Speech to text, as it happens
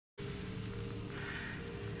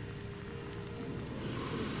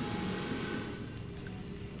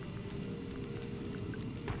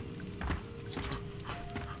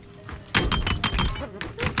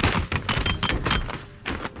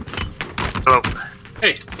Hello.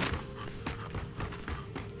 Hey.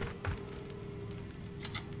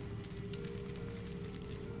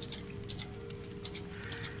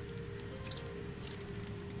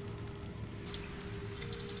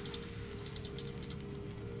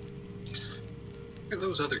 Where are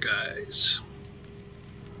those other guys?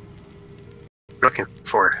 Looking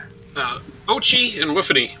for. Ochi and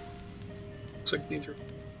Woofany. Looks like neither.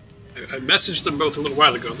 I messaged them both a little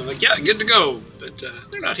while ago. They're like, yeah, good to go. But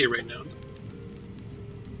they're not here right now. I'm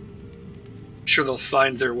sure they'll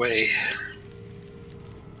find their way.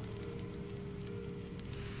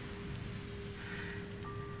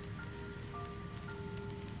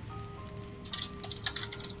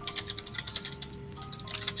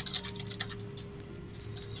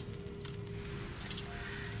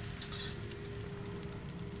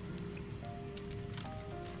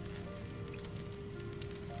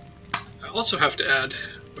 I also have to add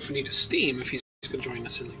Woofany to Steam if he's going to join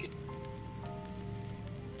us in the game.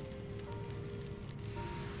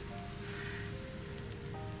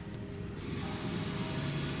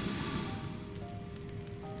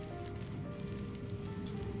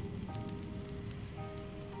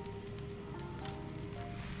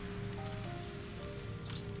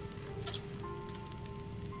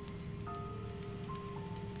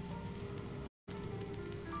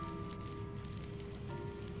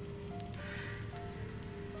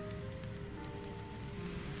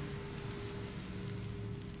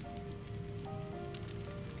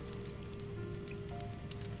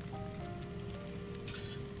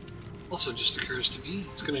 Also, just occurs to me,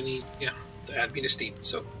 it's going to need, to add me to Steam.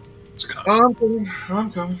 So, it's a copy. I'm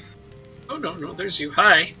coming. Oh, no, there's you.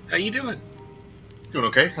 Hi, how you doing? Doing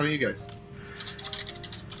okay. How are you guys?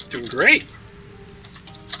 Doing great.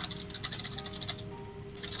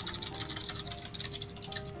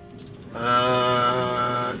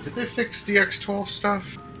 Did they fix DX12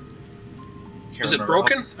 stuff? Was it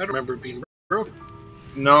broken? I don't remember it being broken.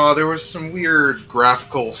 No, there was some weird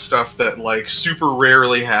graphical stuff that, like, super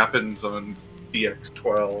rarely happens on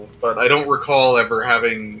DX12, but I don't recall ever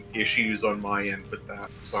having issues on my end with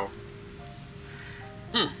that, so...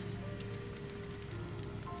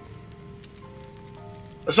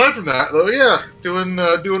 Aside from that, though, yeah, doing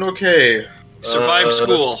okay. Survived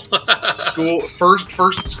school.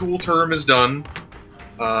 First school term is done.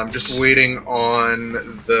 I'm just waiting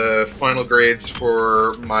on the final grades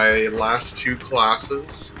for my last two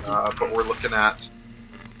classes, but we're looking at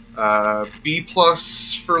B+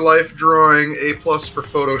 for life drawing, A+ for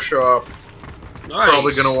Photoshop. Nice.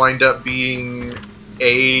 Probably going to wind up being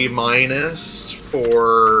A-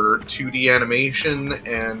 for 2D animation,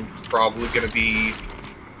 and probably going to be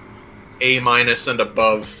A- and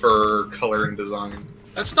above for color and design.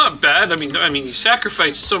 That's not bad. I mean, you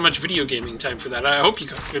sacrificed so much video gaming time for that. I hope you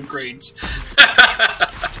got good grades.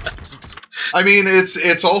 I mean,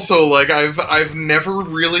 it's also like I've never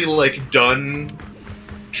really like done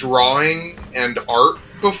drawing and art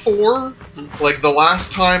before. Like the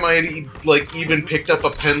last time I like even picked up a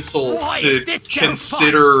pencil to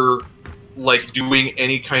consider like doing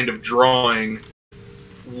any kind of drawing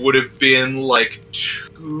would have been like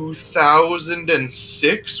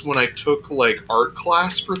 2006 when I took like art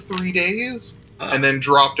class for 3 days and then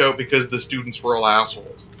dropped out because the students were all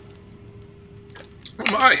assholes. Oh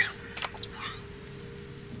my.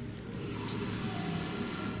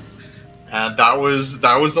 And that was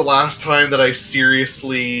the last time that I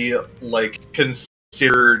seriously like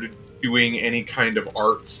considered doing any kind of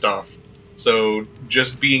art stuff. So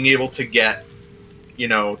just being able to get, you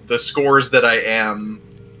know, the scores that I am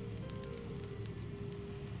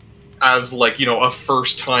as, like, you know, a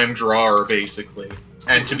first-time drawer, basically.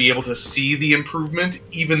 And to be able to see the improvement,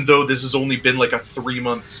 even though this has only been, like, a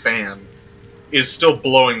 3-month span, is still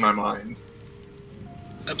blowing my mind.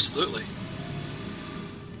 Absolutely.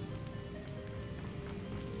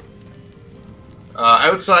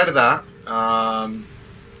 Outside of that,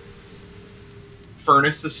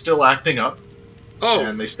 Furnace is still acting up. Oh.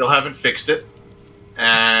 And they still haven't fixed it.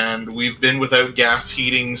 And we've been without gas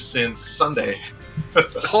heating since Sunday.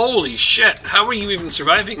 Holy shit! How are you even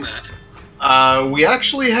surviving that? We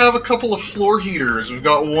actually have a couple of floor heaters. We've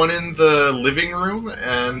got one in the living room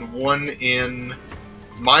and one in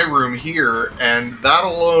my room here, and that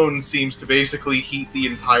alone seems to basically heat the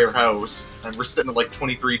entire house. And we're sitting at like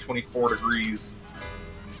 23, 24 degrees.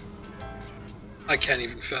 I can't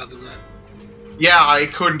even fathom that. Yeah, I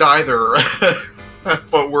couldn't either.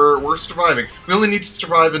 But we're surviving. We only need to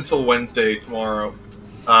survive until Wednesday, tomorrow.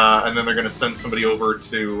 And then they're going to send somebody over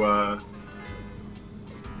to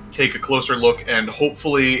take a closer look and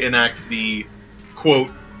hopefully enact the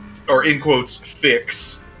quote, or in quotes,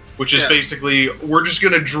 fix, which is basically we're just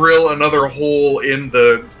going to drill another hole in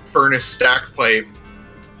the furnace stack pipe,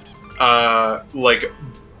 like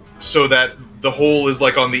so that the hole is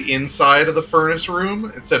like on the inside of the furnace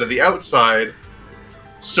room instead of the outside,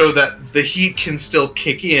 so that the heat can still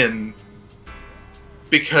kick in.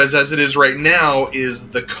 Because as it is right now, is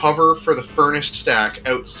the cover for the furnace stack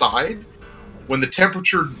outside. When the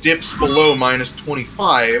temperature dips below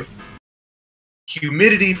 -25,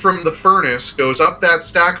 humidity from the furnace goes up that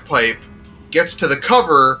stack pipe, gets to the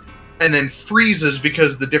cover, and then freezes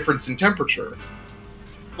because of the difference in temperature.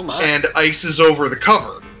 Oh my. And ices over the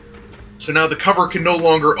cover. So now the cover can no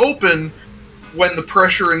longer open when the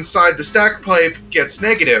pressure inside the stack pipe gets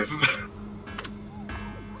negative.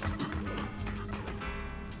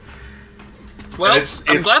 Well,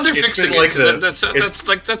 I'm glad they're fixing it, because that's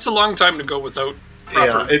a long time to go without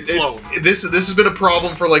proper flow. This has been a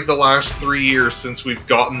problem for like the last 3 years since we've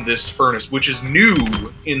gotten this furnace, which is new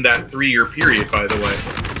in that 3-year period, by the way.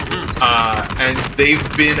 And they've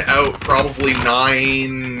been out probably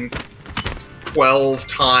 9-12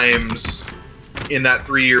 times in that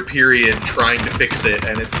 3-year period trying to fix it,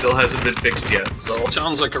 and it still hasn't been fixed yet. So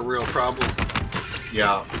sounds like a real problem.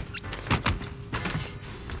 Yeah.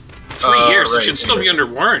 3 years, it should still be under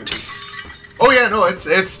warranty. Oh yeah, no,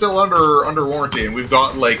 it's still under warranty, and we've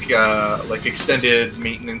got like extended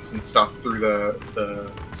maintenance and stuff through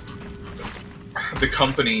the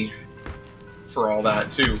company for all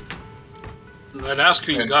that too. I'd ask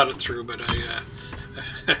who you got it through, but I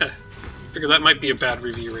figure that might be a bad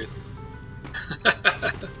review rate.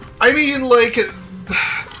 I mean, like,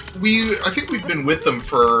 I think we've been with them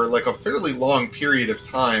for like a fairly long period of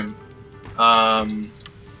time.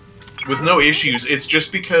 With no issues. It's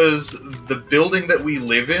just because the building that we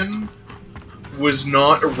live in was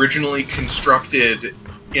not originally constructed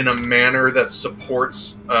in a manner that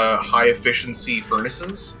supports high-efficiency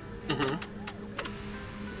furnaces. Mm-hmm.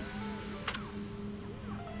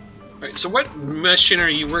 Right, so what mission are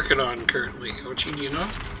you working on currently, Ochi, do you know?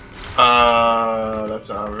 That's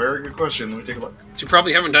a very good question. Let me take a look. So you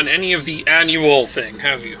probably haven't done any of the annual thing,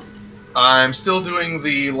 have you? I'm still doing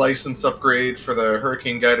the license upgrade for the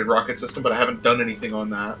Hurricane-guided rocket system, but I haven't done anything on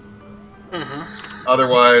that. Mm-hmm.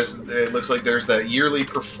 Otherwise, it looks like there's that yearly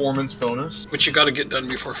performance bonus. Which you gotta get done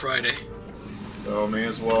before Friday. So may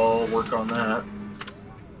as well work on that.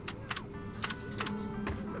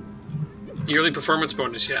 Yearly performance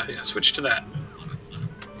bonus, yeah, switch to that.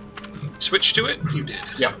 Switch to it? You did.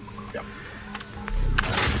 Yeah.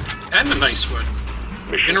 And a nice one.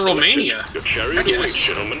 In Romania. Heck yes.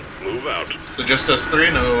 Gentlemen, move out. So just us three,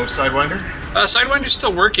 no Sidewinder? Sidewinder's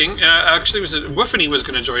still working. Actually, Woofany was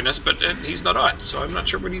going to join us, but he's not on, so I'm not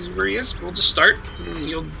sure where he is. We'll just start, and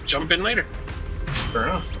he'll jump in later. Fair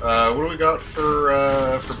enough. What do we got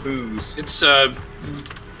for booze? It's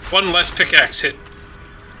one less pickaxe hit.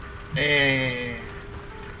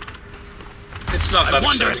 It's not that I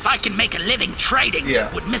wonder exciting. if I can make a living trading. Yeah.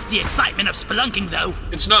 Would miss the excitement of spelunking, though.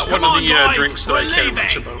 It's not one of the drinks that I care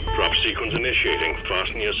much about. Drop sequence initiating.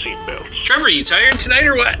 Fasten your seatbelts. Trevor, you tired tonight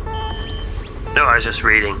or what? No, I was just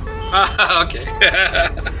reading. Okay.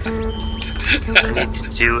 I need to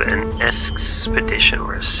do an expedition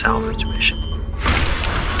or a salvage mission.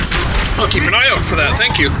 I'll keep an eye out for that,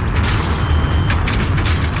 thank you.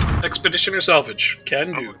 Expedition or salvage?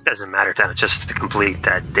 Can do. It doesn't matter, just to complete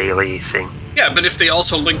that daily thing. Yeah, but if they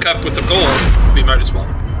also link up with a goal, we might as well.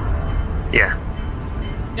 Yeah.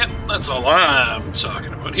 Yep, that's all I'm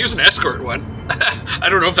talking about. Here's an escort one. I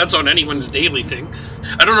don't know if that's on anyone's daily thing.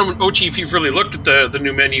 I don't know, Ochi, if you've really looked at the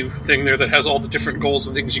new menu thing there that has all the different goals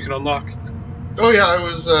and things you can unlock. Oh yeah,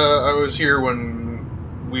 I was here when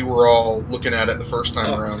we were all looking at it the first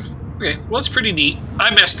time around. Okay, well it's pretty neat.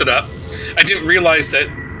 I messed it up. I didn't realize that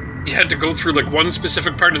you had to go through like one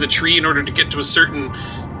specific part of the tree in order to get to a certain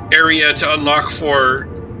area to unlock for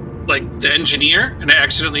like the engineer, and I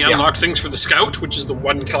accidentally unlocked things for the scout, which is the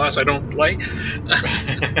one class I don't play.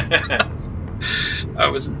 I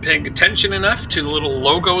wasn't paying attention enough to the little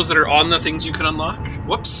logos that are on the things you can unlock.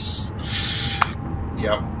 Whoops.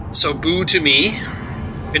 Yep. So boo to me.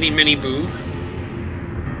 Mini boo.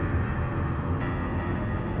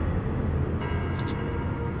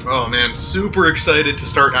 Oh man, super excited to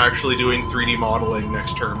start actually doing 3D modeling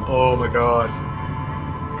next term. Oh my god.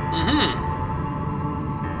 Mm-hmm.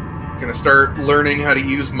 Gonna start learning how to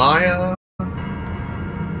use Maya.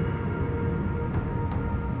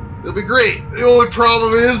 It'll be great. The only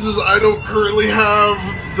problem is I don't currently have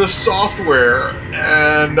the software,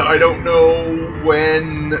 and I don't know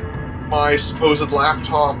when my supposed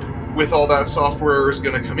laptop with all that software is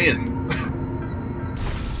gonna come in.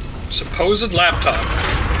 Supposed laptop.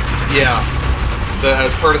 Yeah.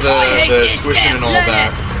 as part of the tuition and all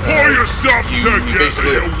that, you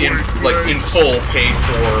basically in full pay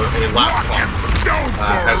for a laptop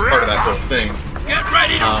as part of that whole thing. Get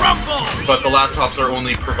ready to rumble! But the laptops are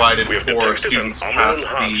only provided We have for detected students an past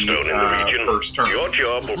unknown the Hearthstone in the region. first term. Your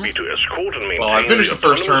job will be to escort and maintain. Well, I finished the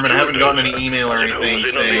first term and I haven't gotten any email or as it anything homes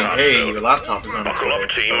in on the saying, "Hey, Hearthstone. your laptop is on its Buckle up, way."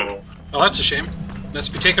 team. So, Well, that's a shame. That's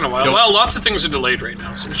be taking a while. Nope. Well, lots of things are delayed right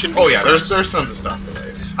now, so we shouldn't be oh yeah, surprised. there's tons of stuff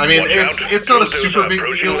delayed. I mean, Watch it's out. it's not a Those super are big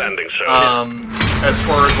approaching deal landing zone. as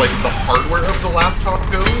far as like the hardware of the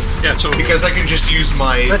laptop goes. Yeah, so Because I can just use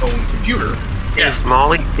my own computer. yeah, Is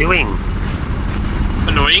Molly doing?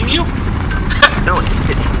 annoying you? No, it's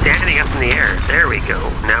standing up in the air. There we go.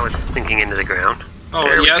 Now it's sinking into the ground. Oh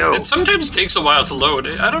There we yeah, go. it sometimes takes a while to load.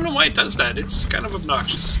 I don't know why it does that. It's kind of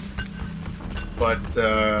obnoxious. But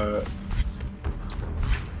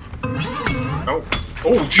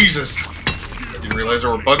oh Jesus! I didn't realize there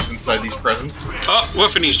were bugs inside these presents. Oh,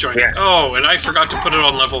 Woofany's joining. Yeah. Oh, and I forgot to put it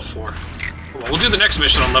on level 4. Well, we'll do the next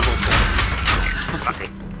mission on level 4.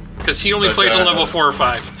 Because he only But, plays on level 4 or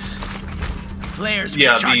 5. Flares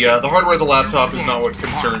Yeah, recharging. the hardware of the laptop is not what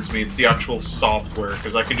concerns me. It's the actual software,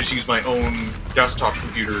 because I can just use my own desktop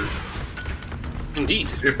computer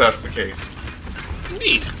Indeed. if that's the case.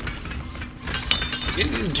 Indeed.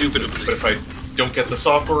 Indubitably. But if I don't get the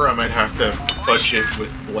software, I might have to fudge it with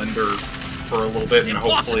Blender for a little bit, and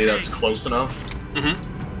hopefully that's close enough. Mm-hmm.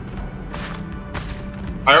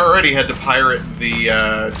 I already had to pirate the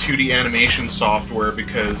 2D animation software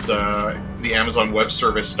because the Amazon Web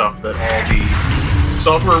Service stuff that all the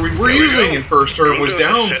software we were There we using go. in first term was Windows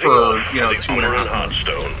down setting for, off you know, at the 2.5 Unknown months.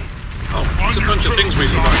 Hearthstone. Oh, there's a bunch of things we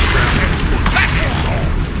forgot to grab.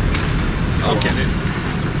 I'll get it.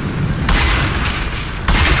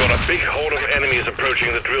 We've got a big horde of enemies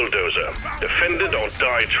approaching the drill dozer. Defend it or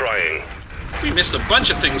die trying. We missed a bunch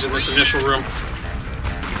of things in this initial room.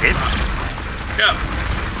 It, Yeah.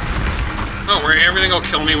 Don't worry, everything will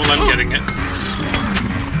kill me while I'm getting it.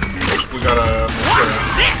 We gotta...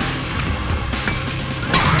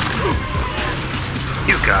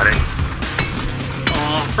 you got it.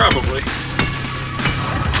 Oh, probably.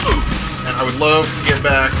 And I would love to get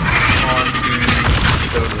back onto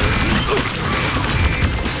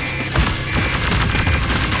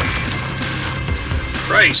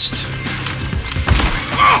Christ.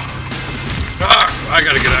 Ah, I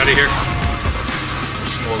gotta get out of here.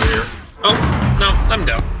 some over here. Oh, no, I'm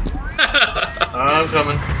down. I'm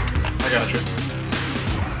coming. I got you.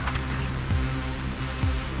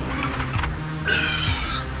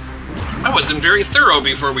 I wasn't very thorough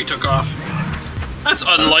before we took off. That's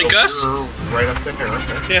unlike us. You're right up there,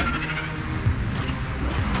 okay. Yeah.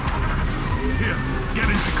 Here, get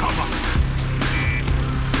into cover.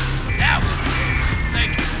 Now,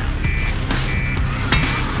 thank you.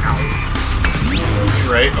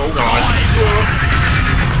 You're right. Oh god.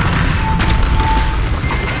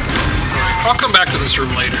 I'll come back to this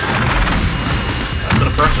room later. That's an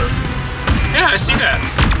oppressor. Yeah, I see that.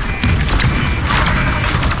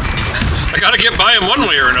 I gotta get by him one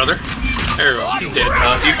way or another. There we go. He's dead.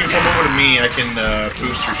 If you can come over to me, I can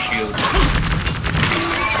boost your shield.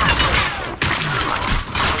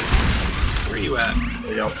 Where are you at? There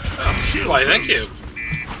you go. Oh, why, thank you.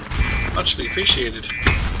 Muchly appreciated.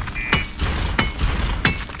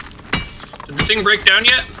 Did the thing break down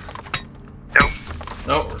yet? Nope.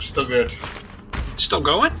 No, we're still good. Still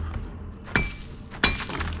going?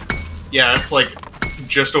 Yeah, it's like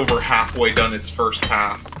just over halfway done its first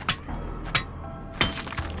pass.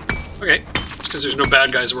 Okay. It's because there's no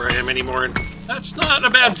bad guys where I am anymore, and that's not a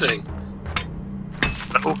bad thing.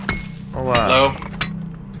 Oh, Hello?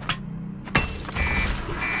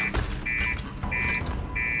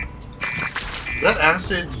 Is that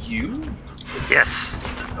acid you? yes.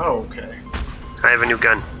 Oh, okay. I have a new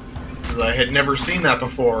gun. 'Cause I had never seen that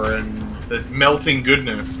before, and the melting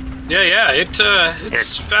goodness. Yeah,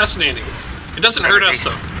 it's fascinating. It doesn't hurt us,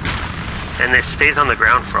 though. And it stays on the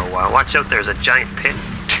ground for a while. Watch out, there's a giant pit.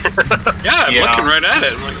 Yeah, I'm Yeah. looking right at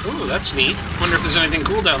it. I'm like, ooh, that's neat. Wonder if there's anything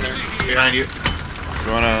cool down there. Behind you.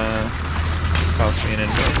 You wanna toss me an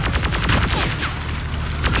invite?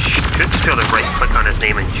 Should still to right click on his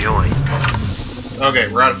name and join. Okay,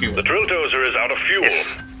 we're out of fuel. The drill dozer is out of fuel. Yes.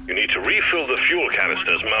 You need to refill the fuel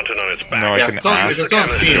canisters mounted on its back. No, I Yeah, can if it's on, ask if it's on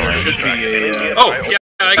for Steam, there join. should be a... Oh, yeah,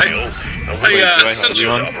 I do I sent help you.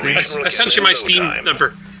 you on Steam? I sent you my Steam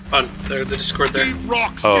number on the Discord there.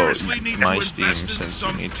 Rock Oh, seriously needs my to Steam, invest in since you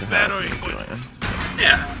some need to better have me equipment. join.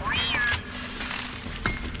 Yeah.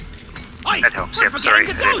 Oi, That helps. we're Yep, sorry, I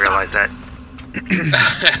forgetting the didn't dozer. realize that.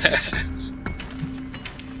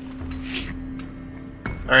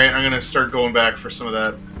 Alright, I'm gonna start going back for some of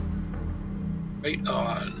that Right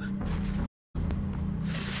on.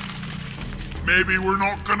 Maybe we're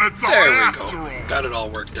not gonna die There we after go. all. Got it all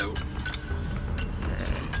worked out.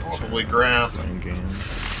 Probably grab Playing game.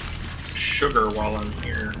 sugar while I'm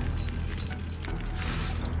here.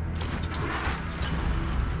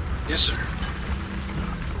 Yes, sir.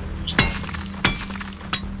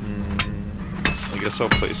 I guess I'll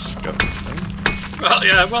play Scout. Well,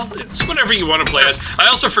 yeah, well, it's whatever you want to play as. I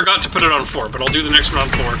also forgot to put it on 4, but I'll do the next one on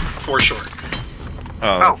 4 for sure.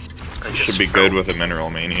 Oh, I should just be good with a Mineral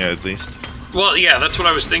Mania at least. Well, yeah, that's what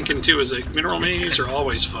I was thinking too, is that Mineral Manias are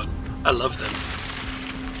always fun. I love them.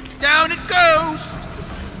 Down it goes!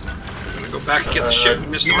 I'm gonna go back and get the shit we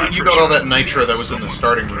missed You, on that you first got all one. that nitro that was in the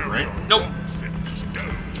starting room, right? Nope.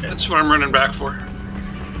 That's what I'm running back for.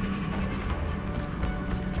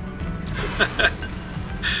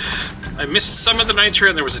 I missed some of the nitro,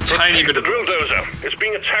 and there was a tiny bit of drill those. dozer. It's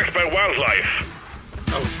being attacked by wildlife.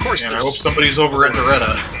 Oh, of course And I hope there's... somebody's over at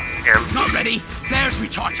Doretta. Yeah. Not ready. Flares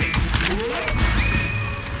recharging.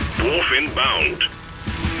 Wolf inbound.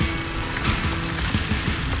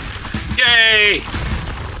 Yay!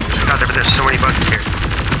 God, there's so many bugs here.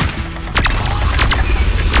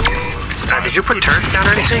 Did you put turrets down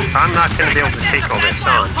or anything? I'm not going to be able to take all this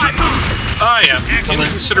on. I am.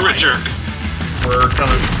 Inconsiderate jerk. We're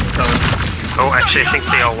coming. Oh, actually, I think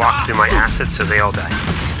they all walked through my acid, so they all died.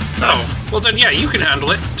 Oh, well then, yeah, you can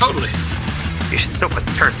handle it. Totally. You should still put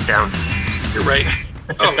the turrets down. You're right.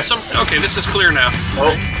 Oh, okay, this is clear now.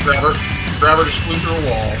 Oh, grabber. Grabber just flew through a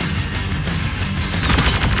wall.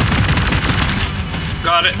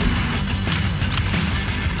 Got it.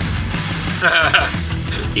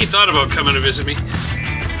 He thought about coming to visit me.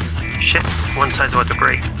 Shit, one side's about to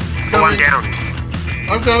break. Oh, I'm down.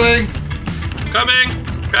 I'm coming! Coming!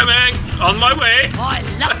 On my way! I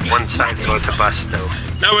love One side's about to bust, though.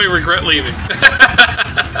 Now I regret leaving.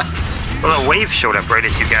 Well, a wave showed up right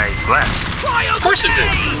as you guys left. Of course it did.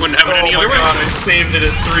 Wouldn't have it Oh any my other way. god, I saved it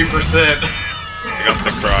at 3%. I got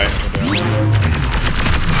the cry.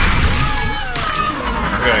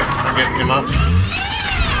 Okay, I'm getting him up.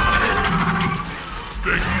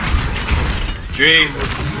 Jesus.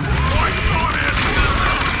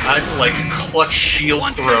 I had to, like, clutch shield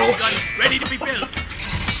One throw. sentry gun ready to be built.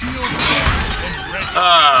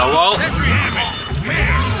 Well, Sentry hammer.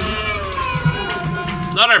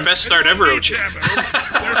 not our best start ever, Ochi.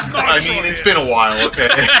 I mean, it's been a while, okay?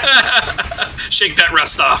 Shake that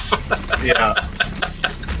rust off. Yeah.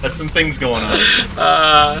 Had some things going on.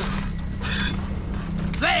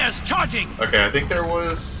 Flares charging. Okay, I think there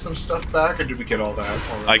was some stuff back, or did we get all that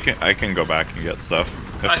already? I can go back and get stuff.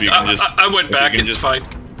 If I you can just I went if you back, can it's just fine.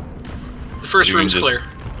 The first you can room's just- clear.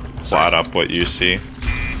 plot up what you see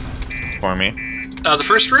for me. The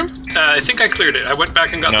first room? I think I cleared it. I went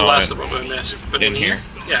back and got the No, last of what I missed. But in in here?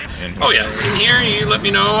 Yeah. In Oh here. yeah, in here you let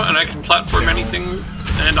me know and I can platform anything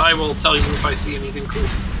and I will tell you if I see anything cool.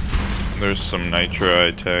 There's some nitro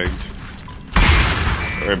I tagged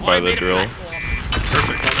right by the drill.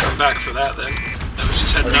 Perfect, I'll come back for that then. I was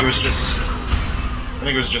just heading I think up it was to just- this. I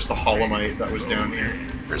think it was just the Holomite that was down here.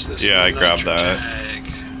 Where's this? Yeah, I grabbed nitro that.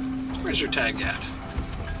 Tag? Where's your tag at?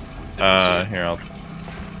 Here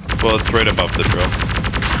well, it's right above the drill.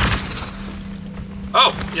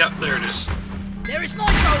 Oh, yeah, there it is. There is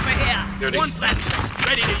nitro over here. Ready. One platform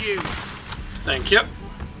ready to use. Thank you.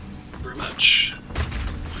 Very much.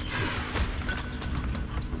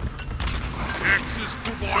 Access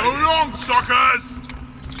provided. So long, suckers.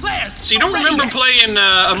 Flares. So you don't remember playing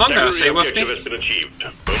Among Us, eh, Secondary objective Wuffney? has been achieved.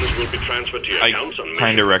 Bonus will be transferred to your I accounts on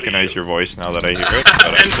kind of recognize your voice now that I hear it, but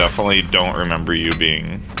I And- definitely don't remember you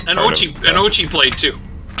being. And part Ochi, of and that. Ochi played too.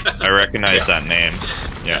 I recognize Yeah. that name.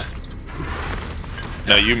 Yeah.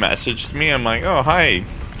 No, you messaged me. I'm like, oh hi,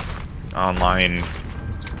 online.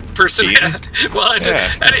 Person. Ian? Well,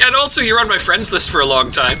 Yeah. and also you're on my friends list for a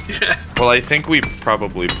long time. Well, I think we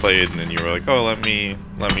probably played, and then you were like, oh, let me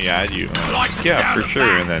add you. And I was Like like, the yeah, sound for of sure.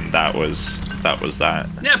 that. And then that was that.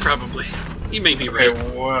 Yeah, probably. You may be Okay,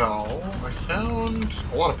 right. well, I found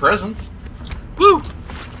a lot of presents. Woo!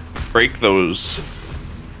 Break those.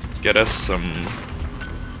 Get us some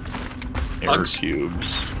air Bugs?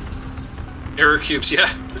 cubes. Error cubes, yeah.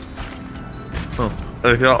 Oh,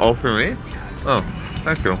 is that all for me? Oh,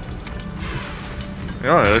 thank you.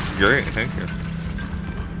 Yeah, that's great. Thank you.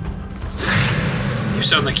 You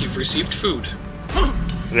sound like you've received food.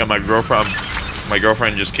 Yeah, my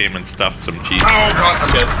girlfriend just came and stuffed some cheese. Oh god,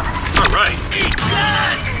 I'm dead. All right.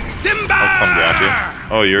 Timber. I'll come grab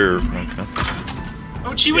you. Oh, you're okay.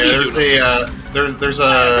 Ochi, what Yeah, are you doing? there's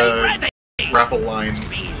a grapple line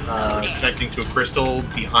connecting to a crystal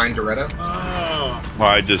behind Doretta. Oh, Well,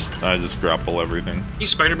 I just grapple everything. he's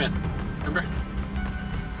Spider-Man. Remember?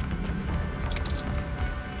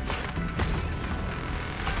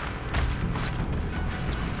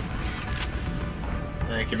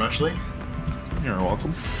 Thank you muchly. You're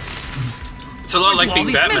welcome. It's a lot like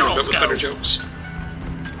being Batman, but with better jokes.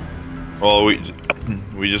 Well,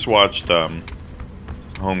 we just watched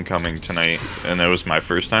Homecoming tonight, and it was my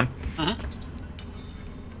first time.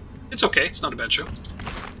 It's okay. It's not a bad show.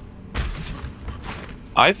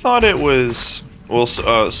 I thought it was... Well,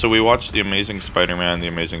 so we watched The Amazing Spider-Man, The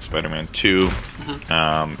Amazing Spider-Man 2,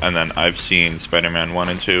 and then I've seen Spider-Man 1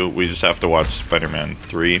 and 2. We just have to watch Spider-Man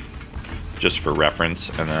 3, just for reference,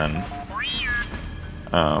 and then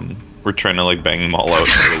we're trying to like bang them all out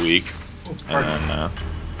for the week, and then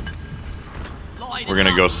we're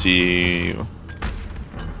gonna go see...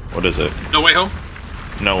 What is it? No Way Home?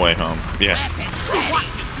 No Way Home, yeah.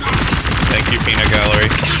 Thank you, Peanut Gallery.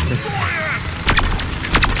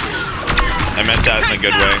 I meant that in a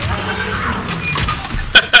good way.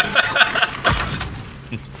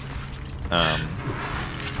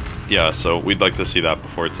 Yeah, so we'd like to see that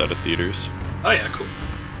before it's out of theaters. Oh yeah, cool.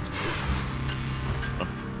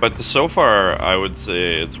 But so far, I would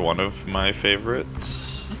say it's one of my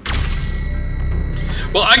favorites.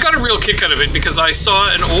 Well, I got a real kick out of it because I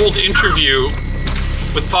saw an old interview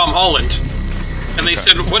with Tom Holland, and they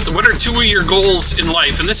said, "What are 2 of your goals in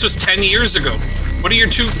life?" And this was 10 years ago. What are your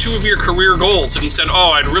two of your career goals? And he said,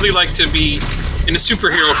 "Oh, I'd really like to be in a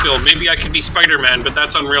superhero film. Maybe I could be Spider-Man, but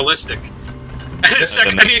that's unrealistic."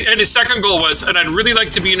 And his second goal was, "And I'd really like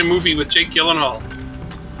to be in a movie with Jake Gyllenhaal."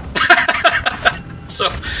 So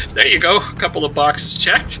there you go, a couple of boxes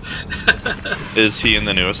checked. Is he in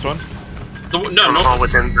the newest one? No.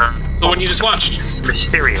 Was in The one you just watched.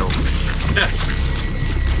 Mysterio. Yeah.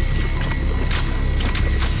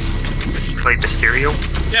 He played Mysterio?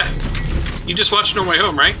 Yeah. You just watched No Way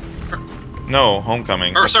Home, right? No,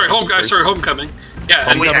 Homecoming. Or sorry, Homecoming. Yeah,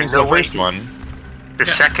 and Homecoming's the first one. The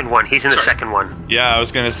second one. He's in the second one. Yeah, I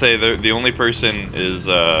was gonna say the only person is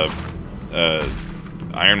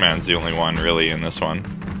Iron Man's the only one really in this one.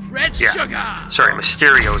 Red sugar! Sorry,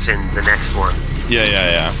 Mysterio's in the next one.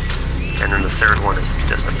 Yeah. And then the third one is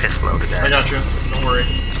just a piss load of that. I got you. Don't worry.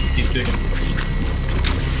 Keep digging.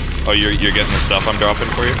 Oh, you're getting the stuff I'm dropping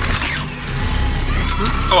for you?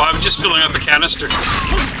 oh, I'm just filling up a canister.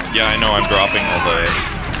 Yeah, I know. I'm dropping all the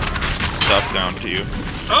stuff down to you.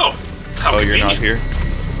 Oh, how you're not convenient.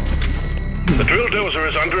 here? The drill dozer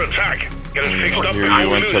is under attack. Get it fixed up Here, before you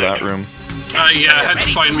we went lose to it. that room. Yeah, I had to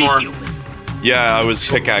find more. Yeah, I was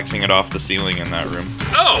pickaxing it off the ceiling in that room.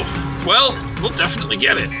 Oh, well, we'll definitely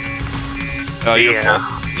get it. You're full.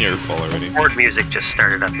 You're full already. Board music just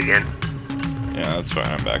started up again. Yeah, that's fine.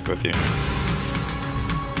 I'm back with you.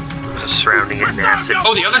 Just surrounding it in acid.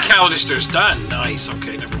 Oh, the other canister's done. Nice.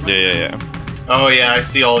 Okay, never mind. Yeah. Oh yeah, I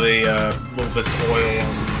see all the little bits of oil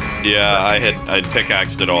on. Yeah, I'd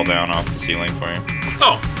pickaxed it all down off the ceiling for you.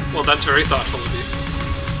 Oh, well, that's very thoughtful of you.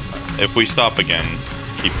 If we stop again,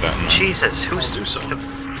 keep that in mind. Jesus, who's I'll do so. the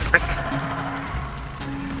frick?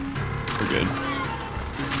 We're good.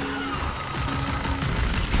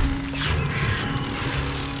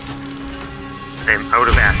 I'm out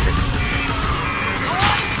of acid.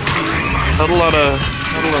 Not a lot of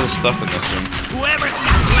stuff in this room.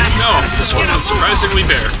 No, this one was surprisingly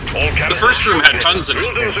bare. The first room had tons in Drill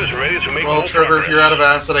it. dozer's ready to make Well, more Trevor, if progress. you're out of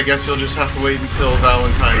acid, I guess you'll just have to wait until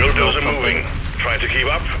Valentine's Drill to build dozer moving. something. Try to keep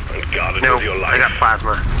up and guard it No, with your I life. got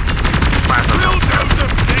plasma. Plasma.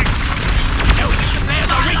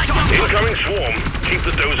 Incoming swarm. Keep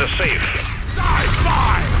the dozer safe.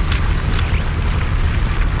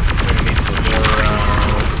 We need some more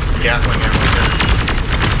Gatling ammo here.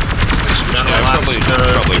 Switch That'll down. last,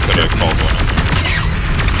 Probably could have called one.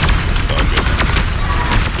 It's all good.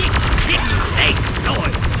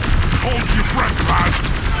 Hold your breath, lad.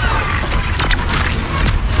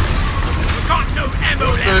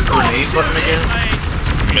 What's the grenade button again?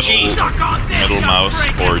 Middle mouse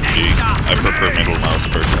or G. I prefer middle mouse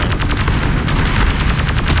personally.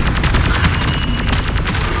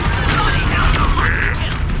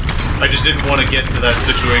 I just didn't want to get into that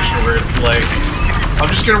situation where it's like, I'm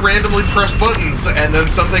just going to randomly press buttons and then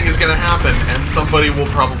something is going to happen and somebody will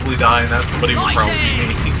probably die and that somebody will probably be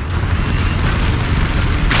me.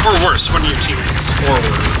 Or worse, one of your teammates. Or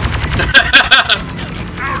worse.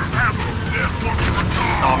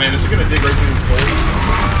 Oh man, is it going to dig right through the hole?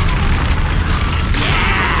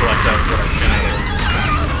 Collect out what I can.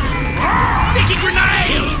 Sticky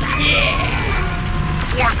grenade!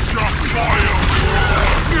 Watch your fire!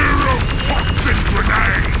 Hero toxin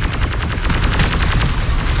grenade!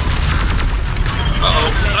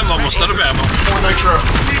 Uh-oh, I'm almost out of ammo. More nitro.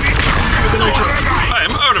 With the nitro. I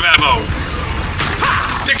am out of ammo.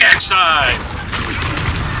 Pickaxe time!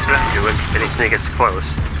 Not do it. Anything gets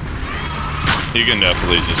close. You can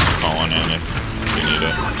definitely just call one in if if you need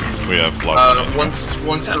it. We have lots of it. Once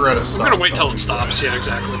the Reddit stops. I'm gonna wait till it stops. Yeah,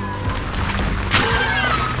 exactly.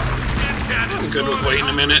 I'm good with waiting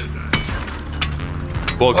a minute.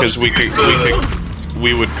 Well, because we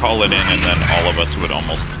would call it in, and then all of us would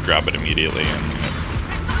almost grab it immediately, and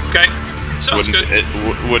Okay, sounds good. it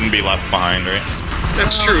wouldn't be left behind, right?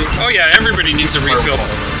 That's true. Oh yeah, everybody needs a refill.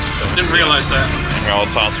 Didn't realize that. Here, I'll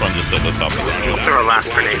toss one just at the top of the We'll throw a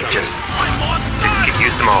last grenade just to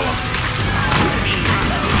use them all up.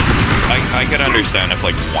 I could understand if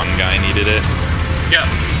like one guy needed it. Yeah.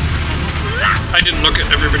 I didn't look at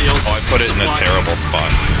everybody else's Oh, I put it in a supply. terrible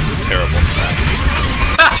spot. Terrible spot.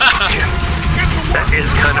 That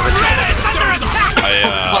is kind of a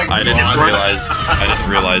I didn't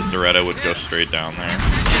realize Doretta would go straight down there.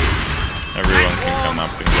 Everyone can come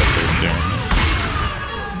up and get their share.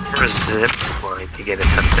 There's a zip line to get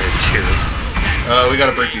us up there too. We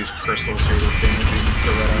gotta break these crystals here with damaging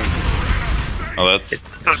the Reddit. Oh,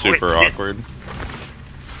 that's super awkward.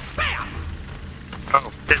 Oh,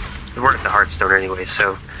 we're at the Hearthstone anyway,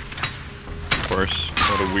 so Of course.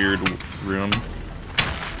 What a weird room.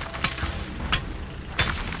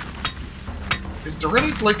 Is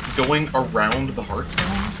Doretta, like, going around the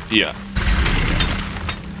Hearthstone? Yeah.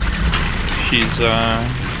 She's,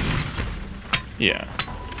 yeah.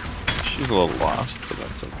 She's a little lost, but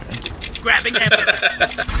that's okay. Grabbing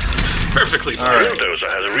Perfectly fine. Alright. Bulldozer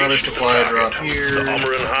has Another reached the supply drop target. here. The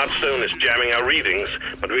Armor and Hearthstone is jamming our readings,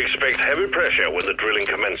 but we expect heavy pressure when the drilling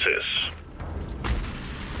commences.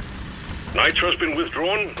 Nitro's been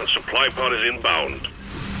withdrawn, and supply pod is inbound.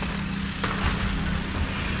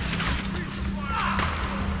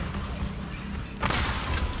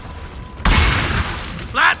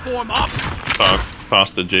 Platform up!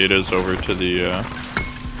 Toss the Jadas over to the,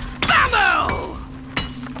 Ammo!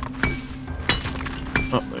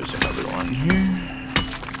 Oh, there's another one here.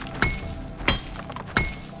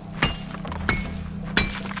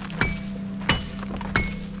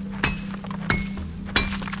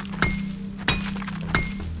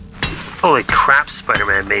 holy crap,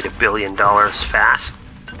 Spider-Man made $1 billion fast.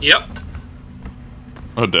 Yep.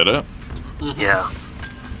 Oh, did it? Yeah.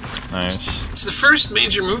 Nice. It's the first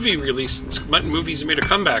major movie release since movies made a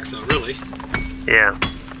comeback, though. Really. Yeah.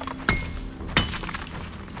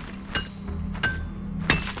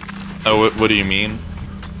 Oh, what do you mean?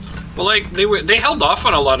 Well, like they held off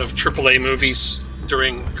on a lot of AAA movies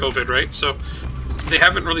during COVID, right? So they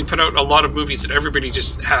haven't really put out a lot of movies that everybody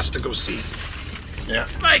just has to go see. Yeah.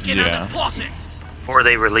 Make it Yeah. a deposit! Or are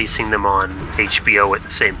they releasing them on HBO at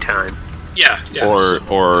the same time? Yeah, yeah.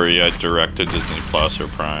 Or yeah, direct to Disney Plus or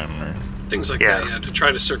Prime or. Things like Yeah. that, yeah, to try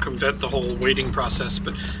to circumvent the whole waiting process.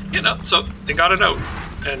 But, you know, so they got it out.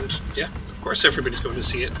 And, yeah, of course everybody's going to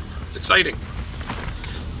see it. It's exciting.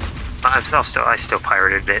 I still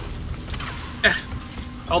pirated it. Yeah,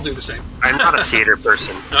 I'll do the same. I'm not a theater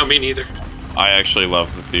person. No, me neither. I actually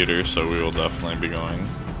love the theater, so we will definitely be going.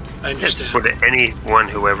 I Just understand. for anyone,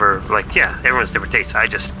 whoever, like, yeah, everyone's different tastes. I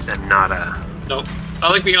just am not a... No. I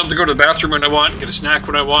like being able to go to the bathroom when I want, get a snack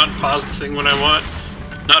when I want, pause the thing when I want,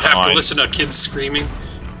 not have to listen to kids screaming.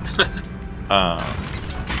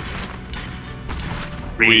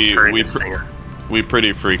 We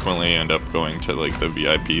pretty frequently end up going to like the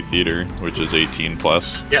VIP theater, which is 18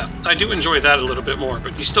 plus. Yeah, I do enjoy that a little bit more,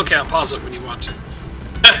 but you still can't pause it when you want to.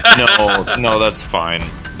 No, that's fine.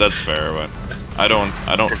 That's fair, but I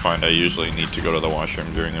don't find I usually need to go to the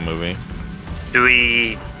washroom during a movie. Can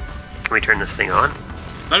we turn this thing on?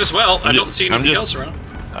 Might as well. I don't see I'm anything just- else around.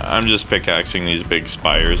 I'm just pickaxing these big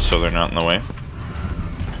spires so they're not in the way.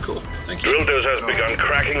 Cool. Thank you. Drill Dozer has begun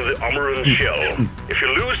cracking the Armoran shell. If you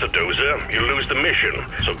lose the Dozer, you lose the mission,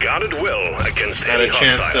 so guard it well against Had any a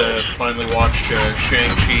chance hostiles. to finally watch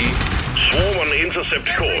Shang-Chi. Swarm on the intercept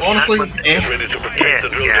course. Honestly, Get ready to protect the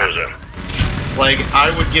Drill Yeah. Dozer. like,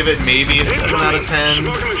 I would give it maybe a 7 out of 10.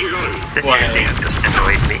 Smoke him if you got him. The What? ending just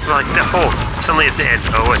annoyed me. Like, the whole... Suddenly at the end,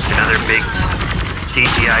 oh, it's another big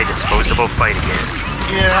CGI disposable fight again.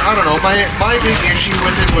 Yeah, I don't know. My big issue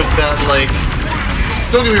with it was that, like,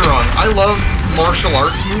 don't get me wrong, I love martial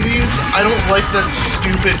arts movies. I don't like that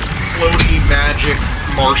stupid floaty magic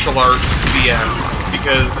martial arts BS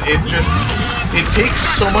because it takes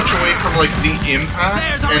so much away from like the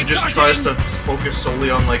impact and just tries to focus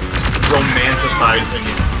solely on like romanticizing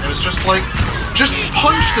it. And it's just like, just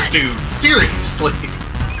punch the dude, seriously.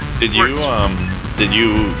 Did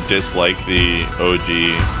you dislike the OG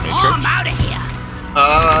Matrix? I'm out of here!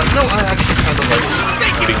 No, I actually kind of like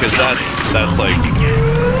it. Because that's like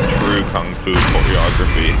true kung fu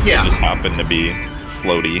choreography. Yeah. It just happened to be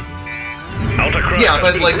floaty. Yeah,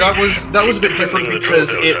 but like that was a bit different because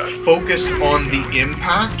it focused on the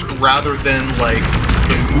impact rather than like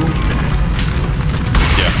the movement.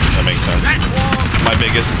 Yeah, that makes sense.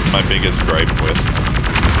 My biggest gripe with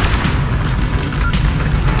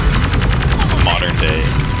modern day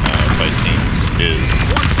fight scenes is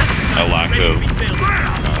a lack of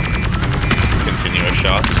continuous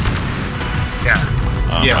shots.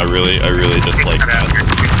 Yeah. I really dislike that.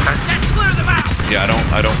 Yeah,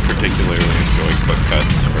 I don't particularly enjoy quick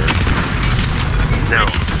cuts or. No.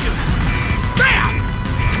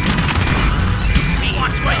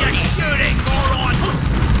 Watch where you're shooting, moron!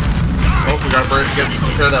 Oh, we gotta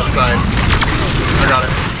prepare that side. I got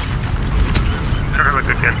it. I don't have a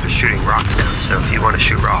good gun for shooting rocks down, so if you want to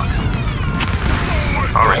shoot rocks.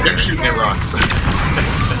 Alright. I've been shooting at rocks.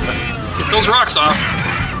 Get those rocks off. It's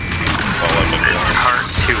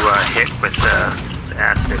hard to hit with the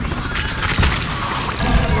acid.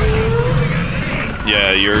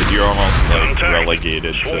 Yeah, you're almost like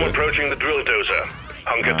relegated Swarm to approaching the drill dozer.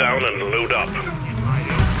 Hunker down and load up.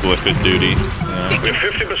 Lipid duty. Yeah. We're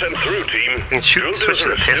 50% through, team. You can shoot, switch to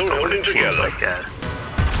the pistol, but it seems like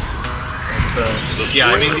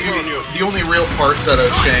Yeah, I mean, the only real parts out of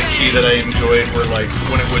Shang-Chi that I enjoyed were like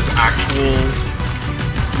when it was actual,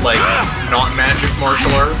 like, not magic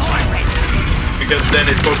martial arts, because then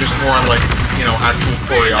it focused more on like, you know, actual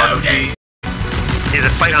choreography. Yeah,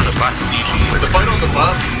 the fight on the bus. The fight on the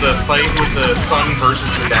bus, the fight with the son versus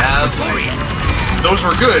the dad, like, those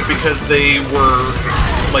were good because they were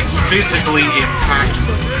like physically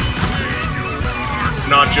impactful.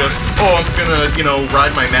 Not just, oh, I'm gonna, you know,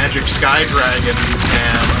 ride my magic sky dragon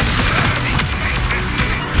and,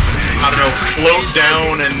 I don't know, float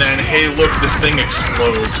down and then, hey, look, this thing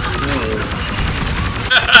explodes. Cool.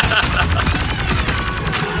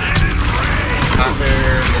 Not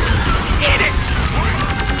there. Hit it!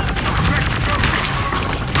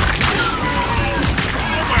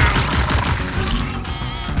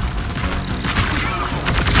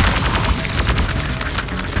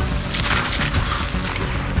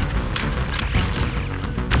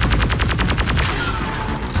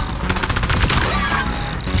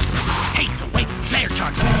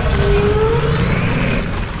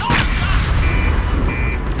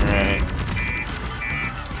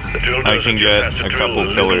 I can get a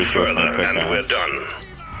couple pillars with my pickaxe. We're done.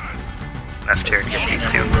 Left here to get these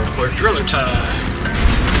two. Driller time.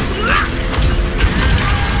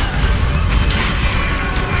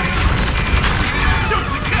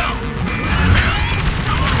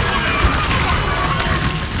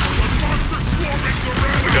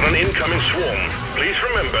 We got an incoming swarm. Please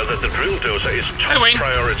remember that the drill dozer is top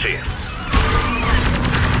priority.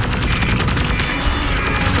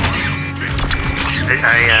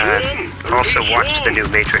 I also watched the new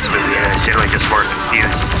Matrix movie and I was generally just more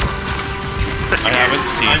confused. I haven't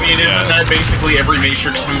seen. I mean, isn't that basically every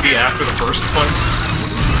Matrix movie after the first one?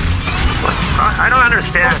 It's like, I don't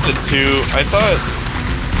understand. The two, I thought.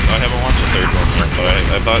 I haven't watched the third one yet, but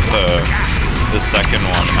I thought the second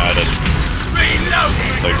one had a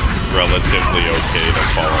like relatively okay to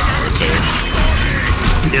follow narrative.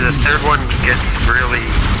 Yeah, the third one gets really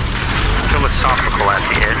philosophical at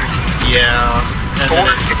the end. Yeah.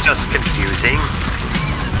 Or it's just confusing.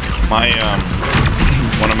 My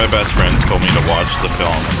one of my best friends told me to watch the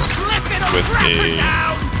films with a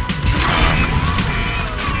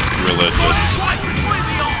religious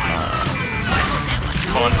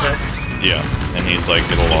Context? yeah, and he's like,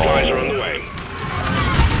 it'll all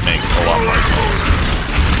make a lot more sense.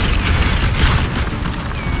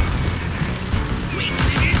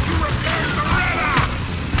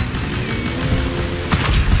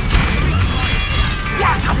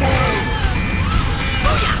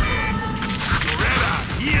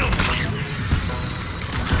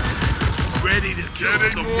 Ready to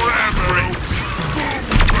get some more ammo.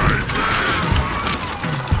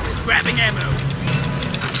 Grabbing ammo.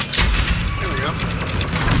 There we go.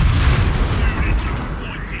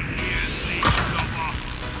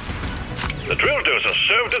 The drill dozer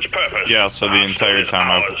served its purpose. Yeah, so the entire time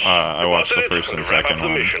I watched the first and second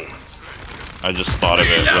one, I just thought of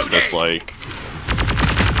it with this like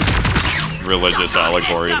religious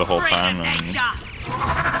allegory the whole time, and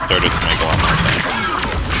started to make a lot more sense.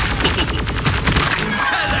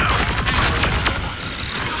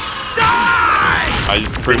 I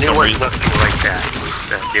for The new some one's reason, nothing like that.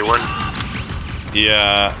 The new one?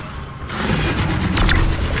 yeah.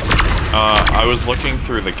 I was looking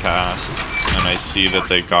through the cast, and I see that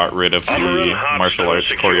they got rid of the martial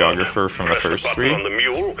arts choreographer from the first three.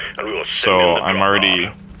 So I'm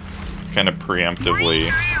already kind of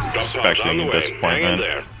preemptively expecting a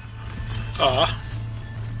disappointment.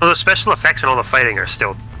 Well, the special effects and all the fighting are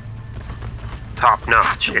still top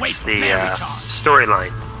notch. It's the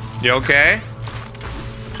storyline You okay?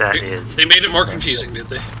 that is. They made it more confusing, did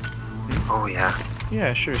they? Oh yeah.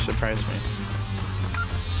 Yeah, sure. Surprise me.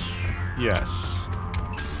 Yes.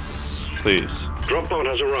 Please. Drop pod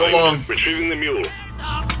has Hold arrived. on. Retrieving the mule.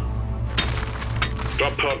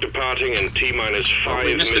 Drop pod departing in T-minus 5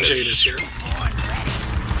 We missed the minutes. Jadis here.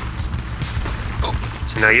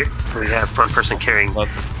 So now we have one person carrying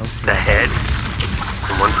Let's the head,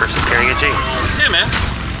 and one person carrying a Jadis. Yeah, man.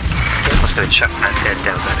 I was gonna chuck that head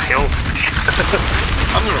down that hill.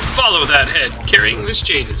 I'm gonna follow that head, carrying this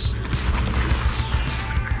Jadis.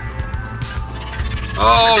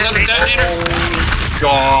 Oh, is that a detonator?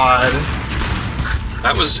 God.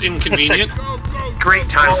 That was inconvenient. Great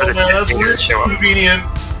time for the man, that's detonator weird. to show up. Convenient.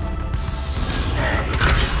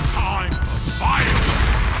 Time to fire.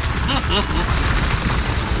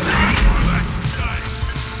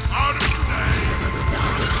 Out of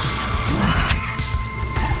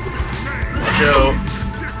Joe.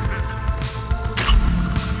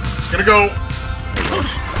 Gonna go.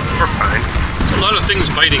 We're fine. There's a lot of things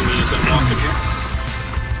biting me as I'm walking here.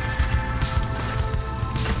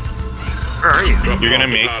 Where are you? Drop You're gonna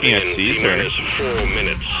pod make me a departing in Caesar? T-minus 4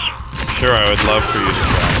 minutes. Sure, I would love for you to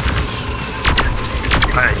try.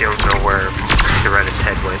 I don't know where Doretta's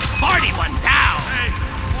head went. Party one down.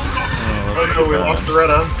 Oh no, we lost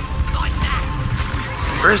Loretta.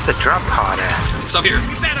 Where's the drop pod at? It's up here.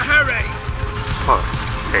 Better hurry. Oh,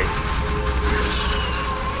 okay.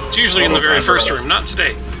 It's usually in the very first room, not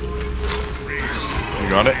today. You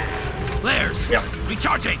got it? Flares. Yeah.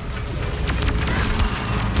 Recharging.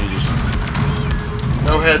 You just...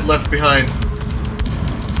 No head left behind.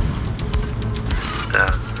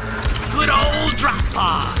 Good old drop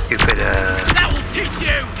pod. Stupid, That will teach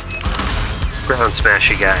you. ground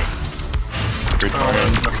smashy guy. Oh,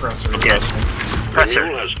 and the presser. Yes. The Presser.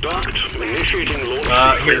 mule has docked. Initiating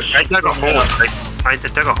launch Here. sequence. I dug a hole. I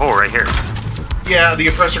dug a hole right here. Yeah, the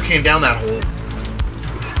oppressor came down that hole.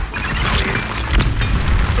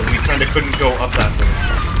 So we kinda couldn't go up that hole.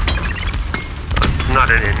 I'm not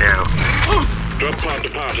in it now. Drop pod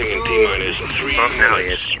departing in T-minus 3 Oh, now he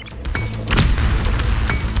minutes. is.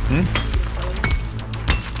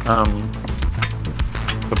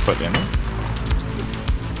 To put in it?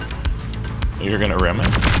 You're gonna rim it?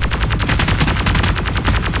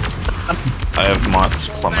 I have Mott's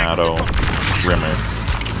Clamato rimmer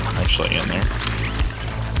actually in there.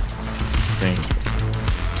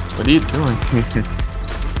 What are you doing?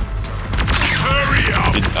 Hurry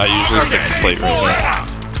up. I usually stick to plate right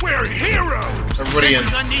We're heroes. Everybody in.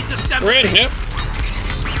 Gun needs assembly. We're in here.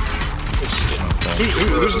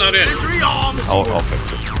 Who's not in? Entry arms. I'll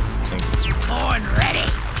fix it. Thank you. On ready.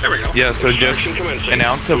 There we go. Yeah, so just an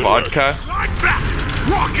ounce of vodka. Like that.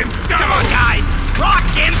 Rock and stone. Come on, guys. Rock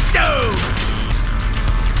and stone.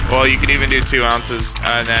 Well, you could even do 2 ounces,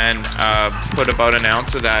 and then put about an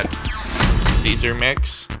ounce of that Caesar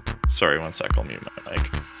mix. Sorry, one sec, I'll mute my mic.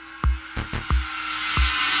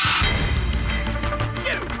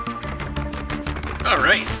 All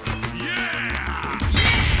right.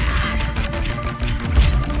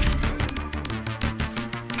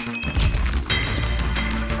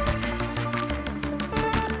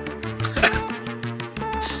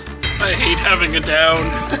 I hate having a down.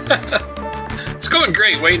 It's going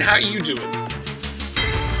great, Wayne. How are you doing?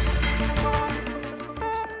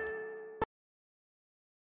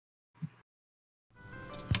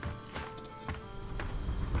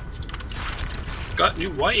 Got new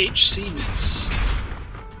YHC mitts.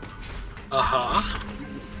 Uh-huh.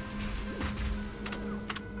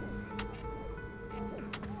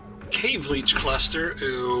 Cave leech cluster.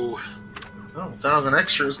 Ooh. Oh, 1,000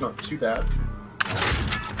 extra is not too bad.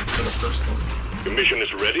 For the first one. Your mission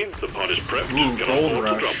is ready. The pod is prepped. Ooh, Get gold on board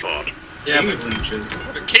the rush. drop pod. Yeah, Cave but leeches.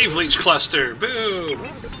 cave leech cluster. Boom.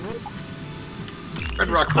 Red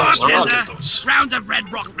rock blaster. I'll get those. Rounds of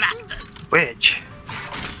red rock blasters. Which?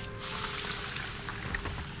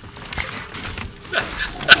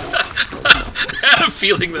 I had a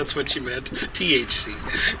feeling that's what you meant. THC.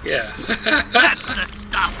 Yeah. That's the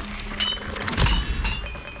stuff.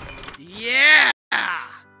 Yeah.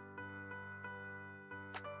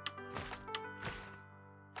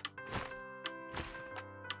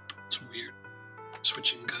 It's weird.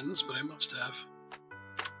 Switching guns, but I must have.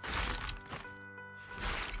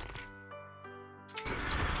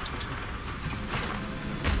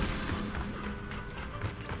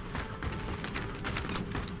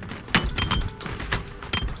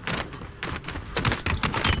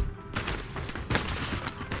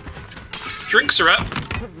 Drinks are up.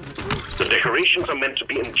 The decorations are meant to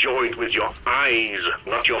be enjoyed with your eyes,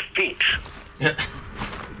 not your feet. I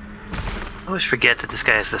always forget that this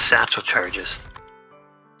guy has the satchel charges.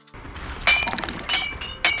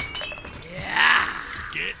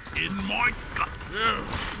 Get in my gut.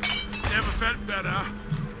 Never felt better.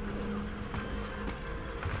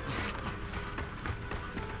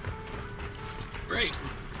 Great.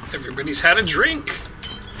 Everybody's had a drink.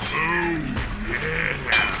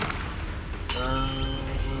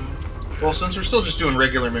 Well, since we're still just doing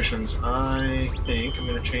regular missions, I think I'm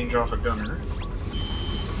going to change off a gunner.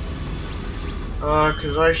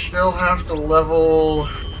 Because I still have to level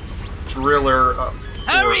Driller up.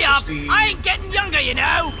 Hurry up! Prestige. I ain't getting younger, you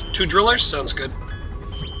know! 2 drillers? Sounds good.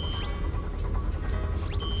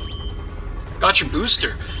 Got your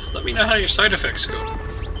booster. Let me know how your side effects go.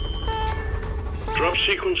 Drop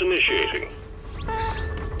sequence initiating.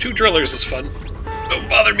 2 drillers is fun. Don't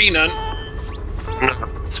bother me none. No,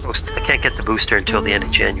 it's supposed to, I can't get the booster until the end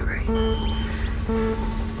of January.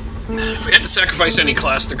 If we had to sacrifice any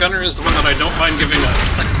class, the gunner is the one that I don't mind giving up.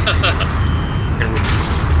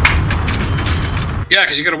 Yeah,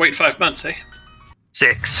 because you gotta wait 5 months, eh?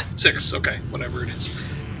 6. 6, okay, whatever it is.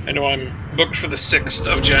 I know I'm booked for the 6th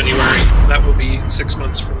of January. That will be 6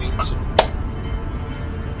 months for me, so.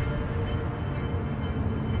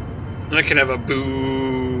 And I can have a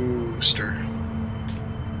booster.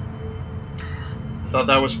 Thought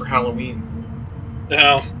that was for Halloween.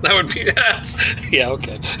 No, that would be that. Yeah,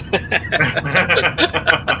 okay.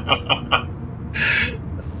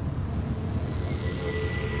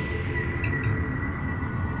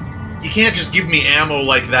 You can't just give me ammo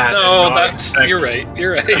like that. No, and not that's expect- you're right.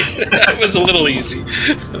 You're right. That was a little easy.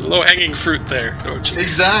 Low hanging fruit there, don't you?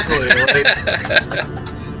 Exactly. Like,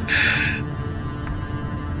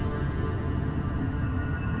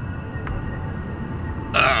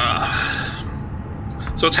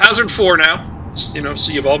 So it's Hazard 4 now. You know,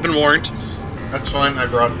 so you've all been warned. that's fine. I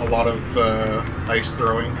brought a lot of ice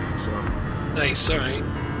throwing, so. Nice, alright.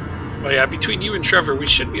 Well, yeah, between you and Trevor, we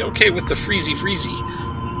should be okay with the freezy.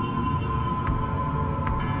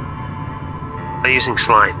 I'm using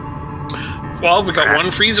slime. Well, we got 1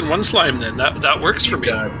 freeze and 1 slime then. That works for me.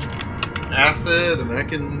 Got acid, and I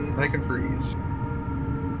can freeze.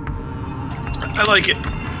 I like it.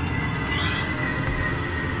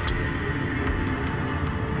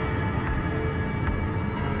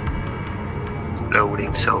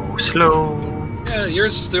 Loading so slow. Yeah,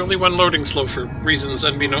 yours is the only one loading slow for reasons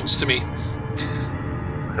unbeknownst to me.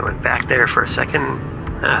 I went back there for a second.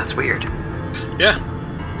 Ah, that's weird. Yeah.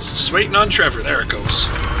 It's just waiting on Trevor. There it goes.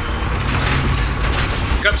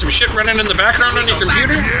 Got some shit running in the background on your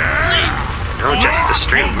computer? No, just the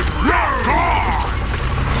stream.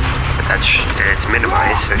 But that's it's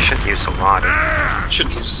minimized, so it shouldn't use a lot.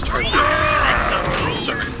 Shouldn't use hard It's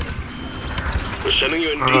alright. We're sending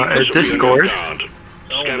you in Discord.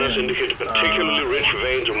 Scanners indicate particularly rich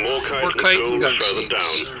veins of morkite Morkite and and gun gold further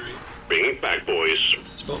seeds. down. Alright. Bring it back, boys.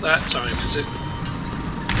 It's about that time, is it?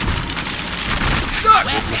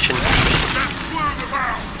 Mission.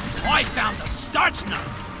 I found the starch nut!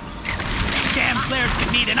 Damn flares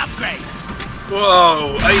could need an upgrade!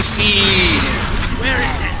 Whoa, I see. Where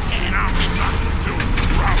is that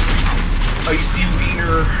Icy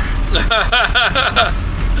wiener.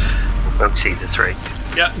 Bug seeds, that's right.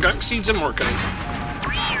 Yeah, gunk seeds and morkite.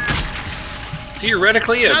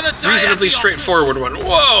 Theoretically, a reasonably straightforward one.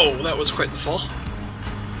 Whoa, that was quite the fall.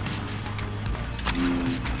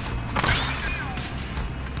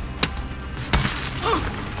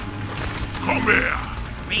 Come here.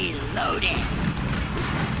 Reloading!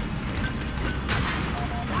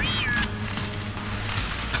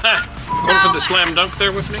 Going for the slam dunk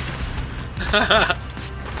there with me?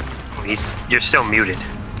 You're still muted.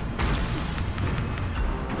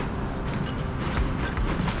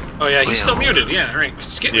 Oh yeah, he's still muted. Yeah, right.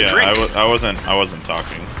 He's getting a Yeah, drink. I wasn't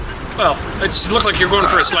talking. Well, it just looked like you're going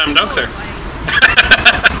for a slam dunk there. I'm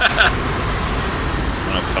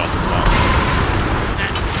gonna tell them that.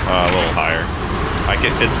 A little higher.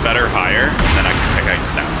 It's better higher, and then I can pick it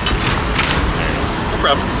down. No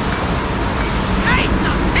problem.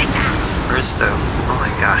 Where's the... Oh my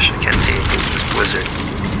gosh, I can't see anything with this blizzard.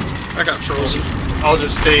 I got frozen. I'll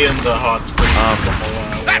just stay in the hot spring for a while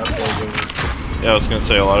while that blows over. Yeah, I was gonna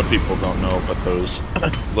say a lot of people don't know, but those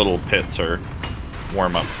little pits are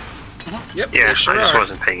warm up. Yep, Yeah, they sure I just are.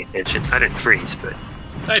 wasn't paying attention. I didn't freeze, but...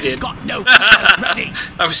 I did. Got no ready!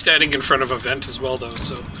 I was standing in front of a vent as well, though,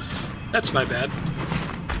 so that's my bad.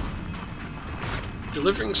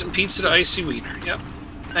 Delivering some pizza to Icy Wiener. Yep.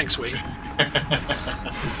 Thanks, Wade.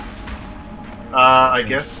 I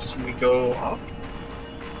guess we go up.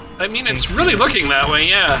 I mean, it's really looking that way,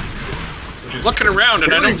 yeah. looking around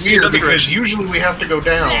and I very don't see weird another because direction. usually we have to go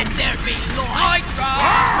down. Let there be light.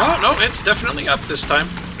 Oh, no, it's definitely up this time.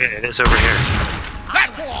 Yeah, it is over here.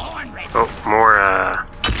 Oh, more,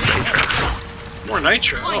 nitro. More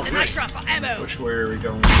nitro. Oh, The right. nitro for ammo. Which way are we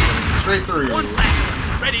going? Straight through. One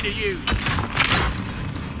pack, ready to use.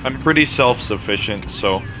 I'm pretty self-sufficient,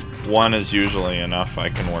 so one is usually enough. I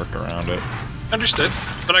can work around it. Understood.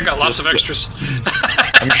 But I got lots of extras.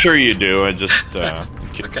 I'm sure you do. It just,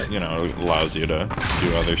 Okay. you know, allows you to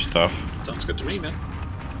do other stuff. Sounds good to me, man.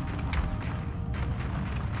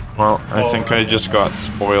 Well, I think I just got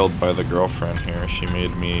spoiled by the girlfriend here. She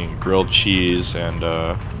made me grilled cheese and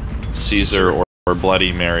Caesar or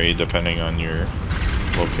Bloody Mary, depending on your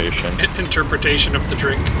location. Interpretation of the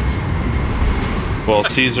drink. Well,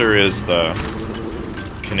 Caesar is the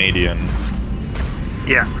Canadian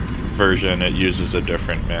Yeah. version. It uses a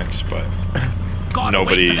different mix, but Gotta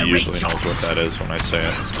nobody wait for the usually recharge. knows what that is when I say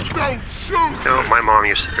it. Don't shoot! No, my mom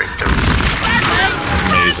used to drink those.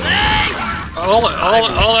 Amazing. All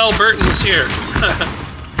Albertans here.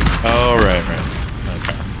 Oh, right.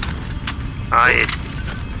 Okay. I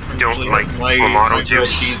don't Usually like have my Clamato grilled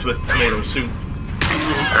juice. cheese with tomato soup.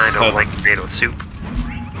 I don't like tomato soup.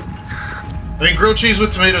 I mean, grilled cheese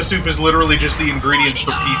with tomato soup is literally just the ingredients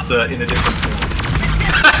for pizza in a different form.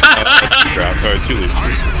 Two leaves.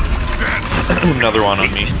 Another one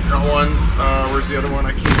on me, That one, where's the other one?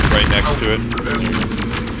 I can't. right next to it. There it is.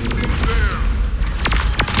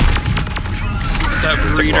 That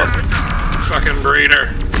breeder. Fucking breeder.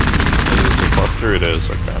 Is this a cluster? It is.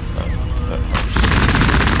 Okay. That helps.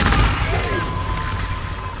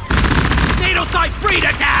 NATO site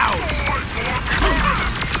breeder down.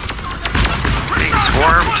 Being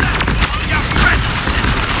swarmed.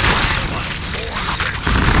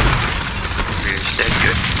 Breeder's dead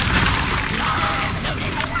good.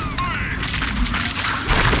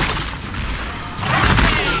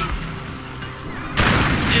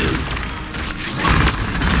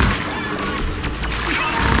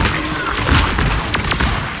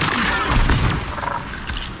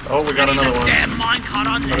 Oh, we got another one. Damn minecart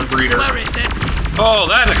on Another breeder. Where is it? Oh,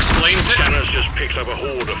 that explains it. Scanners just picked up a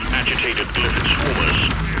horde of agitated glyphid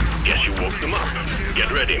swarmers. Guess you woke them up.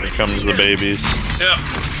 Get ready. Here comes the babies. Yeah.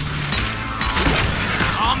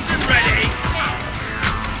 Armed and ready.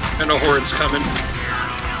 And a horde's coming.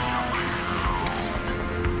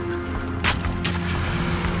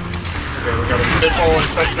 Okay, we got a spitball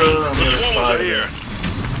infector on the other Swarmers side are of here.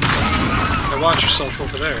 this. Now watch yourself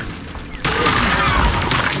over there.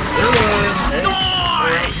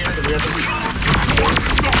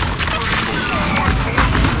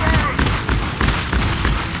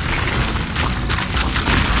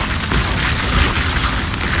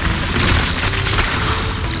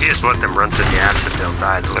 You just let them run through the acid, they'll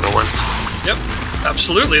die, the little ones. Yep.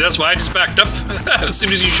 Absolutely. That's why I just backed up. As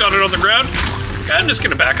soon as you shot it on the ground, okay, I'm just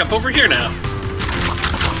gonna back up over here now.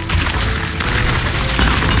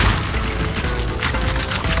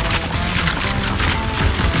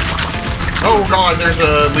 Oh god, there's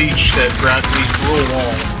a leech that grabbed me through a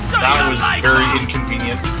wall. That was very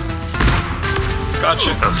inconvenient.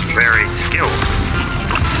 Gotcha. That's very skilled.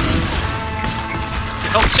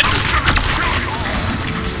 Helps it.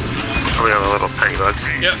 Oh, we have the little tiny bugs.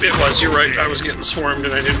 Yep, it was. You're right. I was getting swarmed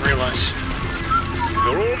and I didn't realize.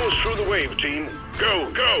 You're almost through the wave, team. Go,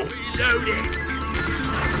 go.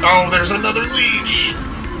 Oh, there's another leech!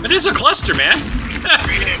 It is a cluster, man.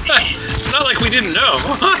 It's not like we didn't know.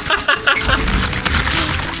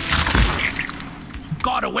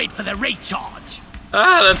 Gotta wait for the recharge.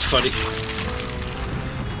 Ah, that's funny.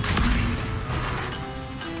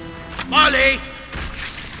 Molly!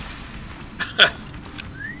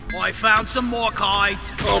 I found some morkite.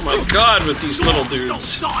 Oh my god, with these little Don't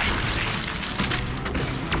dudes. die.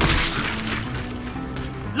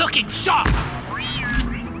 Looking sharp.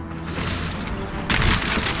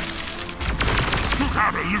 Look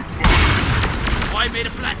out a loot box! I made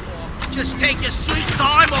a platform. Just take your sweet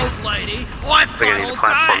time, old lady. I've We're got gonna need all to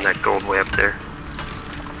platform day. that gold way up there.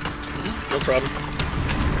 No problem.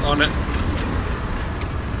 On it.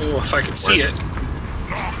 Oh, if I can see it.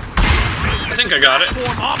 I think I got it.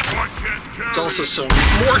 Form up. There's also some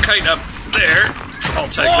more kite up there. I'll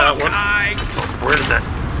take that one. Okay. Where did that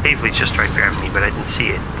Haveley just tried grabbing me, but I didn't see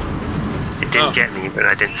it. It didn't Oh. get me, but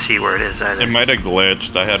I didn't see where it is either. It might have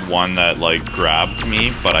glitched. I had one that like grabbed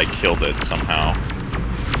me, but I killed it somehow.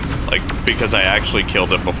 Like because I actually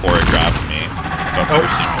killed it before it grabbed me. But for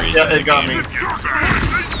some reason, Yeah, it got me.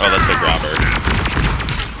 Oh, that's a grabber.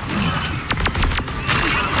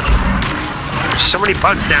 There's so many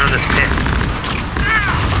bugs down in this pit.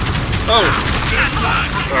 Oh,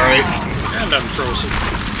 Alright. and I'm frozen.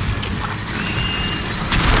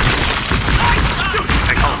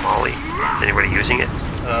 Molly? Is anybody using it?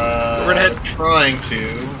 Overhead. Trying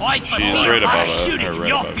to. I She's foresee right a lot above of us, shooting or in right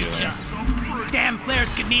your above you future. Damn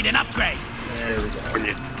flares could need an upgrade. There we go. When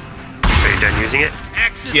you, are you done using it?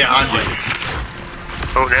 Access Yeah, I'm point.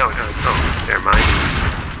 Oh, now. Oh, never mind.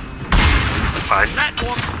 Fine.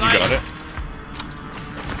 Platform You got it?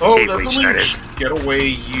 Oh, Hey, that's we a started. leech. Get away,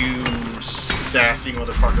 you sassy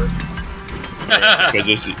motherfucker.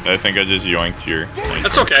 I think I just yoinked your.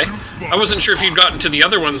 That's okay. I wasn't sure if you'd gotten to the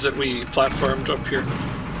other ones that we platformed up here.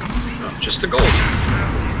 Oh, just the gold.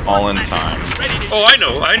 All in time. Oh, I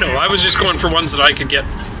know. I was just going for ones that I could get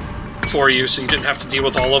for you, so you didn't have to deal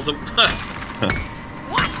with all of them.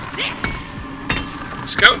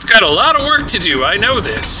 Scout's got a lot of work to do. I know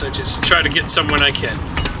this. I just try to get some when I can.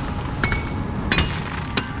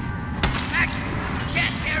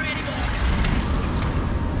 Can't carry anymore.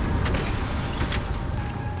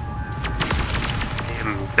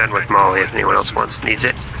 I'm done with Molly if anyone else needs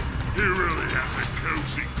it. He really has a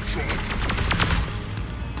cozy job.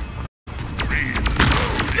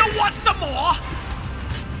 You want some more?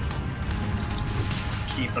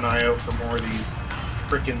 Keep an eye out for more of these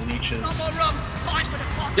frickin' leeches. No more rum. Time for the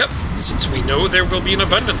clock. Yep, since we know there will be an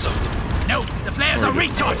abundance of them. No, the flares are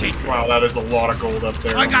recharging. Wow, that is a lot of gold up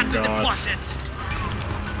there. I oh got my the god. deposit.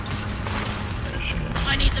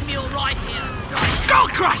 I need the mule right here. Go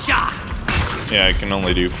Crusher! Yeah, I can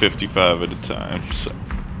only do 55 at a time, so.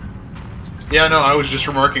 Yeah, no, I was just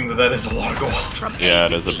remarking that that is a lot of gold. From Yeah, A it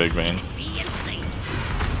to is a B. big vein. B and C.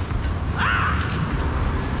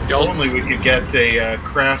 If Y'all, only we could get a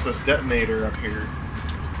Crassus detonator up here.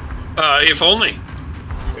 if only.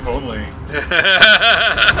 If only.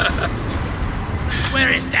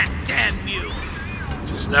 Where is that damn mule?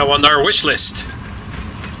 This is now on our wish list.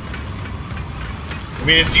 I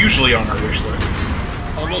mean, it's usually on our wish list.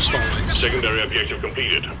 Almost always. Secondary objective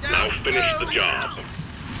completed. Now finish the job.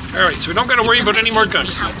 Alright, so we don't gotta worry about any more gun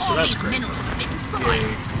seats, so that's great. Yay. I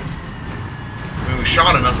mean, we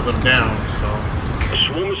shot enough of them down, so. The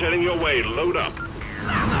swarm is heading your way. Load up.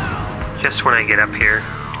 Just when I get up here.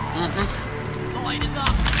 Line is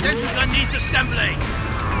up. Central gun needs assembling.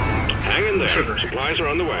 Hang in there. Sugar. Supplies are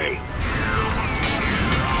on the way.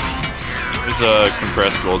 There's a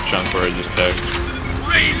compressed gold chunk where I just tagged.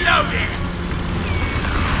 Reloading.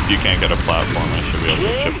 If you can't get a platform, I should be able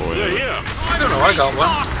to chip away. They're at it. here. I don't know, I got one.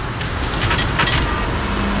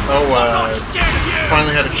 Oh, Scared of you.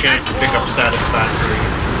 finally had a chance to pick up Satisfactory.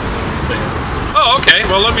 Oh, okay.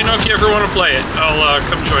 Well, let me know if you ever want to play it. I'll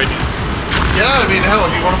come join you. Yeah, I mean, hell,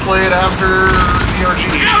 if you want to play it after PRG.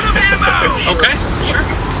 Out of ammo. Okay, sure.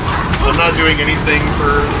 I'm not doing anything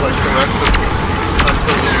for, like, the rest of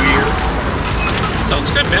until the new year.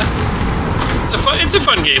 Sounds good, man. It's a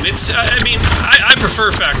fun game. I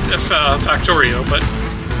prefer Factorio, but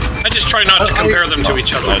I just try not to compare them to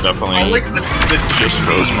each I other. definitely I like the just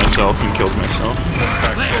froze myself and killed myself.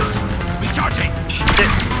 Flares. Recharging. Shit,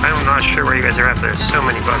 I'm not sure where you guys are at. There's so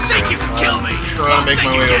many bugs Think you around. can kill me? trying to make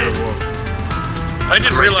my way over to the wolf. I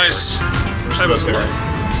didn't realize I was there. alive.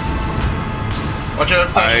 Watch out,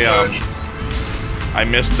 Satisfactory. I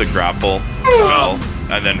missed the grapple, Oh.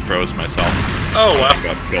 and then froze myself. Oh, I well.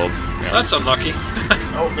 got killed. Yeah. That's unlucky.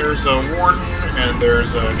 Oh, there's a Warden, and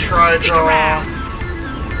there's a Trijaw.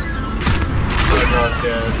 Trijaw's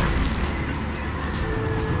dead.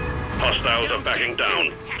 Hostiles are backing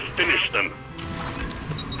down. Finish them.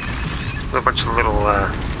 A bunch of little,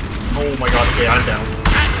 Oh my god, okay, I'm down.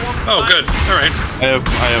 Oh, good. All right.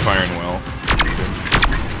 I have iron will.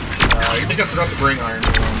 I think I forgot to bring Iron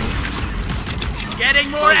Will on this. Getting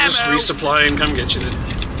more I'll ammo. just resupply and come get you then.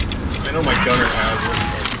 I know my gunner has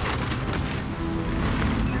it.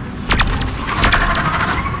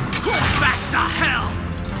 Go back to hell.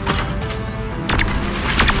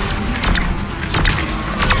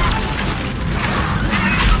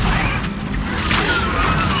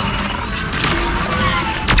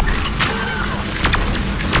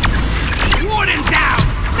 Warden down.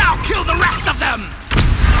 Now kill the rest of them.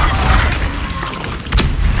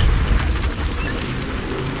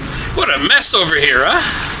 What a mess over here, huh?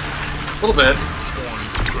 A little bit.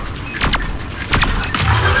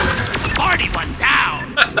 Party one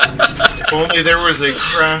down. If only there was a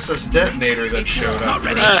Crassus detonator that showed up. Not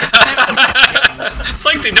ready. It's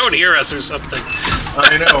like they don't hear us or something.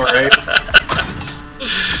 I know, right?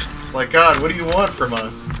 Like, God, what do you want from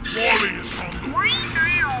us? Wally is hungry.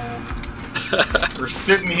 We're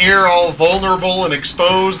sitting here all vulnerable and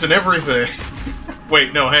exposed and everything.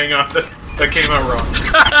 Wait, no, hang on. That came out wrong.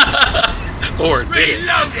 Or did it?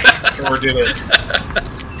 Reloading. Or did it?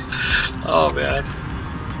 Oh, man.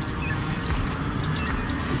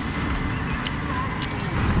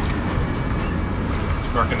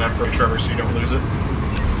 marking that for Trevor so you don't lose it.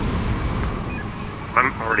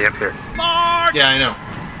 I'm already up here. Mark! Yeah, I know.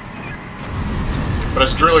 But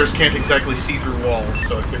us drillers can't exactly see through walls,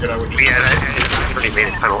 so I figured I would just... Yeah, I already made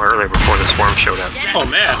a tunnel earlier before the swarm showed up. Oh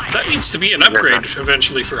man, that needs to be an upgrade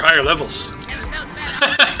eventually for higher levels.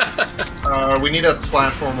 we need a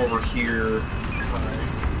platform over here.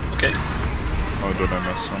 Okay. Oh, did I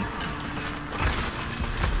miss some?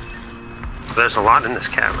 There's a lot in this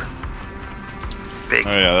cavern. Big.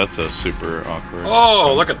 Oh yeah, that's a super awkward.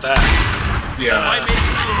 Oh, look at that. Yeah.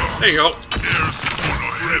 There you go.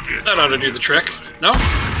 That ought to do the trick. No?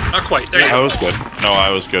 Not quite. There you I go. was good. No, I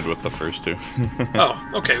was good with the first two. Oh,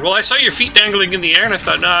 okay. Well, I saw your feet dangling in the air, and I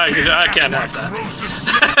thought, nah, I can't have that.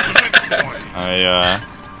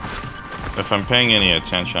 If I'm paying any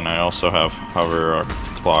attention, I also have hover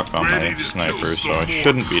clock on my sniper, so I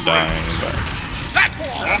shouldn't be dying, but...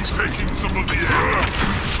 I'm taking some of the air.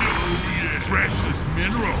 Precious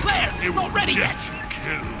mineral. Flares, not ready yet.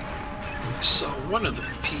 So one of the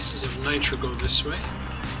pieces of nitro go this way.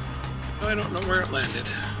 I don't know where it landed.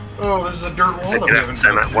 Oh, this is a dirt wall that we haven't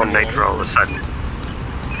I'm at one nitro all of a sudden.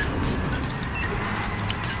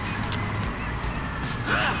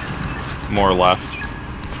 More left.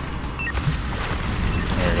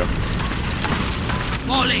 There we go.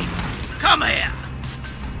 Molly, come here.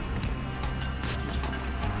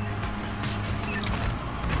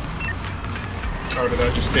 Oh, did I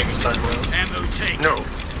just take us back around? Ammo take. No.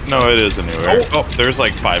 No, it is anywhere. Oh, there's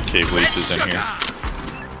like 5 cave leeches in here.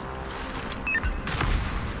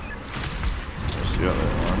 There's the other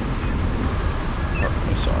one. Oh, I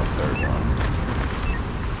saw a third one.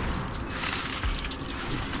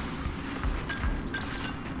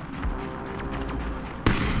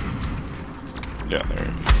 Yeah, there it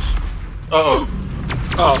is. Uh-oh.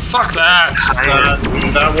 Oh, fuck that!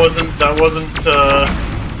 That wasn't,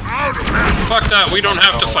 Fuck that, we don't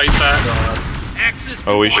have to fight that. Axis.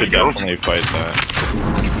 Oh, we should definitely fight that.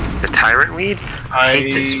 The tyrant weed? I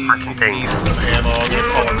hate these fucking need things. some ammo. I'm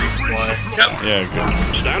gonna call a resupply. Yep. Yeah, good.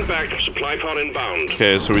 Stand back, supply pod inbound.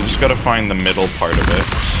 Okay, so we just gotta find the middle part of it.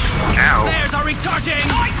 Ow. Flares are recharging.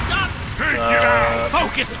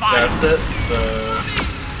 Focus fire. That's it. The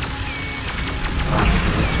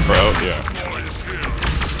sprout, yeah.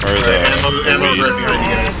 Or the Ammo's weed. right behind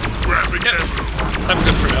you guys. Yep. I'm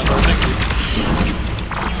good for now, though, thank you.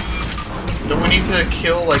 Don't we need to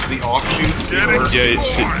kill, like, the offshoots in order to Yeah,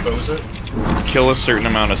 expose it? Kill a certain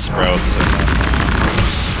amount of sprouts and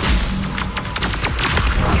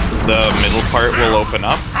the middle part will open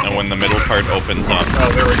up, and when the middle part opens up,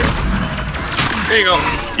 Oh, there we go. There you go.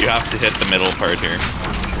 you have to hit the middle part here.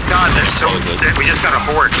 God, there's so... We just got a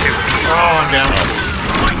horde, too. Oh, I'm down.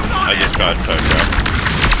 I just got crap.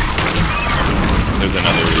 There's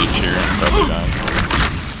another reach here, I'm probably dying.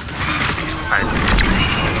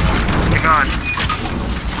 Hang on.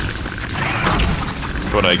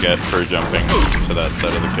 That's what I get for jumping to that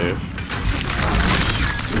side of the cave.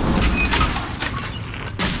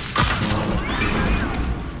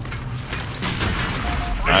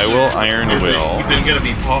 I will Iron Will. Even gonna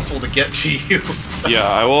be possible to get to you. Yeah,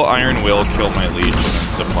 I will Iron Will, kill my leech, and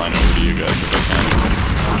then supply over to you guys if I can.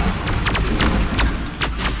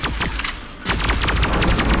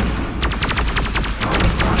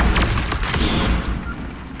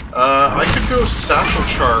 I could go satchel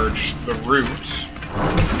charge the root.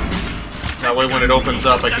 That way when it opens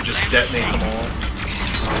up, I could just detonate them all.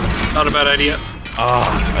 Not a bad idea.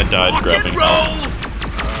 Ah, I died grabbing health.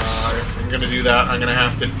 If I'm gonna do that, I'm gonna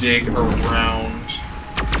have to dig around.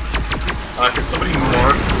 Could somebody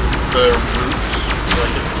mark the root so I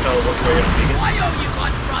can tell what way I'm digging? I owe you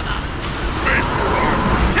one, brother.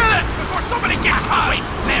 Kill it before somebody gets away.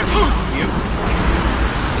 There. You?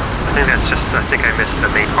 I think I missed the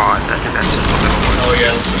main pod. I think that's just a little one. Oh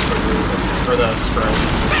yeah, that's just the root. Or the sprout.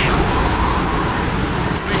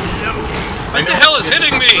 What the hell is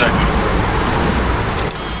hitting me?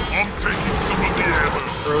 I'm taking some of the ammo.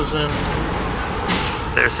 Frozen.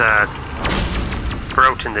 There's a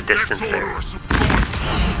sprout in the distance there.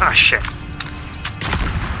 Ah, shit.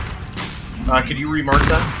 Could you remark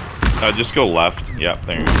that? Just go left. Yep,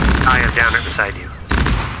 there you go. I am down right beside you.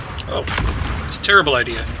 Oh, it's a terrible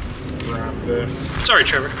idea. Grab this Sorry,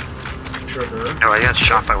 Trevor. sugar. No, I got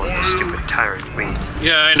shot by one of those stupid tyrant weeds.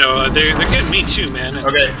 Yeah, I know. They're getting me too, man.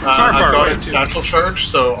 Okay, Far, I've far got away, it too. satchel charge,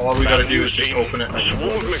 so all we gotta do is just open it. Swarm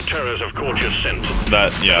of McTerrors have caught your scent.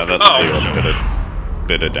 That's Oh. a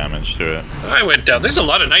bit of damage to it. I went down. There's a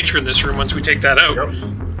lot of nitro in this room once we take that out.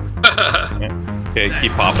 Okay,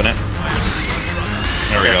 keep popping it.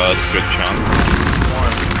 There we go, that's a good chunk.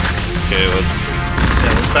 Okay, let's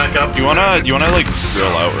Yeah, let's back up. You wanna like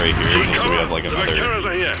drill out right here just so we have like The another carriers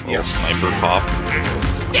are here. little sniper pop?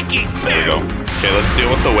 Sticky. There we go. Okay, let's deal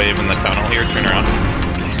with the wave in the tunnel here. Turn around.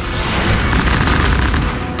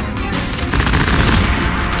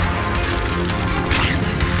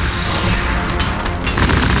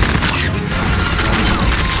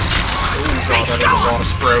 Oh god, that is a lot of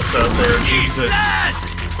sprouts out there. Jesus.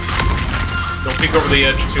 Don't peek over the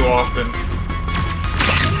edge too often.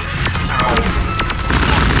 Ow.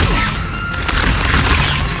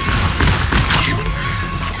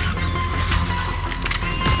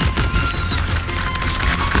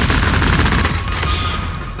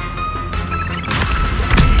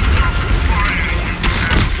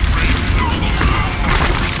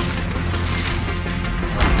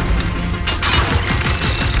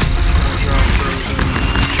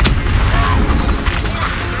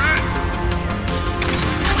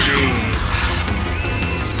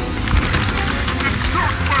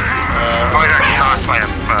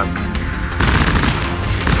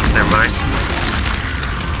 Never mind.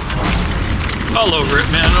 All over it,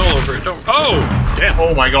 man. All over it. Don't. Oh, damn!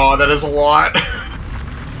 Oh my god, that is a lot.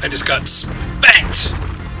 I just got spanked.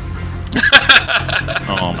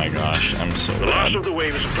 Oh my gosh, I'm so The last bad. of the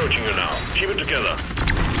wave is approaching you now. Keep it together.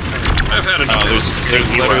 I've had enough. No, there's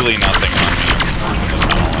literally nothing on me in the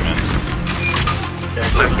tunnel I'm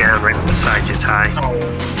in. Look down right beside your tie.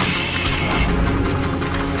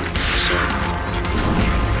 So,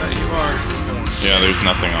 you are. Yeah, there's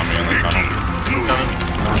nothing on me in the tunnel.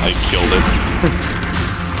 I killed it.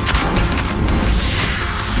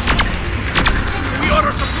 We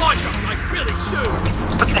order supply truck like really soon.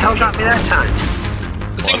 What the hell got me that time?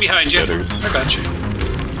 The thing behind you. Jitters. I got you.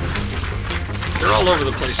 They're all over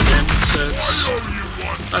the place, man. It's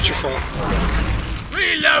not your fault.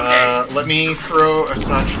 Reloading. Let me throw a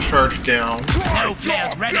satchel charge down, No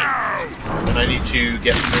flares ready. and I need to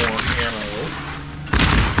get more ammo.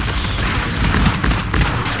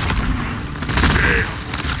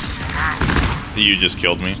 You just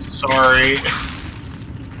killed me. Sorry.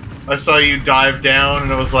 I saw you dive down,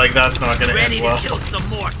 and I was like, that's not gonna Ready end to well. kill some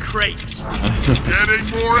more crates. Getting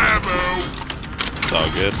more ammo. It's all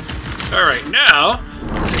good. All right, now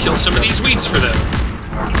to kill some of these weeds for them.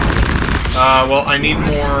 Well, I need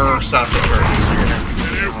more satchel charges. So you're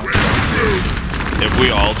gonna If we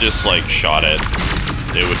all just like shot it,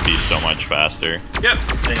 it would be so much faster. Yep.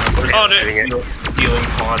 hang on, there's Oh, a no. healing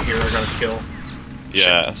pod here I gotta kill.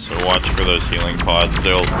 Yeah, so watch for those healing pods.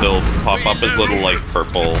 They'll pop up as little like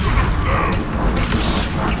purple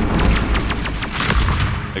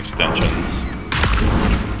extensions.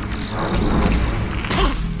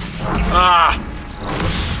 Ah!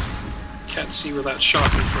 Can't see where that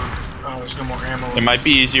shot me from. Oh, there's no more ammo. It might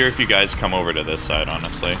be easier if you guys come over to this side,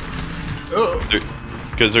 honestly, Oh,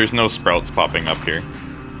 because there's no sprouts popping up here.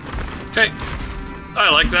 Okay. I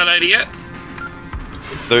like that idea.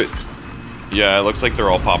 Yeah, it looks like they're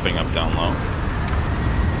all popping up down low.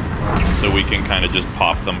 So we can kind of just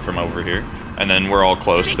pop them from over here. And then we're all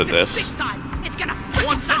close to this. It's gonna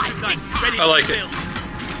one sentry gun ready I like to it. build.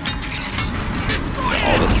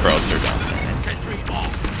 All the sprouts are down there. Sentry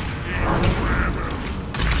off.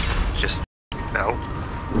 Just no.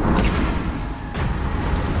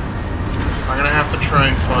 I'm gonna have to try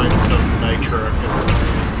and find some nitro.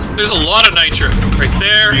 'Cause There's a lot of nitro right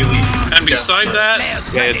there, Really? and beside that,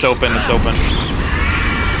 Okay, it's open, it's open.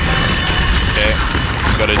 Okay,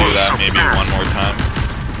 gotta do that maybe one more time.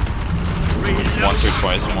 Once or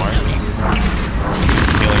twice more.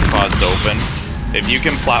 Healing pod's open. If you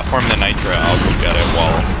can platform the nitro, I'll go get it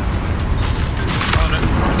while...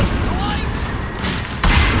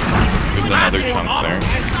 There's another chunk there.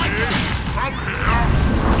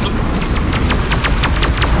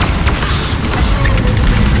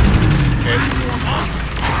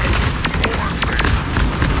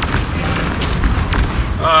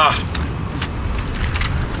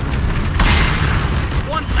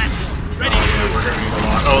 One platform ready Oh, yeah, we're gonna need a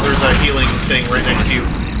lot. Oh, there's a healing thing right next to you.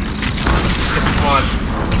 Come on.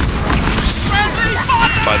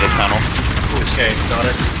 It's by the tunnel. Okay, got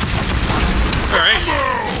it. all right.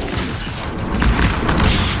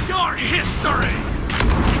 your history.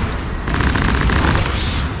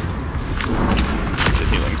 There's a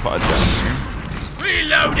healing pod down here.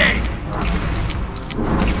 Reloading.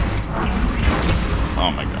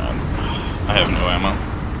 Oh my god. I have no ammo.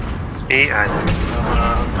 Me either.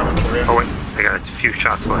 I'm coming for you. Oh wait, I got a few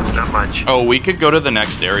shots left, not much. Oh, we could go to the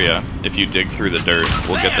next area. If you dig through the dirt,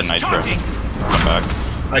 we'll get the nitro. Come back.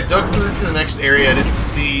 I dug through to the next area. I didn't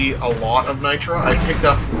see a lot of nitro. I picked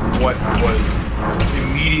up what was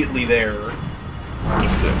immediately there.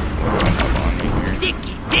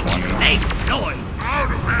 Sticky, sticky, make noise.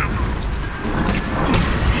 Out of ammo.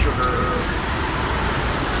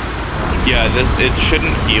 Yeah, it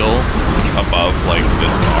shouldn't heal above like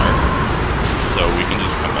this bar, so we can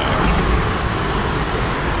just come back.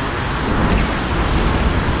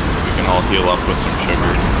 We can all heal up with some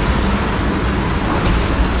sugar.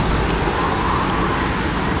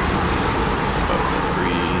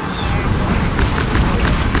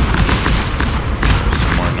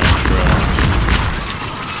 Some more nitro.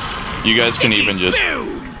 You guys can even just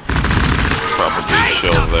probably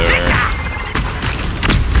chill there.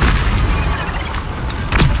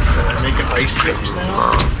 Making ice chips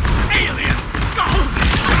now?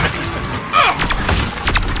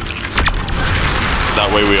 That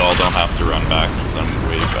way we all don't have to run back to them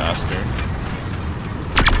way faster.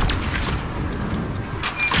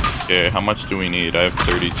 Okay, how much do we need? I have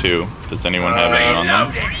 32. Does anyone have any on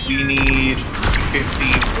them? We need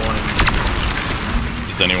 51.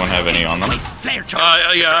 Does anyone have any on them?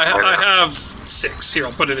 Yeah, I have 6. Here,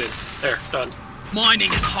 I'll put it in. There, done.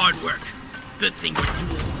 Mining is hard work. Good thing we're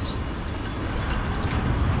dwarves.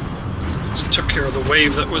 Just took care of the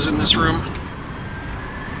wave that was in this room.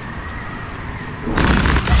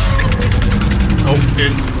 Oh,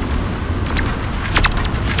 good.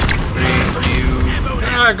 Are you...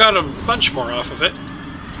 I got a bunch more off of it.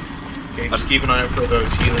 Okay, just keep an eye out for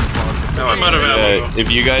those healing pods. No, I'm out of ammo. If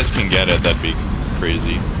you guys can get it, that'd be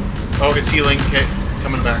crazy. Oh, it's healing. Okay,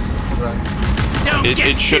 coming back.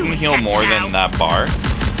 It shouldn't heal more than that bar.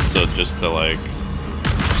 So just to like...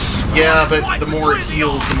 Yeah, but the more it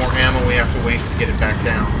heals, the more ammo we have to waste to get it back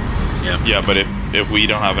down. Yeah. Yeah, but if we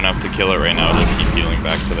don't have enough to kill it right now, it'll keep healing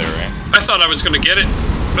back to there, right? I thought I was gonna get it,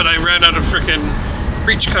 but I ran out of frickin'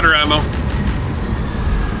 breach cutter ammo.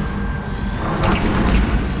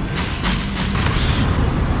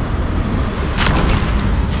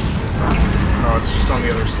 Oh, it's just on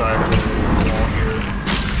the other side of the wall here.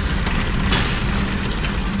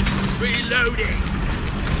 Reloading.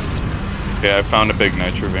 Okay, I found a big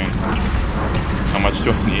nitro vein. How much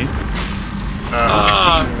do I need?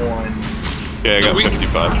 51. Okay, I got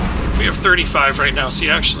 55. We have 35 right now, so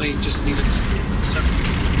you actually just needed 70.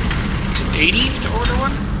 Is it 80 to order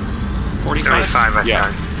one? 45? 35, I Yeah.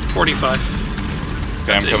 found. 45.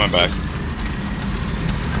 Okay, I'm coming back.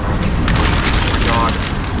 God.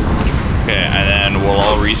 Okay, and then we'll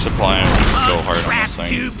all resupply and we'll just go hard on Trap this thing.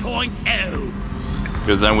 2.0.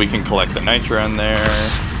 Because then we can collect the nitro in there.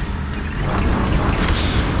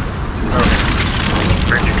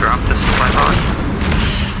 Where'd you drop the supply pod?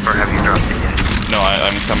 Or have you dropped it yet? No,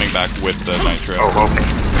 I'm coming back with the nitro. Oh, okay.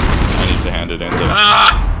 I need to hand it in.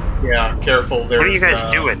 Ah! Yeah, careful. There's, What are you guys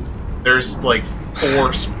doing? There's like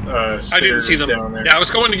 4 I didn't see them. down there. Yeah, I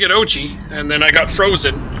was going to get Ochi, and then I got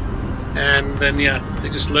frozen. And then, yeah, they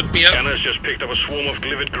just lit me up. Gunners just picked up a swarm of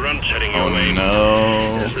livid grunts heading Oh your way.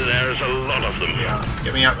 no. There's a lot of them. Yeah,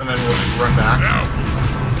 get me up and then we'll just run back.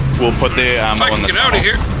 We'll put the If I ammo in can the get out of tunnel.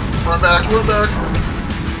 here. Run back, run back.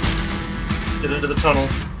 Get into the tunnel.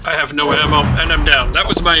 I have no ammo, and I'm down. That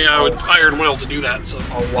was my iron will to do that, so...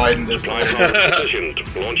 I'll widen this. Supply pod positioned.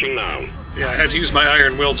 Launching now. Yeah, I had to use my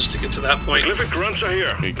iron will just to get to that point. Livid grunts are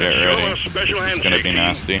here. Okay, get Show ready. us special This is gonna be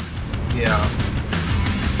handshake. nasty. Yeah.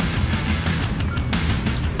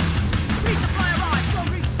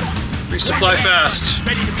 Resupply fast.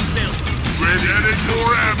 Ready to be built. We're getting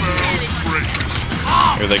more ammo. Great.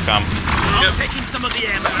 Here they come. Yep. Taking some of the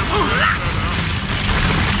ammo.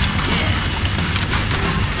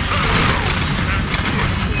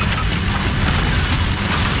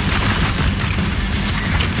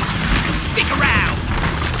 Stick around.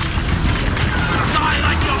 Die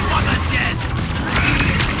like your mother dead.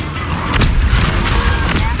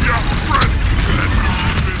 Yeah, Fred.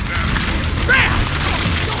 Let's keep it there.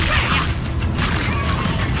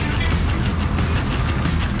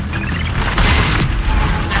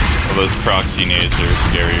 Well, those proxy nades are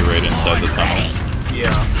scary right inside the tunnel.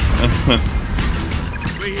 Yeah.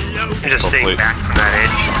 You're just Hopefully. staying back from that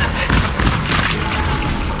edge.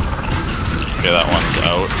 Okay, that one's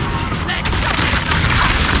out.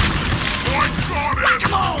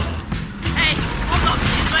 Come on. Hey, I'm not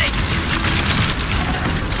being late.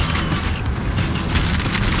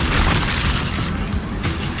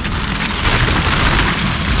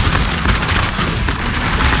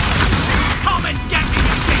 Come and get me,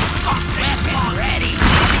 you big fuck. Weapon ready.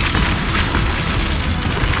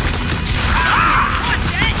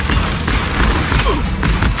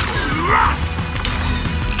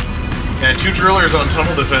 Yeah, 2 drillers on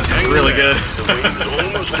tunnel defense is really good. The wave is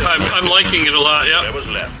almost left. I'm liking it a lot, There yeah. was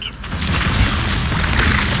left.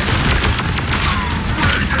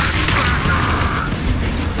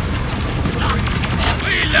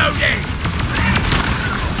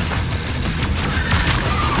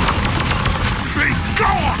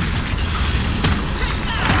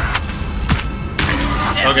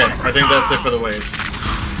 Okay, I think that's it for the wave. We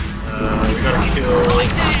gotta kill...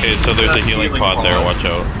 Okay, so there's a healing pod there, watch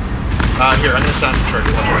out. Here, I'm gonna sound the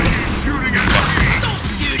trigger. Why are you shooting at me?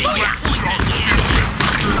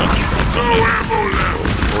 No ammo left.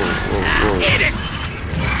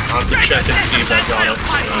 I'll have to check and see if I got it.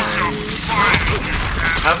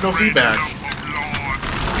 Have no feedback.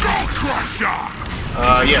 Don't crush ya.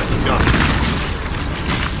 Yes, it's gone.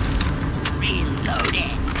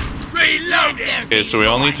 Reloading! Okay, so we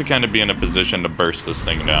all need to kind of be in a position to burst this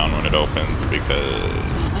thing down when it opens, because...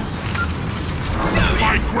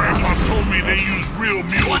 My grandpa told me they used real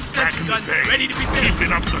mules back in the day. Ready to be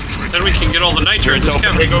Keeping up the trick. Then we can get all the nitro in this Open.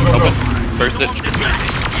 cavern. Go, go, go. Burst it.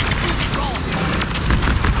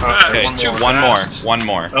 Ah, Okay, it's too one fast.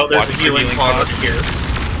 more. Oh, there's Watch a healing pod over here.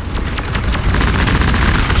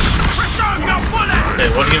 Okay,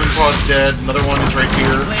 one healing pod's dead. Another one is right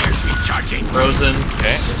here. Frozen.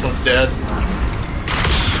 Okay. This one's dead.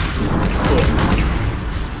 Cool.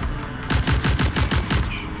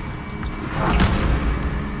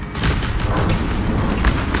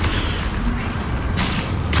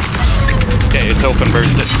 Okay, it's open, burst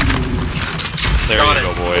it. There Got you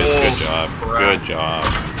go, it. boys. Oh, Good job. crap. Good job.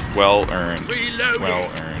 Well earned. Well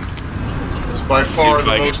earned. It's by far if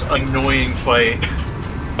the I can- most annoying fight.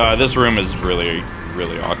 This room is really,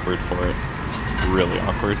 really awkward for it. Really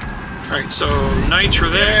awkward. Alright, so nitro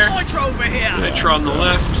there. Nitro over here! Nitro on the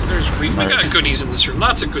left. We Right. got goodies in this room.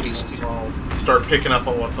 Lots of goodies. I'll start picking up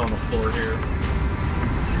on what's on the floor here.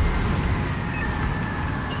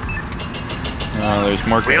 There's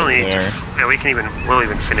more We only need to, there. yeah, we'll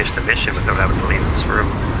even finish the mission without having to leave this room.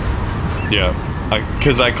 Yeah,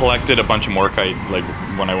 because I collected a bunch of morkite like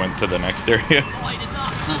when I went to the next area,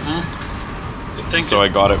 Good thinking. so I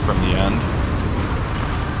got it from the end.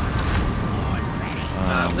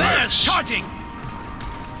 There's charging!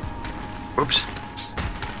 Oops.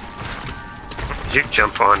 Did you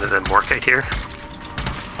jump onto the morkite here?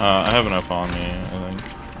 I have enough on me, I think,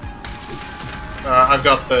 I've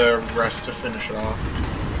got the rest to finish it off.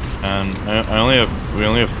 and we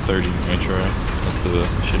only have 30 nitro. That's a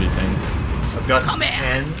shitty thing. I've got Come here.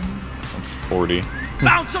 10. That's 40.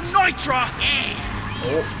 Found some nitro!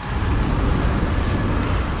 Oh,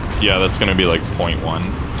 Yeah, that's gonna be like 0.1.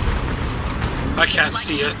 I can't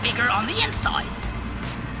see it. Bigger on the inside.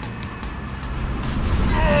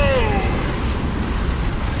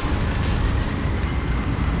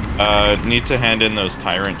 Need to hand in those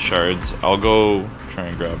tyrant shards. I'll go try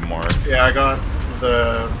and grab more. yeah, I got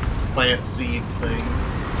the plant seed thing.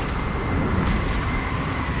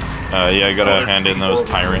 Yeah, I gotta Oh, hand in those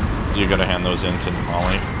tyrant. You gotta hand those in to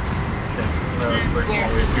Molly. Okay, bring them all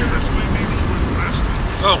the way up here.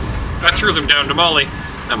 Oh, I threw them down to Molly.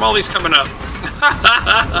 Now Molly's coming up.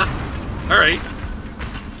 Alright.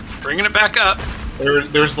 Bringing it back up.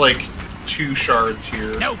 There's like 2 shards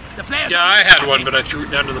here. No, the flare. Yeah, I had one, but I threw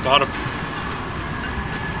it down to the bottom.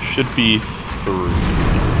 Should be 3.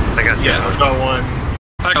 I got Yeah, I've got one.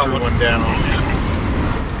 I got Threw one. one down. All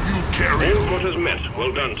quarters met.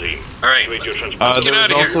 Well done, team. Alright. Activate your transport. Let's get There out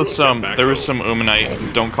was of here. also there was some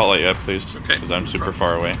Umanite. Don't call it yet, please. Okay. Because I'm super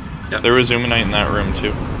far away. Yep. There was Umanite in that room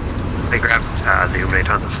too. I grabbed the Umanite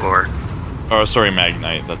on the floor. Oh, sorry,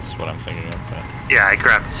 Magnite. That's what I'm thinking of. But... Yeah, I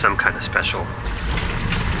grabbed some kind of special.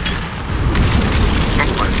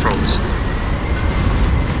 Oh, I froze.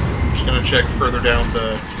 I'm just gonna check further down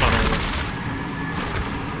the tunnel.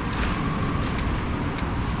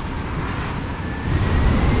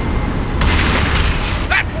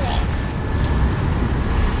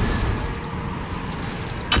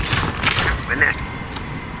 My neck.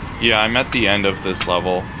 Yeah, I'm at the end of this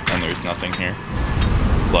level, and there's nothing here.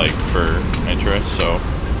 Like, for interest, so...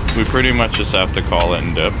 We pretty much just have to call it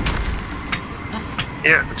and dip.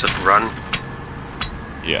 Yeah, just run.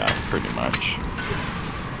 Yeah, pretty much.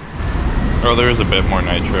 Oh, there is a bit more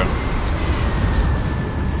nitro.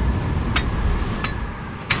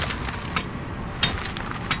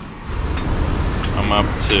 I'm up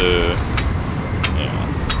to... Yeah,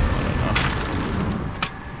 I don't know.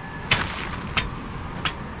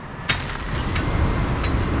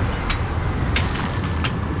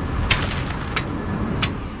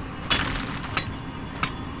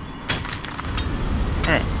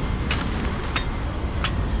 Alright.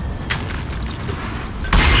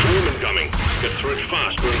 Swarm incoming. Get through it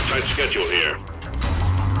fast. We're on a tight schedule here.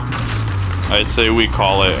 I'd say we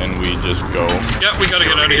call it and we just go. Yeah, we gotta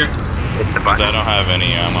get out of here. Hit the 'Cause I button. don't have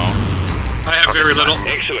any ammo. I have very little.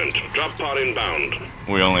 Excellent. Drop pod inbound.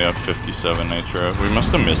 We only have 57 nitro. We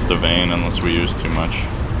must have missed the vein unless we used too much.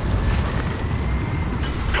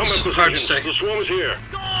 Combat It's hard to position. say. The swarm is here.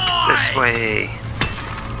 This way.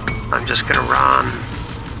 I'm just gonna run.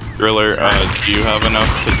 Driller, do you have enough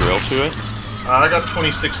to drill to it? I got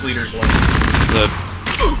 26 liters left.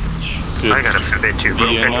 I got a fair bit too. Do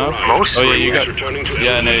you enough? Mostly. Oh yeah, you got.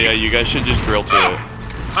 Yeah, no, yeah, you guys should just drill to it.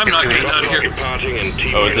 I'm not getting out of here.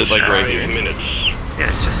 Oh, is it like right here?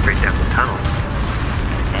 Yeah, it's just straight down the tunnel.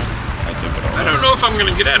 Okay. I took it all. I don't know if I'm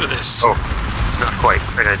gonna get out of this. Oh, not quite.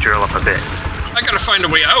 I gotta drill up a bit. I gotta find a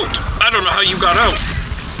way out. I don't know how you got out.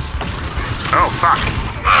 Oh, fuck.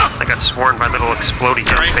 I got swarmed by little explodey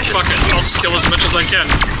Alright, jellyfishes. fuck it. I'll just kill as much as I can.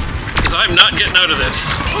 Because I'm not getting out of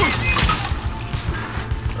this.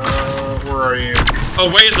 Where are you?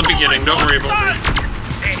 Oh, way at the beginning. Don't worry about me.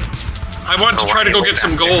 I want to try to go get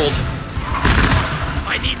some gold.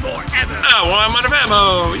 I need more ammo. Oh, well, I'm out of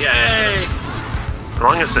ammo. Yay! As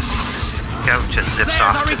long as the scout just zips There's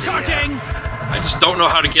off our to the, recharging. I just don't know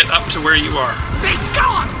how to get up to where you are. Be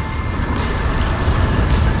gone.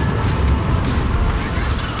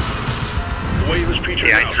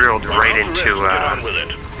 yeah, I drilled right into a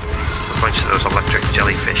bunch of those electric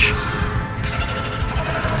jellyfish.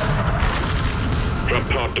 Drop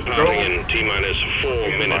pod departing in T-minus 4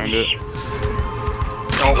 minutes.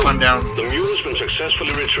 Oh, I'm down. The mule has been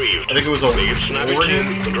successfully retrieved. I think it was a Make it snappy warden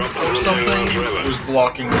teeth. The drop pod or will hang around something. forever. It was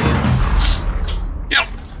blocking me. Yep.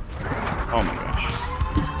 Oh my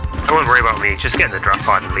gosh. Don't worry about me. Just get in the drop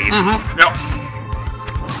pod and leave. Yep.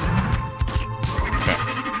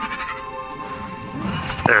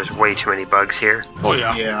 There's way too many bugs here. Oh,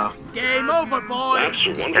 yeah. Yeah. Game over, boys.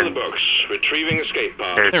 That's one for the books. Retrieving escape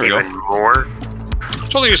pod. There's There we go. even more.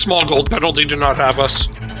 It's only a small gold penalty to not have us.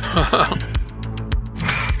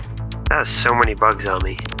 That has so many bugs on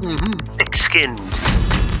me. Mm-hmm. Thick-skinned.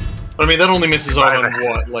 But I mean, that only misses out on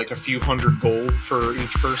what, like a few hundred gold for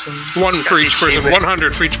each person? One for each person.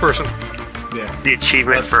 100 for each person. Yeah. The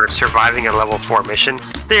achievement for surviving a level 4 mission.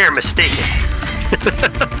 They're mistaken.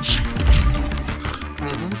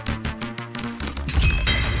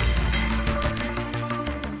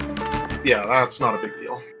 Yeah, that's not a big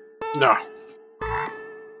deal. No.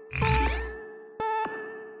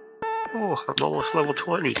 Oh, I'm almost level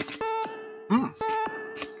 20. Hmm.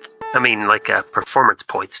 I mean, like performance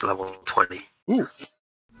points level 20. Ooh.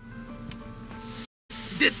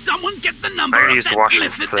 Did someone get the number I of used that washing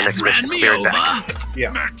Clifford for the that next ran mission. me Be right over? back.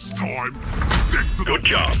 Yeah. Next time, stick to Good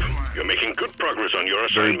job. You're making good progress on your Very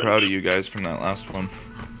assignment. proud of you guys from that last one.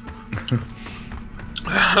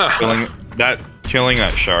 Killing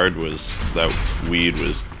that shard that weed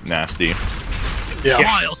was nasty. Yeah.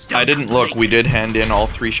 Milestone I didn't look. complete. We did hand in all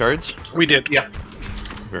 3 shards. We did. Yeah.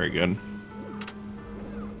 Very good.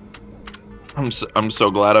 I'm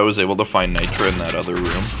so glad I was able to find Nitra in that other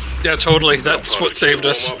room. Yeah, totally. That's what saved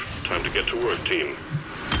us. Time to get to work, team.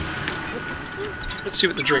 Let's see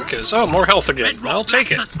what the drink is. Oh, more health again. Red Rock I'll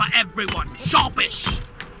take it. Masters for everyone. Sharpish.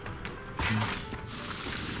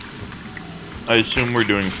 I assume we're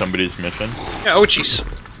doing somebody's mission. Yeah, Ochi's.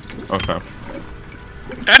 Okay.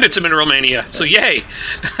 And it's a Mineral Mania, so yay!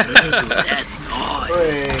 That's nice.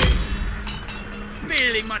 Hey.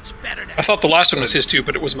 Feeling much better now. I thought the last one was his too,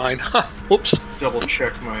 but it was mine. Whoops. Double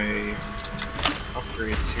check my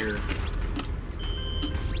upgrades here.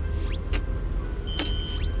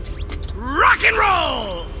 Rock and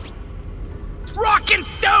roll! Rock and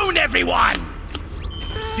stone, everyone!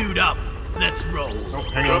 Suit up. Let's roll. Oh,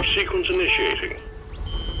 hang Drop on. sequence initiating.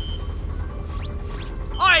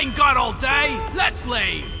 I ain't got all day. Let's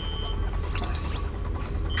leave.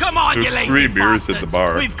 Come on, There's you lazy 3 beers at the bastards.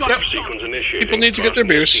 bar. We've got Yep. a job. Sequence initiating. People need to get their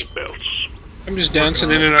Fasten your beers. seatbelts. I'm just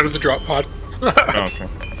dancing in and out of the drop pod. Okay.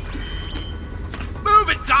 Move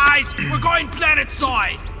it, guys. We're going planet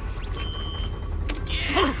side.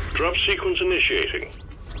 Drop sequence initiating.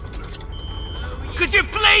 Could you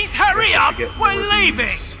please hurry up? Get We're more of leaving.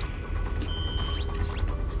 these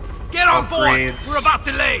Get on board. upgrades. We're about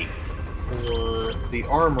to leave. For the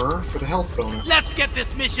armor for the health bonus. Let's get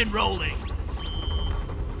this mission rolling.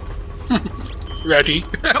 Ready?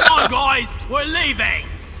 Come on, guys. We're leaving.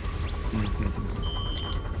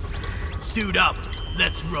 Suit up.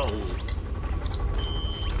 Let's roll.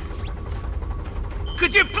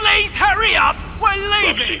 Could you please hurry up? We're Drop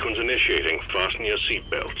leaving. sequence initiating. Fasten your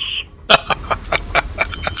seatbelts.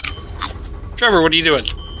 Trevor, what are you doing?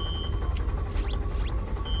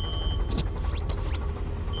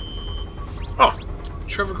 Oh,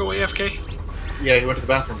 Trevor go AFK? Yeah, he went to the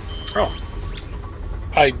bathroom. Oh.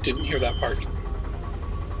 I didn't hear that part.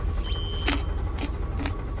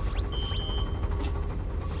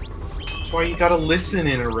 That's why you gotta listen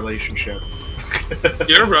in a relationship.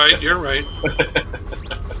 You're right, you're right.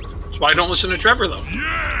 That's why I don't listen to Trevor, though.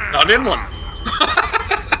 Yeah! Not in one.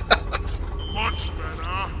 Much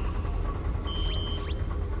better.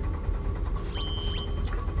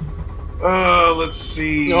 Let's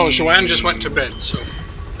see. No, Joanne just went to bed, so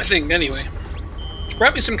I think anyway. She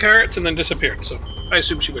brought me some carrots and then disappeared, so I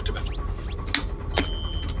assume she went to bed.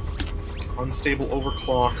 Unstable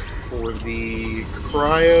overclock for the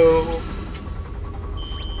cryo.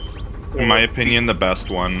 In my opinion, the best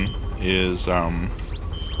one is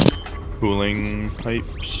cooling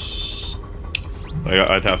pipes.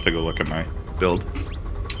 I'd have to go look at my build.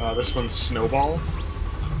 This one's Snowball.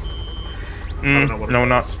 I don't know what No,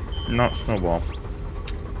 it is. not Snowball.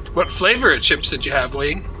 What flavor of chips did you have,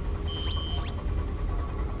 Wayne?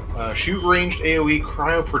 Shoot ranged AoE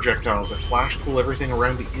cryo projectiles that flash cool everything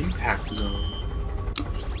around the impact zone.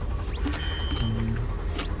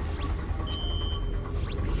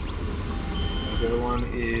 The other one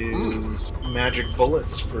is magic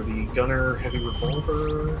bullets for the gunner heavy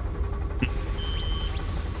revolver.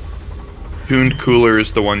 Tuned cooler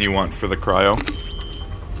is the one you want for the cryo.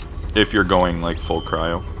 If you're going like full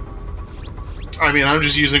cryo. I mean, I'm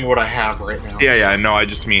just using what I have right now. Yeah, no, I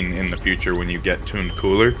just mean in the future when you get tuned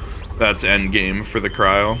cooler. That's end game for the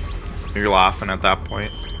cryo. You're laughing at that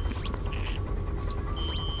point.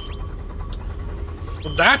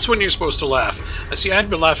 Well, that's when you're supposed to laugh. I see I'd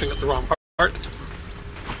been laughing at the wrong part.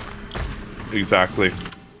 Exactly.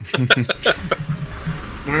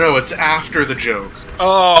 No, it's after the joke.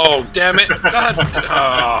 Oh, damn it.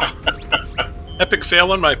 God. Epic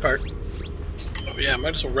fail on my part. Oh yeah, I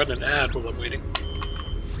might as well run an ad while I'm waiting.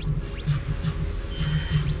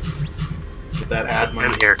 Get that ad money.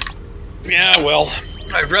 I'm here. Yeah, well,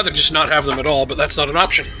 I'd rather just not have them at all, but that's not an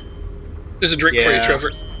option. There's a drink for you,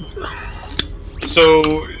 Trevor.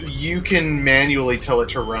 So you can manually tell it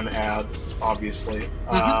to run ads, obviously.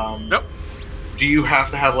 Yep. Do you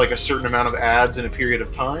have to have like a certain amount of ads in a period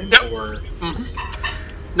of time? Yep. Or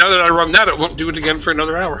Now that I run that, it won't do it again for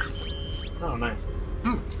another hour. oh, nice.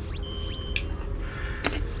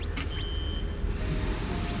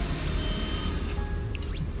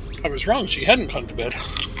 I was wrong. She hadn't gone to bed.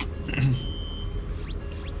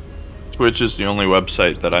 Twitch is the only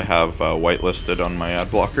website that I have whitelisted on my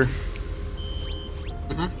ad blocker.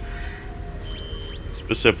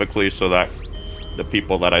 Specifically so that the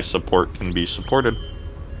people that I support can be supported.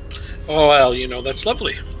 Oh, well, you know, that's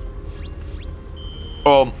lovely.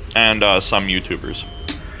 Oh, and some YouTubers.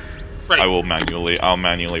 Right. I'll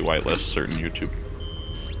manually whitelist certain YouTube.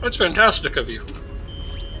 That's fantastic of you.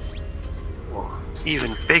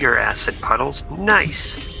 Even bigger acid puddles.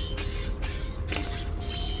 Nice.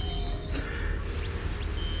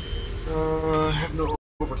 I have no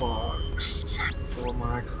overclocks for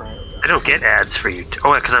my cryo. I don't get ads for you.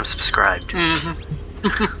 Oh, because I'm subscribed.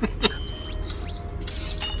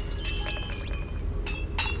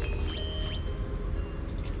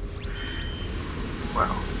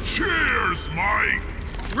 Wow. Cheers, Mike!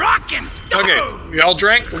 Rockin' stone! Okay, we all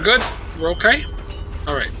drank? We're good? We're okay?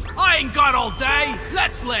 Alright. I ain't got all day.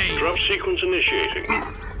 Let's leave. Drop sequence initiating.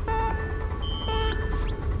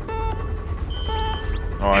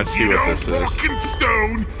 Oh, I see what this is. Rockin'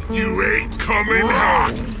 stone, you ain't coming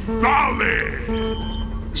hot. Solid!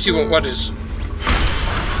 You see what is?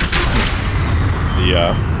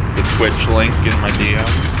 The Twitch link in my DM.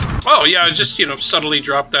 Oh, yeah, I just, subtly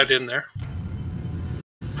dropped that in there.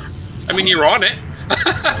 I mean, you're on it.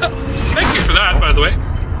 Thank you for that, by the way.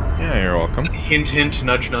 Yeah, you're welcome. Hint, hint,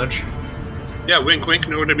 nudge, nudge. Yeah, wink, wink,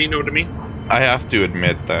 know what I mean, know what I mean? I have to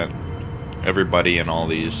admit that everybody in all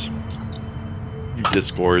these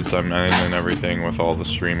Discords I'm in and everything with all the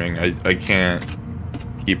streaming, I can't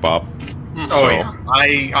keep up. Oh, yeah.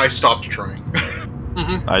 I stopped trying.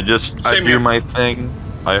 I Same do here. my thing.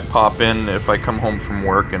 I pop in if I come home from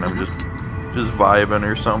work and I'm just vibing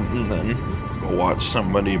or something, then I'll watch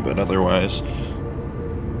somebody, but otherwise...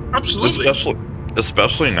 Absolutely.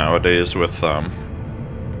 Especially nowadays with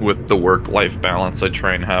the work-life balance I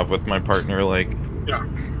try and have with my partner, like... Yeah.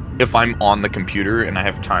 If I'm on the computer and I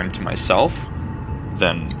have time to myself,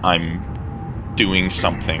 then I'm doing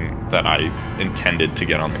something that I intended to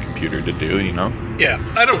get on the computer to do, you know? Yeah,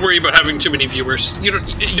 I don't worry about having too many viewers. You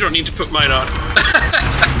don't need to put mine on.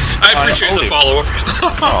 I appreciate the follower.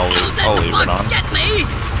 I'll leave it on. Get me!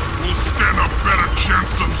 We'll stand a better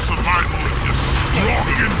chance of survival if you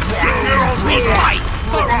rockin' stone, brother! Fight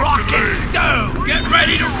for Rockin' Stone! Get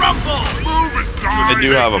ready to rumble! Move it, guys! I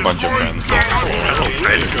do have a bunch of friends that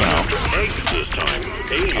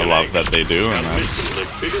I love that they do, and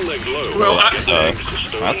Well,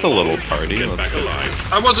 that's a little party. Let's go.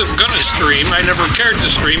 I wasn't gonna stream. I never cared to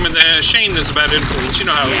stream, and then Shane is a bad influence. You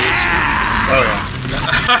know how he is. Oh, yeah.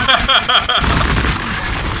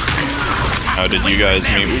 How did you guys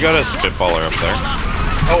meet? We got a spitballer up there.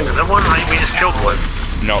 The one we just killed one.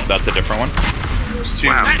 No, that's a different one. There's two.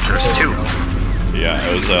 Wow, there's two. Yeah,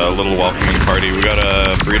 it was a little welcoming party. We got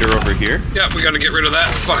a breeder over here. Yeah, we gotta get rid of that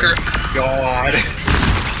fucker. God.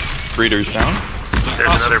 Breeder's down. There's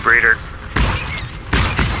Awesome. another breeder.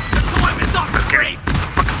 Deployment's not Okay. great.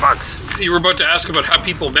 Fucking bugs. You were about to ask about how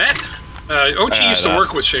people met? Ochi used to that-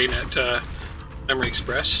 work with Shane at Memory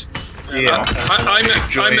Express. Yeah. I met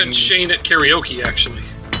Joined- Shane at karaoke, actually.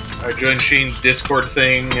 I joined Shane's Discord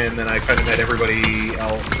thing, and then I kind of met everybody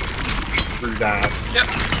else through that. Yep.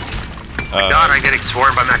 God, I'm getting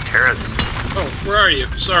swarmed by Macteras. Oh, where are you?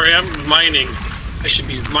 Sorry, I'm mining. I should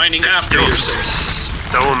be mining after There's your still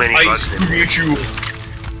save. so many I bugs in here. meet you.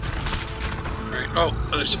 Right. Oh,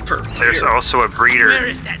 there's a perk. There's also a breeder. Where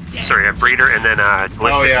is that damn? Sorry, a breeder and then a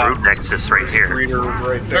Oh, yeah. root nexus right here. Reader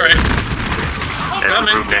right there. Alright, And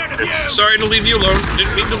coming. root nexus. Sorry to leave you alone.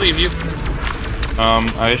 Didn't mean to leave you.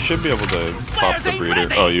 I should be able to pop the breeder.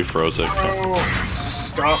 Oh, you froze it. Oh,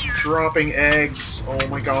 stop dropping eggs. Oh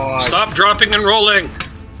my god. Stop dropping and rolling.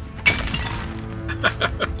 How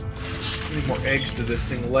many more eggs did this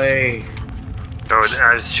thing lay? Oh,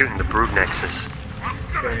 I was shooting the brood nexus.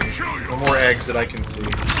 Okay. No more eggs that I can see.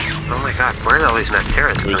 Oh my god, where are all these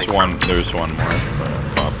Macteras coming There's from? one. There's one more.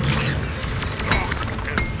 Pop.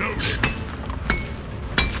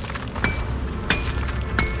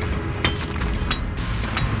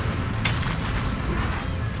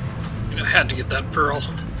 I had to get that pearl.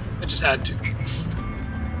 I just had to.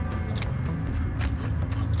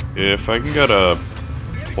 If I can get a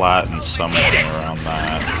plat and somewhere around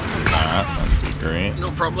that'd be great. No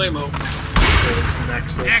problemo. There's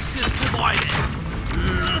Nexus. Access provided.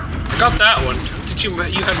 I got that one. Did you?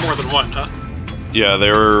 You had more than one, huh? Yeah,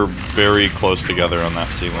 they were very close together on that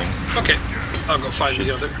ceiling. Okay, I'll go find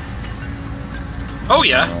the other. Oh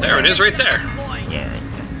yeah, there it is, right there. Yeah.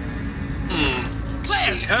 Right. Let's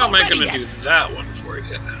see, how am I gonna do that one for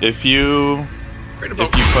you? If you Right about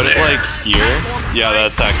if you put it there. like here, yeah,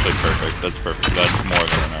 that's actually perfect. That's perfect. That's more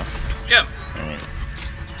than enough. Yep. Alright.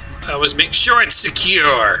 I always make sure it's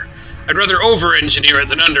secure. I'd rather over-engineer it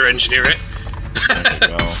than under-engineer it. There you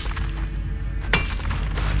go.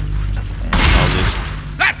 I'll just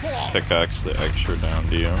Platform. pickaxe the extra down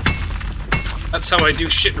to you. That's how I do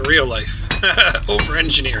shit in real life.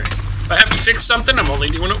 Over-engineering. If I have to fix something, I'm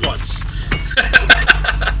only doing it once.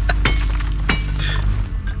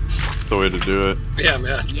 That's the way to do it. Yeah,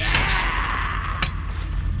 man.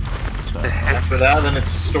 After that, then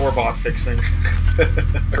it's store-bought fixing.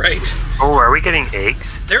 Right. Oh, are we getting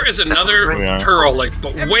eggs? There is another Yeah. pearl, like,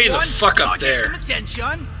 but way the Everyone, fuck up target there. some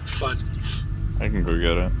attention. Fun. I can go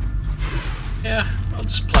get it. Yeah, I'll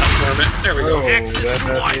just platform it. There we Oh, go. Access that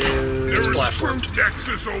provided. It's is... platformed.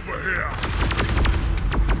 Nexus over here.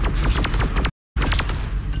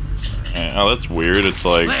 Oh, that's weird. It's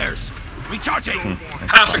like, Flares. Recharging.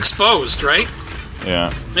 Half exposed, right?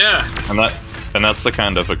 yeah, Yeah. and that's the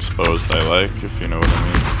kind of exposed I like, if you know what I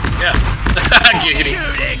mean. Yeah. Giggity.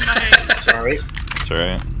 Shooting, man. Sorry. That's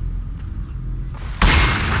right.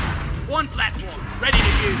 One platform. Ready to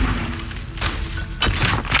use.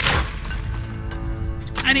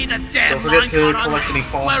 I need a damn Don't forget to minecart on collect that. any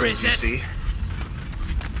Where fossils is you it? see.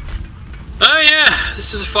 Oh yeah,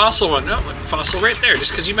 this is a fossil one. No, fossil right there,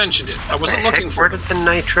 just because you mentioned it. I wasn't looking for Where them. did the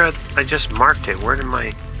nitra? I just marked it. Where did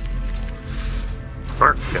my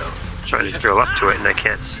mark go? I'm trying to drill up to it and I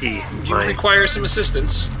can't see. You require some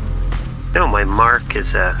assistance. No, my mark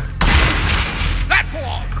is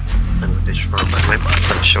Platform. my mark's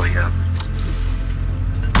not showing up.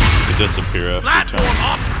 They disappear after Platform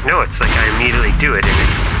time. up. No, it's like I immediately do it and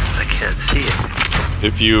I can't see it.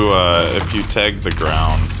 If you tag the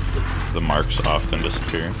ground, the marks often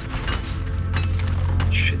disappear.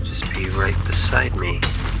 It should just be right beside me.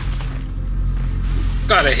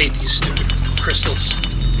 God, I hate these stupid crystals.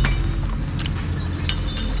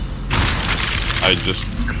 I just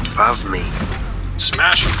Above me.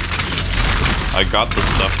 Smash them. I got the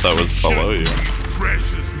stuff that was below you.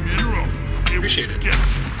 Precious minerals. Appreciate it. Get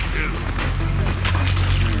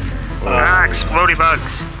Ah, explodey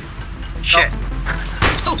bugs. Shit.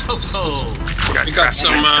 Ho ho ho. We got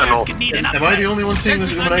some, Could need an Am I the only one seeing this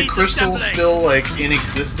Sensor Illuminite needs crystal assembling. still, like, in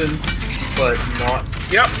existence, but not...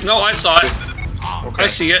 Yep, no, I saw it. Okay. I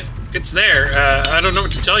see it. It's there. I don't know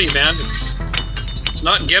what to tell you, man. It's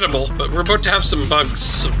not gettable, but we're about to have some bugs.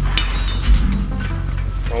 So,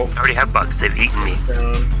 Oh, I already have bugs. They've eaten me.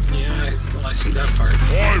 down. yeah, well, I see that part.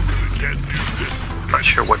 I really can't use this. Not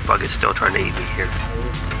sure what bug is still trying to eat me here.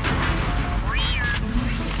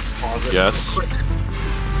 Pause it. Yes.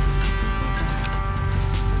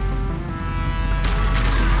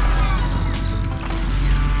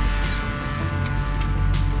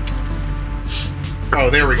 Oh,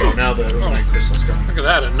 there we go. Now the night crystal's gone. Look at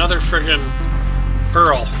that, another friggin'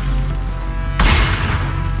 pearl.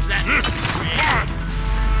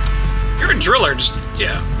 You're a driller, just,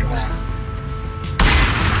 yeah.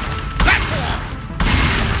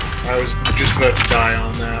 I was just about to die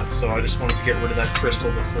on that, so I just wanted to get rid of that crystal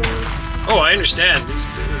before. Oh, I understand.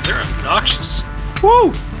 They're obnoxious.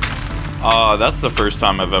 Woo! That's the first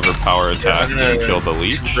time I've ever power attacked and killed a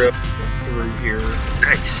leech. Trip through here.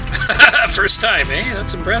 Nice. First time, eh?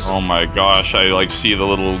 That's impressive. Oh my gosh, I like see the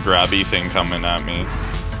little grabby thing coming at me.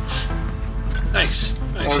 Nice.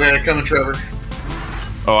 Nice. Okay, coming, Trevor.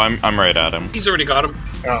 Oh, I'm right at him. He's already got him.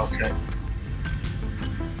 Oh, okay.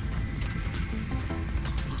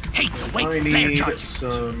 Hate to wait I for flare need charges.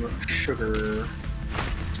 some sugar.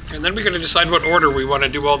 And then we gotta decide what order we want to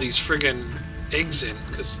do all these friggin' eggs in,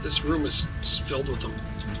 because this room is just filled with them.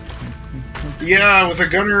 Yeah, with a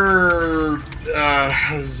gunner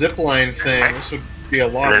zipline thing, this would be a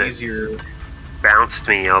lot easier. Bounced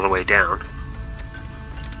me all the way down.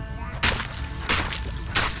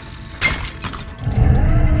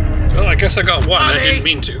 Well, I guess I got one. I didn't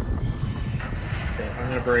mean to. Okay, I'm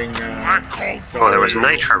gonna bring. Oh, there was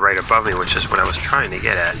nitro right above me, which is what I was trying to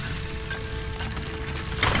get at.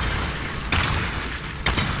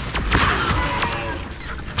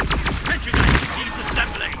 Attention, needs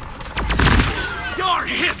assembly. Your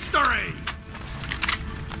history.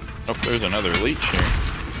 Oh, there's another leech here.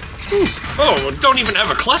 Oh, don't even have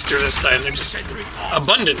a cluster this time. They're just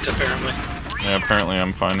abundant, apparently. Yeah, apparently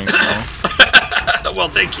I'm finding them all. Well,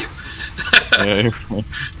 thank you. Yeah.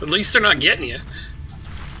 At least they're not getting you.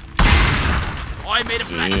 I made a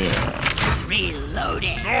plan. Yeah.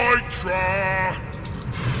 Reloading. Nitra!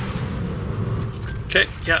 Okay,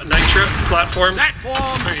 yeah, nitro, platform.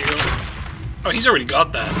 Platform. There you go. Oh, he's already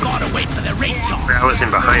got that. Gotta wait for the rain song. I was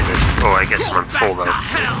in behind this. Oh, I guess I'm full Back though. to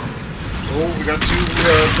hell. Oh, we got two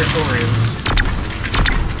Praetorians.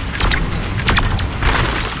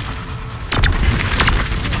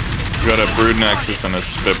 We got a Brood Nexus and a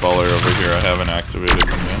Spitballer over here. I haven't activated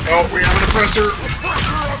them yet. Oh, we have an oppressor.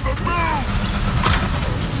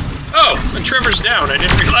 Oh, and Trevor's down. I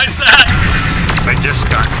didn't realize that. I just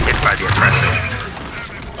got hit by the oppressor.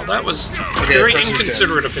 Well, that was Okay, very oppressor's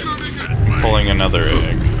inconsiderate of him. Pulling another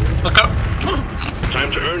egg. Look up. Time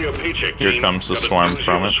to earn your paycheck. Here team. comes the Gotta swarm lose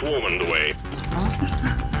from your it. Swarm underway.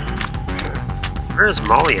 Where's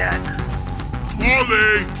Molly at?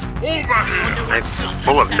 Molly! Over here! I'm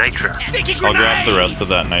full of nitro. Sticky I'll grab the grenade. rest of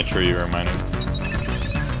that nitro you reminded me.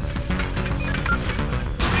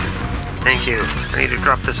 Thank you. I need to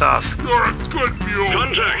drop this off. You're a good mule!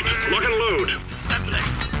 Contact! Lock and load!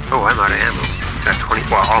 Oh, I'm out of ammo. Got 20.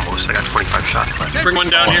 Well, almost. I got 25 shots left. Bring one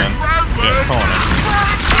down Pulling here. in. Yeah, pulling in.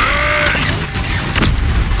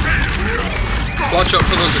 Watch out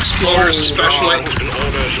for those exploders, especially. And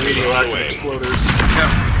orders Radioactive underway. exploders. Yeah.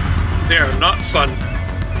 They are not fun.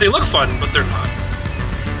 They look fun, but they're not.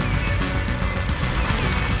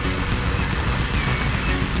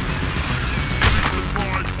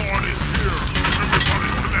 My party's here! Everybody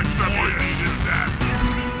connect them I needed that!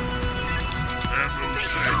 Ammo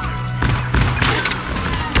taken.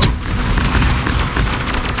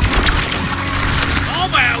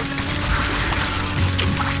 I'm out.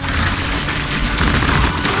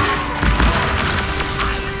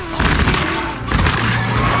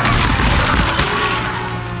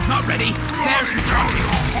 Not ready. There's recharging.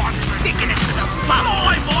 Sticking it to the bum.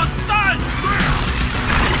 I'm on stun.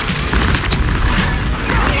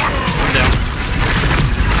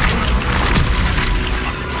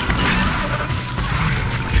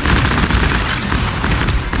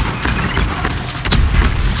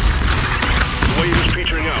 The wave is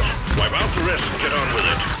petering out. Wipe out the rest and get on with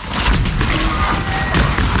it.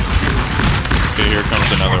 Okay, here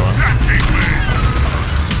comes another one.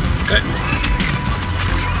 Okay.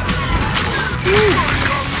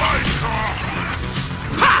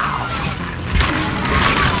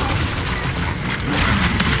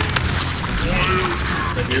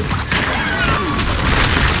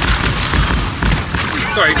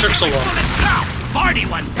 Sorry, it took so long. Party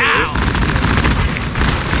one down.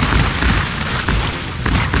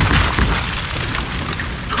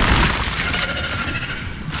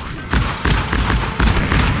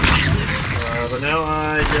 But now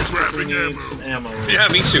I desperately need some ammo. Yeah,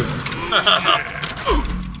 me too.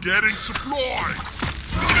 Getting supply!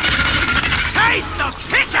 Taste the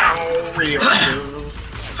kitchen. Oh, radioactive.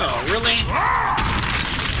 Oh, really?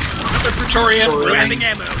 Another Praetorian? Really? Grabbing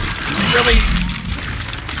ammo. Really?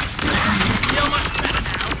 Feel much better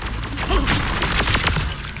now.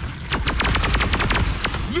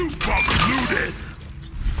 Loot box looted!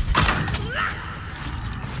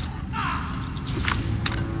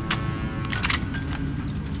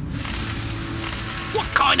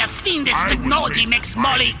 kind of fiendish I was technology made makes for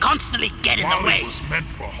Molly mining. constantly get in the Molly way? was meant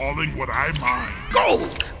for hauling what I mine.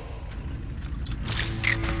 Gold!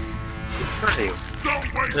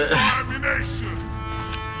 Don't waste my ammunition.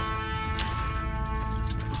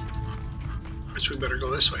 Guess we better go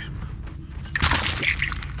this way.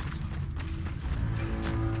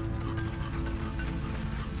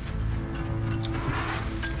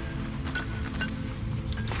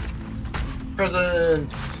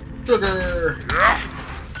 Presents! Sugar!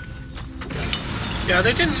 Yeah,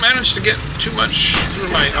 they didn't manage to get too much through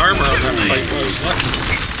my armor on that fight, but I was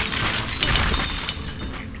lucky.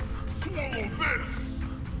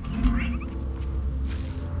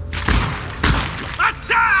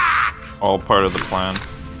 Attack! All part of the plan.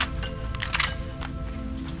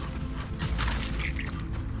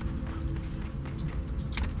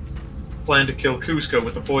 Plan to kill Cusco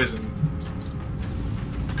with the poison.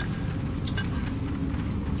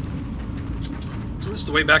 Is this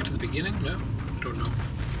the way back to the beginning? No? Don't know.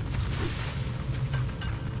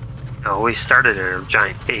 No, we started in a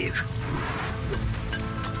giant cave.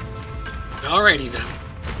 Alrighty then.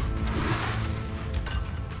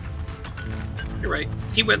 You're right.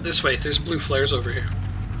 He went this way. There's blue flares over here.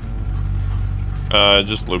 It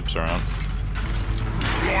just loops around.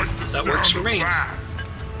 That works for me.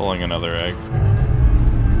 Pulling another egg.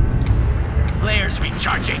 Flares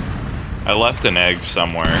recharging. I left an egg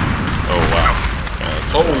somewhere. Oh wow.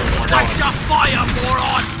 Oh, Watch your fire,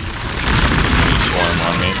 moron! Swarm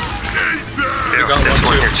on me. There, got there's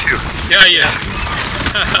one one too. here too. Yeah, yeah.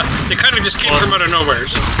 They kind of just came from out of nowhere,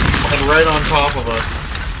 so. and right on top of us.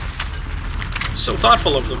 So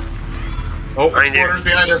thoughtful of them. Oh, Behind you. quarters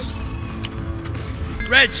behind us.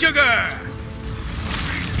 Red sugar!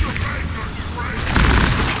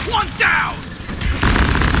 One down!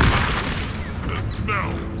 The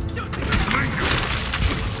smell.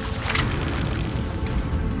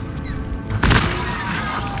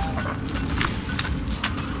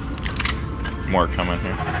 More coming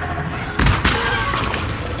here.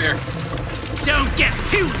 There. Don't get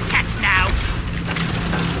too attached now!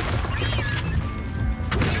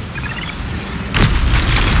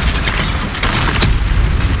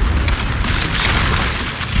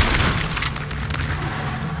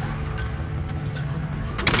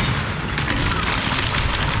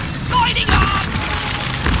 Lighting up!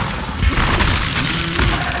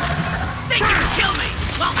 Think you can kill me?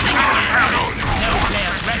 Well, think again! No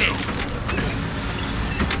flare ready!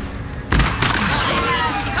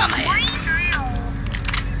 Come here!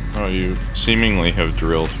 Oh, you seemingly have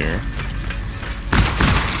drilled here.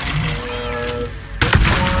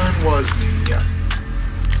 This one was me, yeah.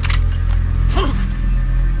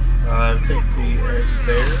 I think the egg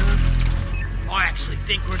there. I actually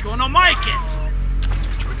think we're gonna make it!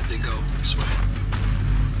 Which way did they go? This way.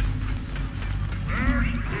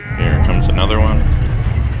 Here comes another one.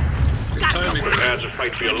 Good timing. Prepare to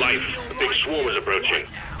fight for your life. The big swarm is approaching.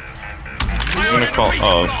 I'm gonna call.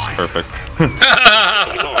 Oh, it's perfect.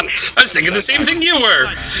 I was thinking the same thing you were.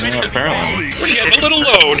 Yeah, apparently. We're getting a little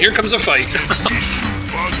low, and here comes a fight.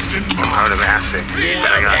 I'm out of acid,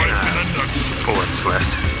 but I got bullets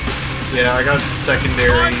left. Yeah, I got secondary.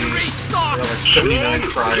 Time to I restock! got like 79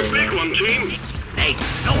 cryo Big there. one, team. Hey,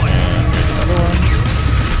 no one!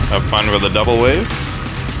 Have fun with a double wave.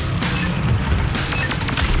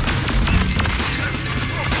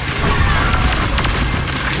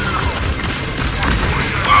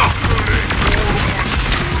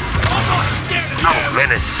 Oh,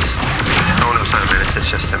 menace. Oh, no, it's not a menace, it's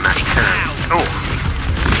just a mech cannon. Oh,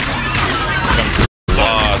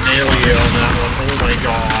 Lots. Nail you on that one. Oh my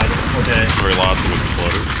god. Okay. Very lots of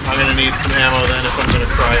exploders. I'm gonna need some ammo then if I'm gonna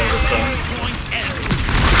cryo this up.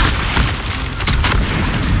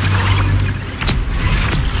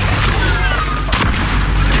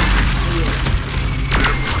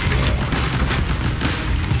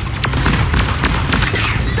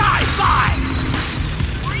 Die by!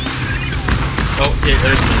 Oh, yeah,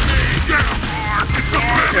 there's one.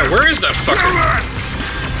 Yeah, where is that fucker?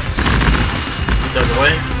 Dug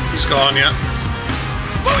away. He's gone, yeah.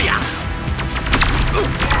 Booyah!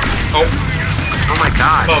 Oh, oh my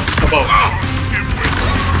god. above.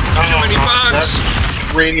 Too many bugs.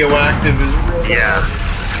 That radioactive is real bad. Yeah.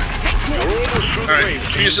 Alright,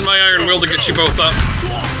 using my iron will to get you both up.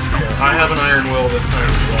 Yeah, I have an iron will this time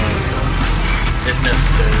as well, so if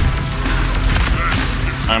necessary.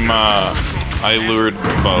 I lured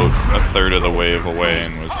about a third of the wave away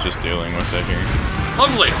and was just dealing with it here.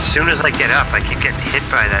 Lovely. As soon as I get up, I keep getting hit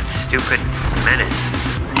by that stupid menace.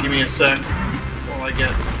 Give me a sec while I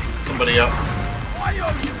get somebody up. I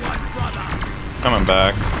owe you one, brother! Coming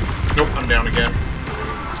back. Nope, I'm down again.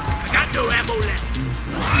 I got no ammo left.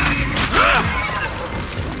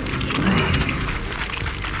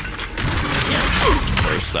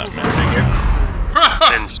 Where's that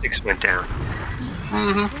man? And 6 went down.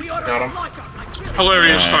 Got him.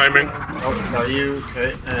 Hilarious timing. Oh, got you.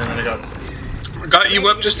 Okay, and then I got some. Got you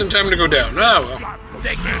up just in time to go down. Oh, well.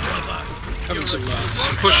 Having some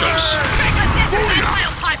push-ups.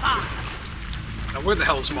 Now, where the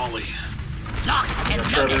hell is Molly? Got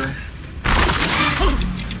Trevor.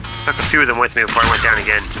 Took a few of them with me before I went down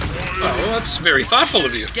again. Oh, well, that's very thoughtful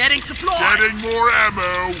of you. Getting supplies. Getting more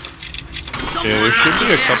ammo. Yeah, there should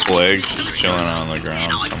be a couple eggs just chilling on the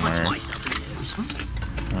ground somewhere.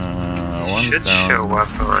 One's Should down show up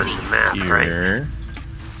on the map, right? here.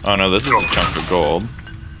 Oh no, this is a chunk of gold.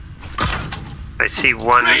 I see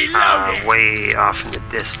one way off in the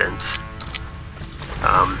distance.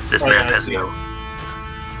 This map I has see no.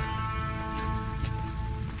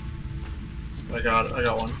 I got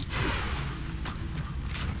one.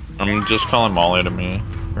 I'm just calling Molly to me.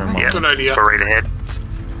 Yeah, Good idea. go right ahead.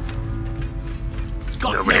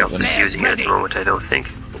 Got Nobody no else is flares using it at ready. the moment, I don't think.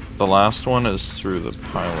 The last one is through the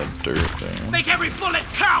pile of dirt there. Make every bullet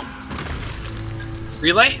count.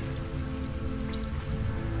 Relay?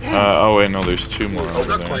 Oh wait, no, there's two more over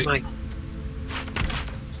Not there. quite. Like,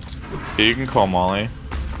 Yeah, you can call Molly.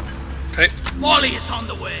 Okay. Molly is on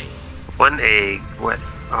the way. one egg, what?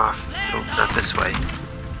 Off. No, not this way.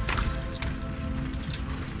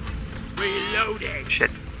 Reloading.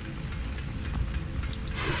 Shit.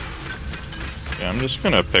 Yeah, I'm just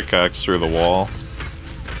gonna pickaxe through the wall.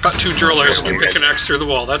 Got 2 drillers and you pick an axe through the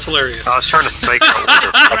wall. That's hilarious. I was trying to cycle.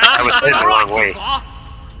 I was heading the wrong way.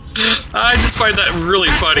 I just find that really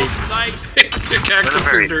funny. Nice. It's pickaxing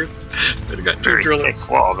Very- through dirt. But I got 2 Very drillers.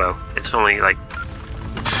 thick wall, though. It's only like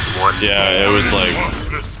one. Yeah, it was like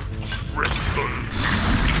Worthless crystal.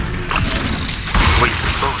 Wait.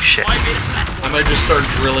 Oh shit. I might just start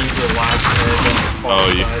drilling to the last one. oh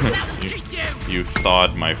you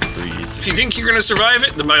thawed my freeze. If you think you're gonna survive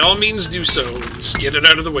it, then by all means do so. Just get it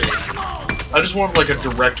out of the way. I just want like a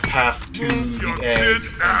direct path to the egg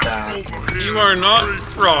and back. You are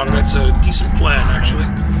not wrong. That's a decent plan, actually.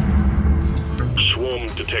 Swarm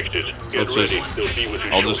detected. Get Let's ready. just- They'll be with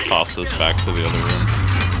you I'll just shortly. toss this back to the other room.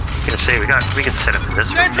 I'm gonna say we can set up in this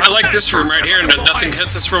one. I like this room right here, and that nothing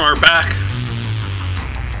hits us from our back.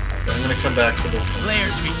 I'm gonna come back to this one.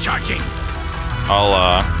 Flares recharging. I'll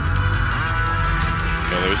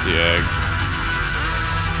yeah, there's the egg.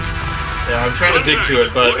 Yeah, I'm trying to dig to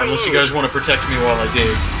it, but unless you guys want to protect me while I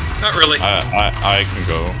dig. Not really. I can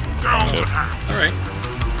go. too. All right.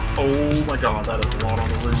 Oh my god, that is a lot on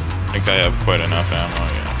the roof. I think I have quite enough ammo,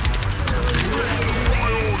 yeah.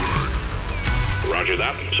 Roger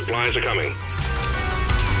that. Supplies are coming.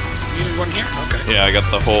 You need one here? Okay. Yeah, I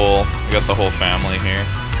got the whole family here.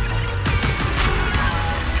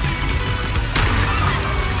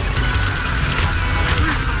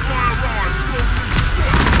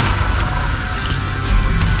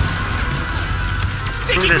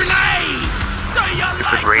 Look at this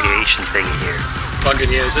stupid radiation thing in here.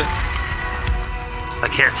 Bugging you, is it? I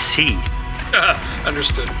can't see.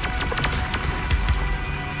 Understood.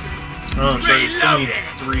 Oh, so you still need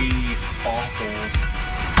 3 fossils.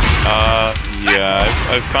 Yeah,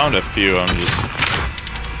 I've found a few. I'm just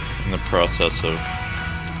in the process of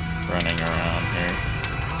running around here.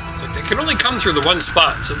 It's like they can only come through the one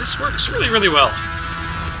spot, so this works really, really well.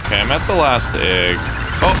 Okay, I'm at the last egg.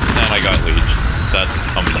 Oh, and I got leeched. That's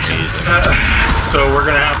amazing. So we're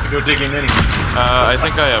gonna have to go digging anyway. I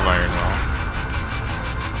think I have iron wall.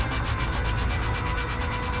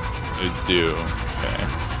 I do. Okay.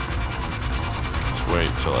 Just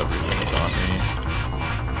wait till everything's on me.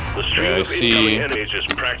 The stream Okay, I of see. incoming enemies is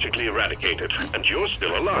practically eradicated, and you're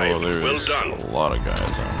still alive. Oh, there's well done. a lot of guys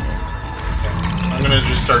on me. I'm gonna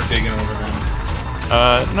just start digging over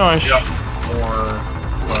them. No, I should. More.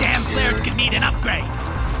 Damn flares could need an upgrade.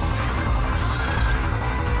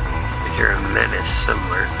 I hear a menace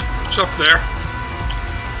somewhere. It's up there.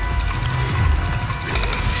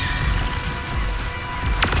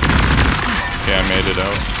 Okay, I made it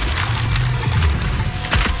out.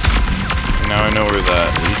 Now I know where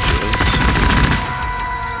that leech is.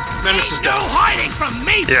 Menace is No down. hiding from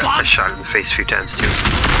me, Yeah, I bud. shot him in the face a few times too.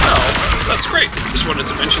 Well, that's great. Just wanted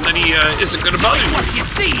to mention that he isn't good about it. What you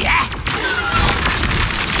see, eh?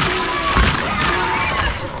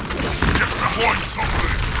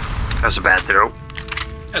 That was a bad throw.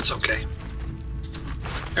 That's okay.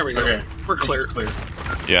 There we go. Okay. We're clear. Clear.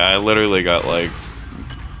 Yeah, I literally got like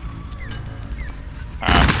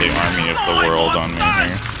half the army of the world on me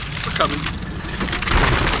here. We're coming.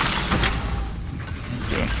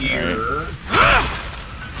 Doing alright. Here.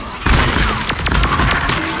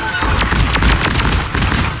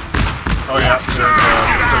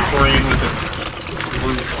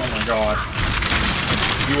 Oh my god.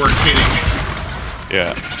 You were kidding me.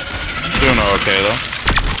 Yeah. Doing okay though.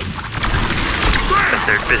 Because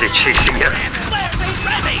they're busy chasing you.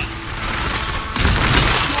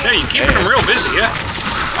 Yeah, you're keeping them real busy, yeah.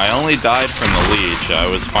 I only died from the leech. I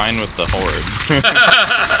was fine with the horde.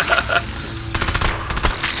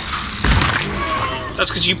 That's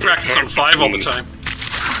because you practice on 5 all the time.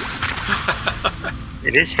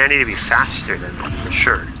 It is handy to be faster than them, for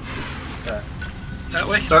sure. That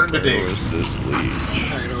way? Starting to Where dig. was this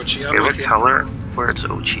leech? I know what you got Okay, with what you. color? Where's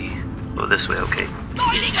Ochi? Oh, this way, okay.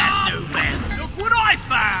 That's no man. Look what I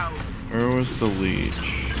found. Where was the leech?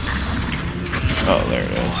 Oh, there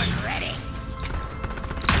it is.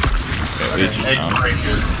 Okay, leech is Egg down. right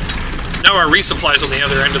here. Now our resupply's on the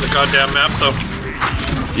other end of the goddamn map, though.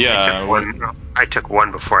 Yeah, I took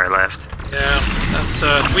one before I left. Yeah, that's,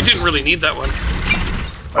 we didn't really need that one.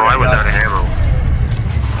 Oh, I was out of ammo.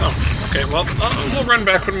 Oh, okay, well, we'll run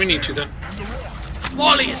back when we need to then.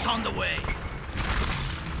 Wally is on the way.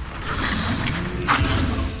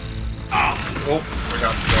 Oh, we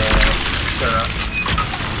got Sarah.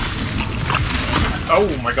 Oh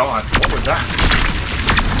my god, what was that?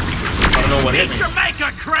 I don't know what hit me.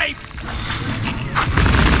 Jamaica crepe.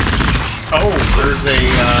 Oh, there's a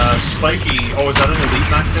spiky. Oh, is that an elite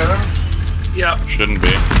Noctera? Yeah. shouldn't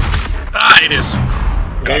be. Ah, it is.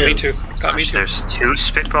 Got It me is. too. Got me too. There's 2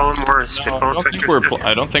 spitball more I spitball don't think infectors.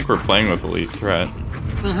 I don't think we're playing with elite threat.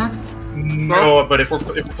 No, but if we're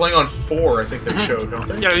playing on 4, I think they show, don't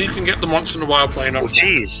they? Yeah, you can get them once in a while playing on. Oh,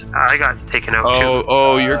 jeez. I got taken out too.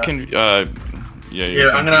 Oh, you're yeah, you're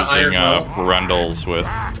Here, I'm gonna confusing iron Brundles with.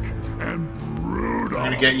 I'm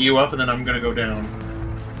gonna get you up and then I'm gonna go down.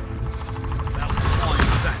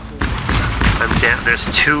 I'm down. There's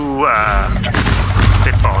 2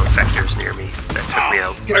 spitball infectors near me that took me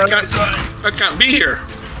out. I can't be here.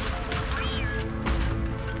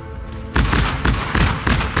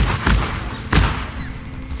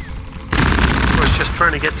 I was just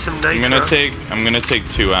trying to get some nitro. I'm gonna take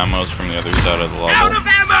 2 ammos from the other side of the level. Out of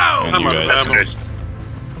ammo. And I'm you out of guys-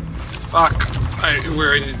 ammo. Fuck.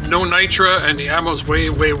 We're no nitra, and the ammo's way,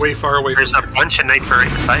 way, way far away from There's a bunch of nitro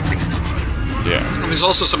right beside me. Yeah. And there's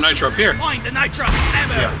also some nitro up here. Find the nitro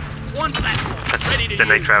ammo. One platform. That's Ready to the use.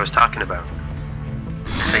 nitro I was talking about.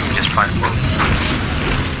 I think you just fired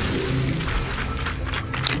one.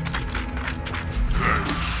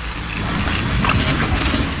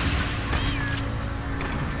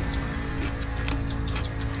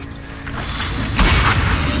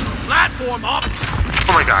 Platform up.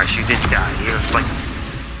 Oh my gosh, you didn't die. You was like,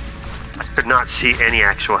 I could not see any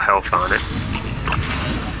actual health on it.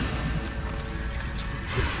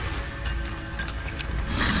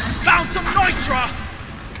 Found some nitro.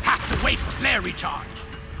 Have to wait for flare recharge.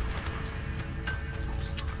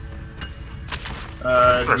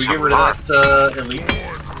 Did we get rid of that elite?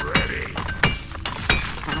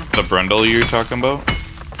 The Brundle you're talking about?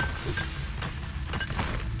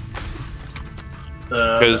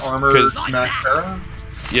 The armored 'cause- Noctera?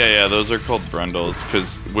 Yeah, those are called Brundles.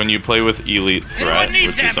 Because when you play with Elite Threat, Anyone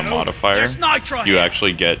needs which is a ammo? modifier, There's nitro you here.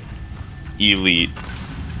 actually get Elite.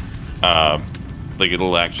 Like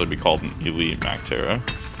it'll actually be called an Elite Noctera.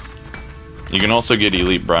 You can also get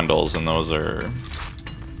Elite Brundles, and those are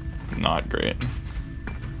not great.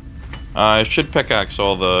 I should pickaxe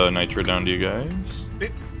all the nitro down to you guys.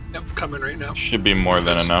 Yep, coming right now. Should be more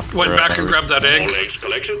than enough. Went for back and grabbed that All egg. eggs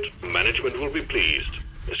collected. Management will be pleased.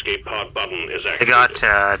 Escape pod button is I activated.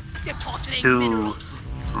 got Depositing 2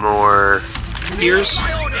 more. Ears.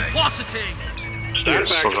 Depositing. Stand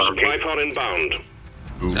Ears. back. Supply pod inbound.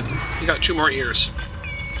 You got 2 more ears.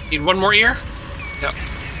 Need 1 more ear? Yep.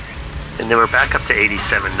 And then we're back up to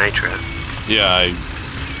 87 nitro. Yeah,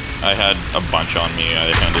 I had a bunch on me.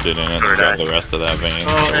 I handed it in and grabbed the rest of that vein.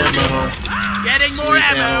 Oh, ammo. Getting more Sweet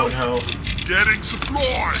ammo. and health. Getting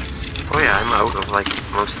supplies. Oh yeah, I'm out of like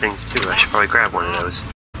most things too. I should probably grab one of those.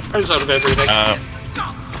 I was out of everything.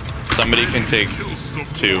 Somebody can take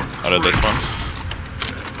 2 out of this one.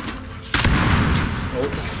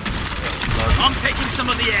 I'm taking some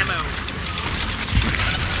of the ammo.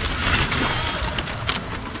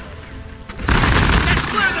 Let's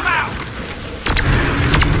clear them out.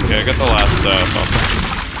 Okay, I got the last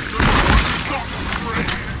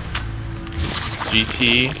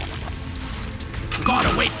GT.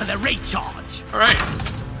 Gotta wait for the recharge. Alright.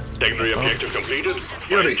 Secondary objective completed.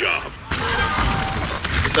 Fine job.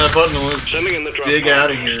 Hit that button and let's Sending in the drop dig pod.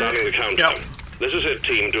 out of here. Starting the countdown. Yep. This is it,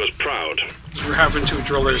 team. Do us proud. We're having 2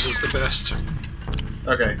 drillers is the best.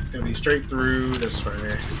 Okay, it's gonna be straight through this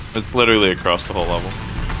way. It's literally across the whole level.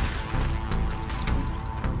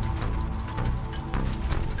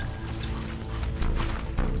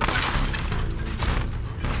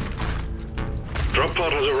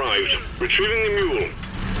 Retrieving the mule.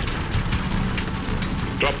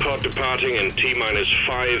 Drop pod departing in T-minus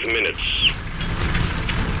 5 minutes.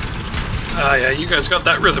 Ah, yeah, you guys got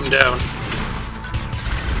that rhythm down.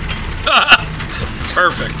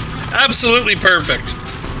 Perfect. Absolutely perfect.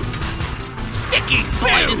 Sticky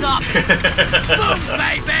point is up. Boom,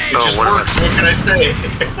 baby. Oh, Just one of works, us. what can I say?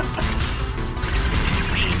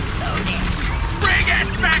 Bring it,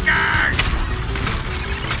 Becker.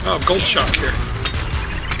 Oh, gold chunk here.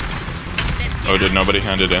 Oh, did nobody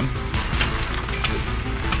hand it in?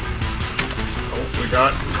 Oh, we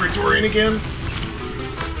got Praetorian again.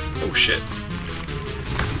 Oh shit.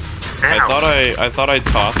 I thought I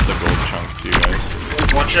tossed the gold chunk to you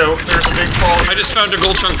guys. Watch out, there's a big fall. I just found a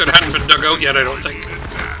gold chunk that hadn't been dug out yet, I don't think.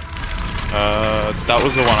 That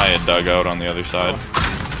was the one I had dug out on the other side.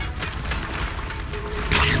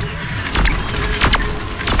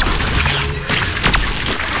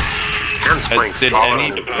 Did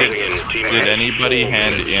anybody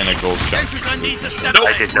hand in a gold chunk? Nope.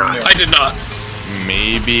 I did not. I did not.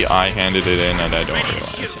 Maybe I handed it in and I don't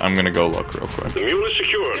realize. I'm gonna go look real quick. The mule is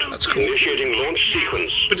secured. That's cool. Initiating launch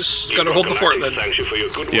sequence. We just gotta hold the fort then. Thanks you for your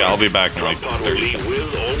good work. Yeah, I'll be back in like Drop pod will 30 leave seconds.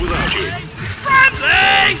 with or without you.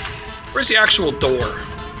 Friendly. Where's the actual door?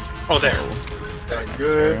 Oh, there.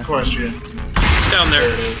 Good question. It's down There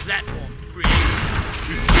there. it is. That won't free.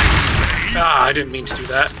 Ah, I didn't mean to do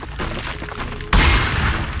that.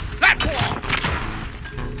 That wall.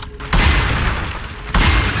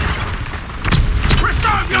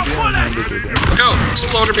 Restore your bullet. Look out!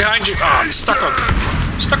 Exploder behind you! Ah, I'm stuck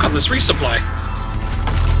on this resupply.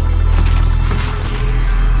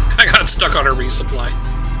 I got stuck on a resupply.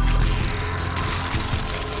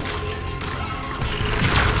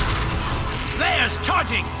 There's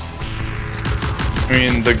charging. I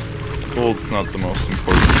mean, the gold's not the most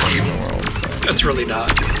important thing in the world. But It's really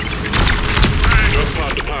not. Drop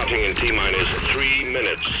pod departing in T-minus 3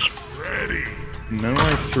 minutes. no,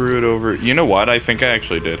 I threw it over. You know what? I think I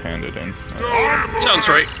actually did hand it in. Sounds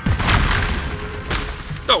right.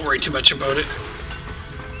 Don't worry too much about it.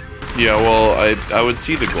 Yeah, well, I would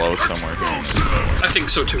see the glow somewhere here. I think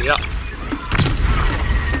so too, yeah.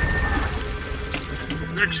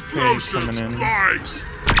 Explosive coming in. spikes.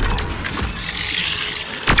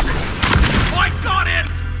 I got it.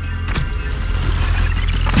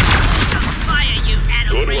 Fire, you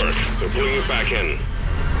Good animal. work. They're pulling you back in.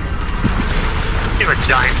 You have a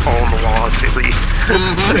giant hole in the wall, silly.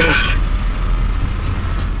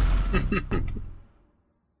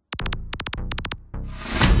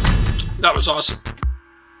 That was awesome.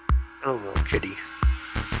 Oh, little kitty.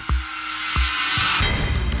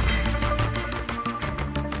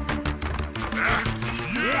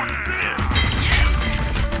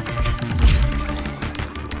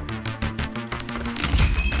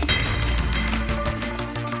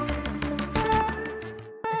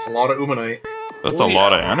 That's a lot of Umanite. That's Oh, a yeah.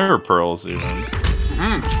 lot of ender pearls, even.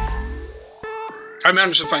 I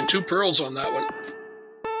managed to find 2 pearls on that one.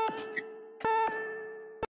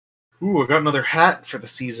 Ooh, I got another hat for the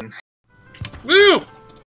season. Woo!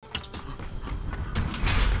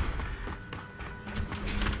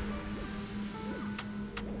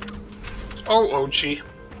 Oh, OG.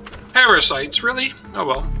 Parasites, really? Oh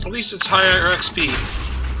well, at least it's higher XP.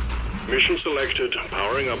 Mission selected.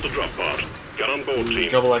 Powering up the drop pod. Get on board, team.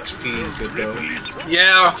 Double XP is good though.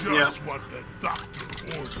 Yeah, yeah. Just what the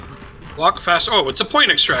doctor ordered. Walk fast. Oh, it's a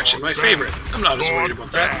point extraction, my favorite. I'm not as worried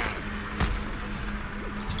about that.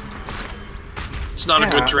 It's not a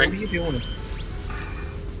good What are drink. you doing?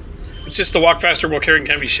 It's just to walk faster while carrying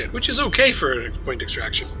heavy shit, which is okay for a point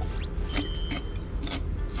extraction.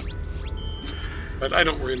 But I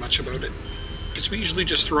don't worry much about it. Because we usually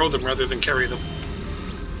just throw them rather than carry them.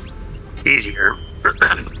 Easier. Just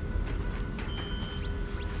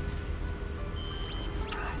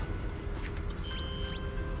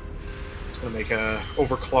gonna make a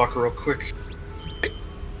overclock real quick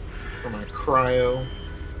for my cryo.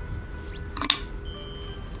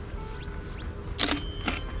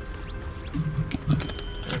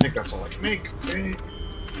 I think that's all I can make. Okay,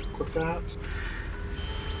 equip that.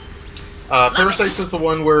 Parasites is the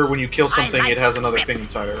one where when you kill something, it has another thing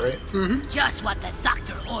inside it, right? Mm-hmm. Just what the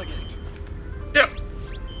doctor ordered. Yep.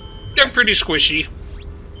 They're pretty squishy.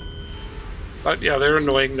 But yeah, they're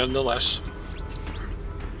annoying nonetheless.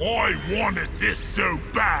 I wanted this so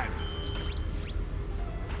bad.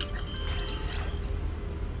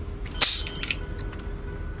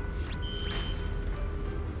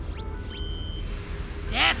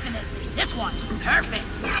 Definitely. This one's perfect.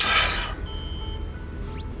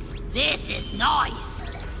 This is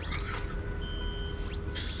nice.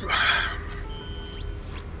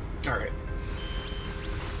 Alright.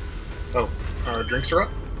 Oh, Drinks are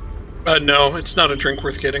up? No, it's not a drink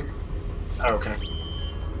worth getting. Oh, okay.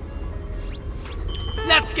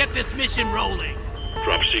 Let's get this mission rolling.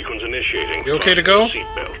 Drop sequence initiating. You okay to go?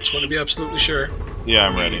 Seatbelts. Just want to be absolutely sure. Yeah,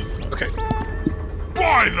 I'm ready. Okay.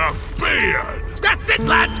 By the beard! That's it,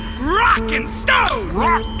 lads! Rock and stone!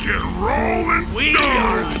 Rock and roll and We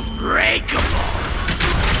are unbreakable!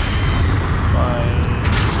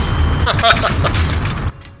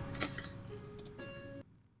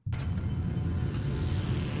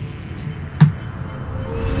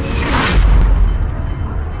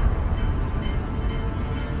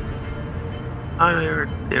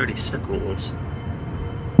 They already sent me this.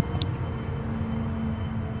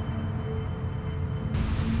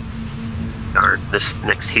 Darn, this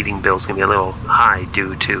next heating bill is going to be a little high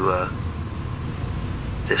due to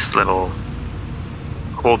this little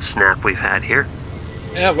cold snap we've had here.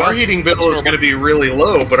 Yeah, well, Our heating bill is going to be really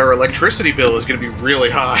low, but our electricity bill is going to be really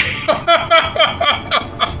high.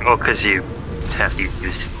 Oh, because you have to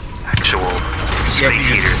use actual space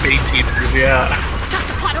heaters. Space heaters, yeah.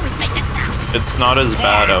 It's not as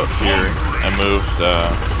bad out here. I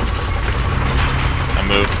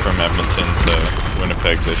moved from Edmonton to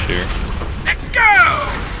Winnipeg this year. Let's go!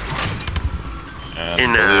 And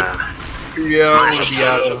In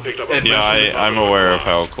I'm aware of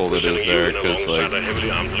how cold it is there because like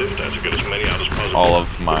all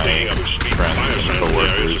of my friends and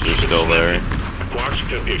coworkers are still there.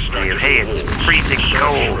 Hey, it's freezing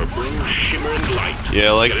cold.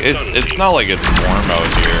 Yeah, like it's not like it's warm out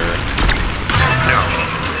here. No.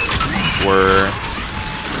 We're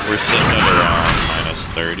sitting at around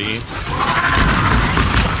 -30,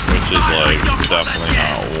 which is like definitely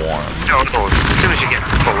not warm. No, as soon as you get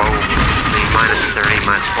below the -30,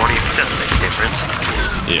 -40, it doesn't make a difference.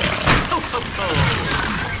 Yeah.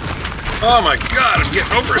 oh my god, I'm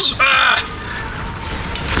getting over it. Ah!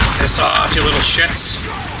 Piss off, you little shits.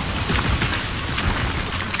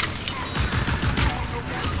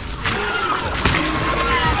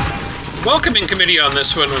 The welcoming committee on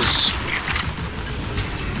this one was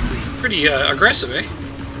pretty aggressive, eh?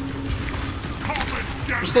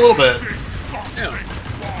 Just a little bit. Yeah.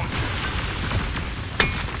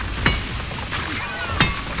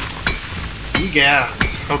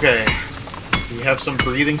 Gas. Okay. Do we have some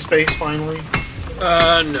breathing space finally?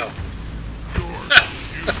 No.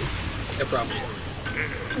 Yeah, probably.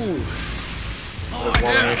 Ooh.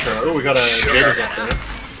 Oh, we got a Sure. gators up there.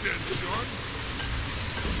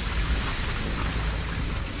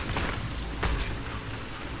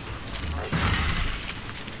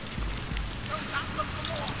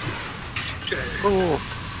 Oh.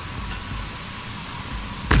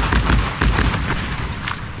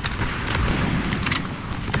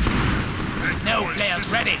 No flares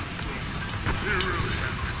ready.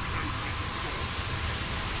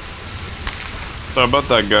 So about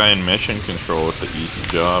that guy in mission control with the easy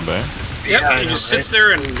job, eh? Yep, I he know, just sits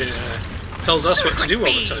there and tells us what to do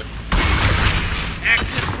all the time.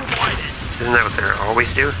 Access provided. Isn't that what they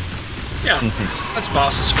always do? Yeah, that's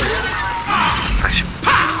bosses for you. Actually,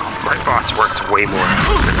 my boss works way more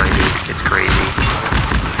hours than I do. It's crazy.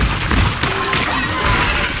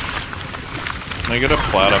 Can I get a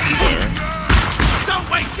plat up there Don't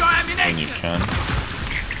waste your when you ammunition. can?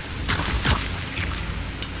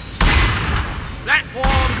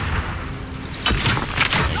 Platform.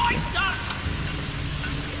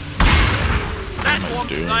 Platform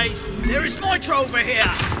doing? place. There is nitro over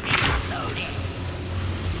here.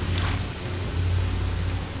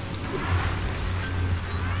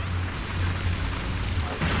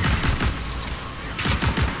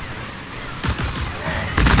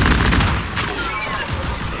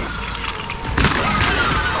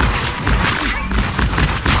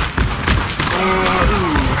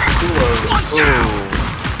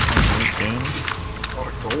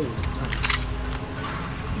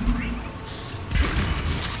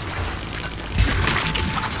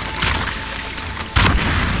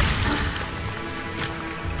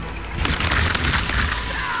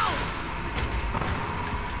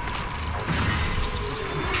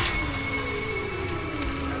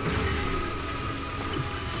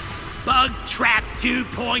 Bug Trap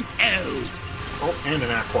 2.0. Oh, and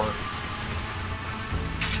an aqua.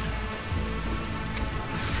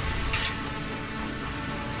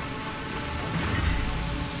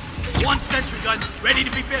 One sentry gun ready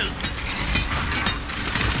to be built.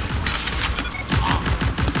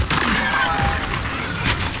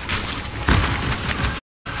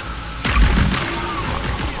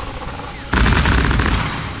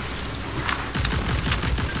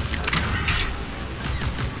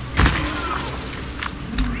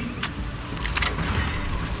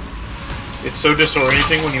 It's so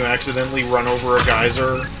disorienting when you accidentally run over a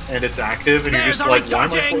geyser and it's active, and you're just like, why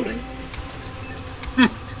am I floating?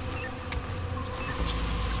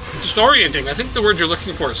 Disorienting. I think the word you're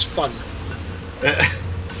looking for is fun.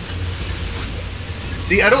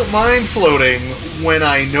 See, I don't mind floating when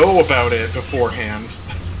I know about it beforehand.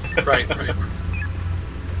 Right, right.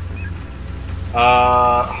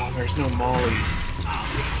 Oh, there's no Molly.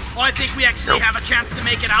 I think we actually have a chance to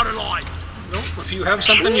make it out alive. Nope. If you have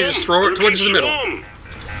something, you just throw it towards the middle.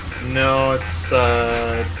 No, it's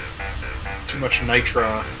too much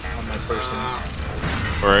nitra on my person.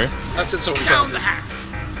 Alright. That's its own Down problem. the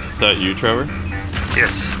hatch. Is that you, Trevor?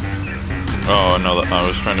 Yes. Oh, no, I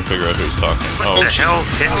was trying to figure out who's talking. What Oh, the hell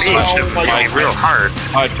hit me? Oh my Hit me God. real hard.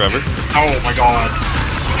 hi, Trevor. Oh my god.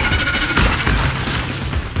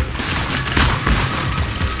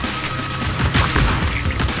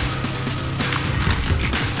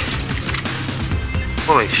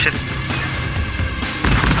 Holy shit.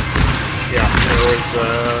 Yeah, there was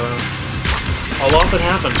a lot that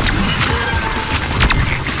happened.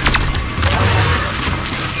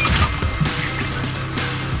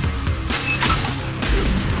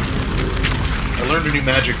 I learned a new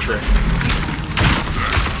magic trick.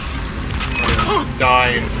 Die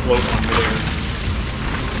and float under there.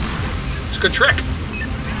 It's a good trick.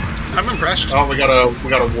 I'm impressed. Oh, we got a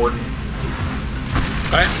warden.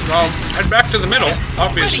 Right, well, head back to the middle,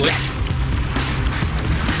 obviously.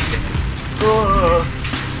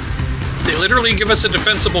 They literally give us a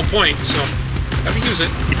defensible point, so gotta use it.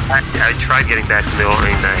 I tried getting back to the middle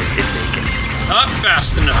and I didn't make it. Not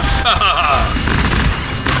fast enough.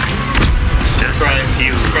 Just Try a and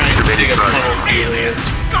few dig mini a tunnel bugs. alien.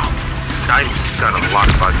 I just got a lot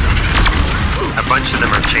of bugs. A bunch of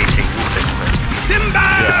them are chasing this thing.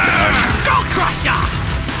 Timber! Go Crusher!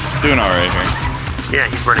 Doing alright here. Yeah,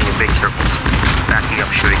 he's running in big circles. Backing up,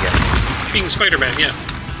 shooting at us. Being Spider-Man, yeah.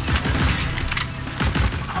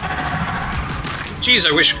 Geez,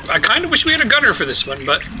 I kind of wish we had a gunner for this one,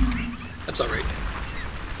 but that's alright.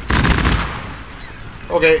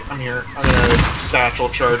 Okay, I'm here. I'm gonna satchel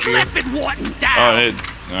charge you. Flippin' Wharton down!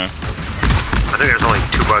 Oh, I think there's only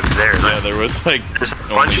 2 bugs there. yeah, there was like There's a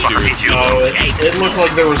only bunch 2. behind you. Oh, it looked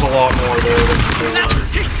like there was a lot more there than there That's were. a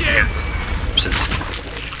picture! Just-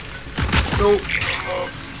 So,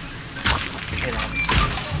 hang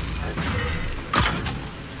on.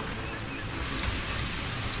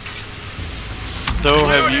 So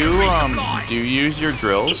have you, do you use your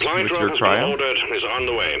drills Supply with drop your has been cryo? ordered and is on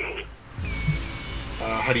the way.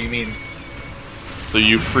 How do you mean? So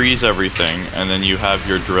you freeze everything, and then you have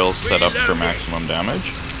your drills set up for maximum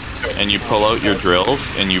damage. And you pull out your drills,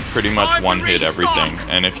 and you pretty much one-hit everything.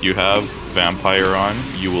 And if you have Vampire on,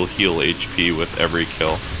 you will heal HP with every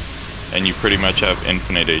kill. And you pretty much have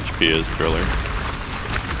infinite HP as Driller.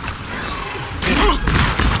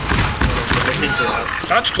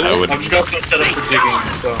 That's cool. I would- I've just got them set up for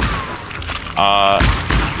digging, so.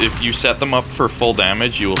 If you set them up for full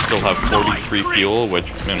damage, you will still have 43 fuel, which,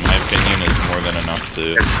 in my opinion, is more than enough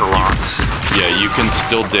to... It's a lot. Yeah, you can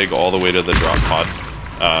still dig all the way to the drop pod,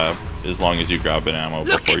 as long as you grab an ammo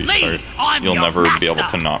Look before at you me! start. I'm You'll your never be able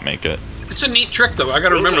master. to not make it. It's a neat trick, though. I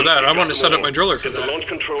gotta remember that. I want to set up my driller for The that. launch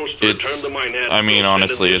controls to return It's, the minehead I mean, will send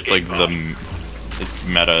honestly, in it's like escape pod. it's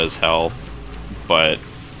meta as hell, but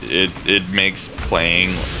it makes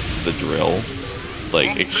playing the drill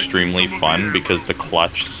like extremely fun because the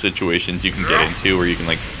clutch situations you can get into where you can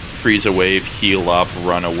like freeze a wave, heal up,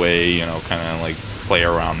 run away, you know, kind of like play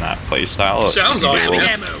around that play style. Sounds It can be a awesome,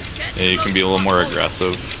 little- yeah. It can be a little more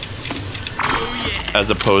aggressive, as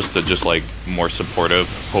opposed to just like more supportive,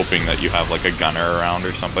 hoping that you have like a gunner around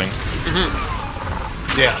or something.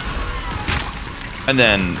 Yeah. And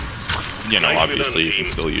then, you know, obviously you can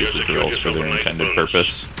still use the drills for their intended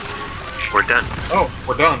purpose. We're done. Oh,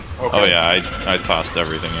 we're done. Okay. Oh yeah, I tossed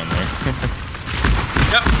everything in there.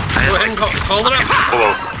 Yep. Go ahead and call it up.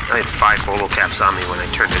 I had 5 bolo caps on me when I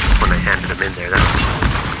handed them in there. That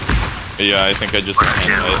was Yeah, I think I just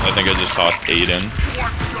tossed 8 in.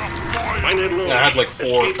 Minehead Yeah, I had like 4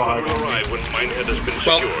 or 5 will on me. arrive when minehead has been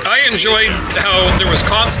Well, secured. I enjoyed how there was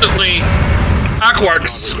constantly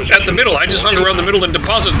aquarks at the middle. I just hung around the middle and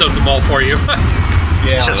deposited them all for you.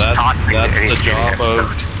 Yeah. So Just tossing that's anything the job in.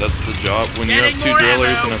 that's the job when you have Getting 2 more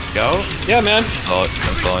drillers ammo. and a scout. Yeah, man.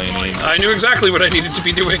 That's all you need. I knew exactly what I needed to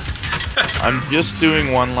be doing. I'm just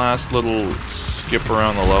doing one last little skip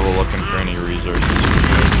around the level looking for any resources.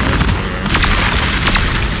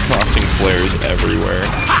 Tossing flares everywhere.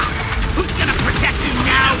 Who's gonna protect you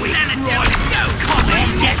now? We go! Come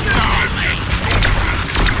and get some!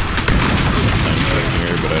 I'm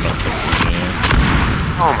here, but I don't think we can.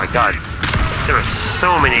 Oh my god. There are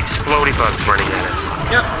so many explodey bugs running at us.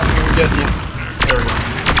 Yep. We're getting you. There we go.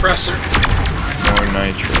 Compressor. More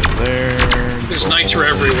nitro there. There's nitro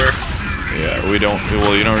everywhere. Yeah, we don't.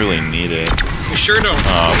 Well, you don't really need it. You sure don't.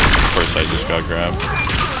 Of course, I just got grabbed.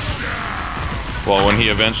 Well, when he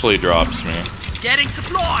eventually drops me. Getting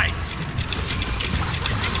supplies.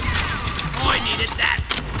 I needed that.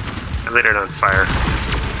 I lit it on fire.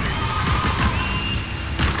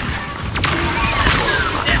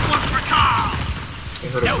 There's one for Carl. I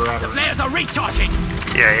heard a No, the grabber. flares are recharging.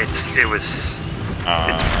 Yeah, it's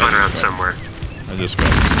run around somewhere. I just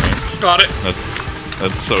got sniped. Got it.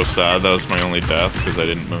 That's so sad. That was my only death because I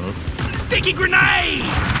didn't move. Sticky grenade.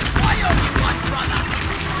 Why are you one brother?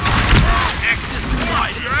 Access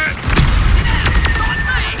provided. Not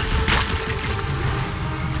me.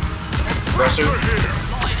 Compressor.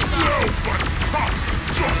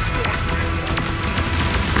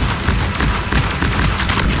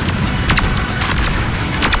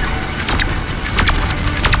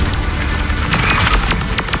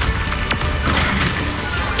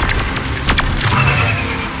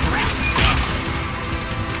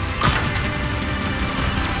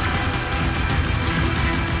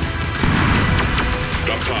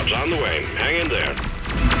 Drop pods on the way. Hang in there.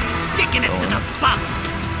 Sticking it to the bum.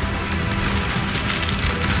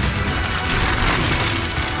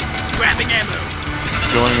 Grabbing ammo.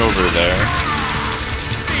 Going over there,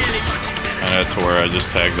 Really much better. and to where I just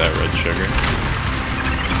tagged that red sugar.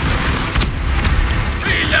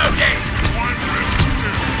 Reloading.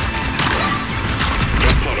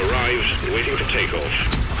 Drop pod arrives, waiting for takeoff.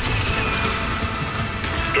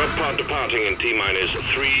 Drop pod departing in T-minus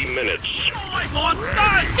 3 minutes. I want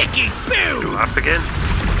that. Sticky Pew. Up again?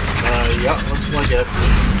 Yeah, looks like it.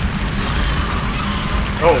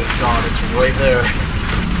 Oh god, it's right there.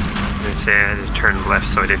 I'm gonna say I just turned left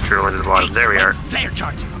so I didn't drill into the bottom. There we are. Flare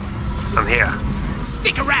charge. I'm here.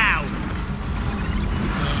 Stick around.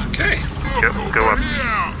 Okay. Go up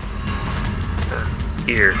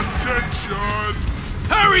here. Attention!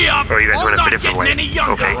 Hurry up. Oh, you guys I'm went up a not different way. getting any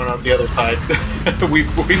younger. Okay. Going on the other side. we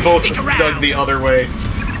both Stick around. dug the other way.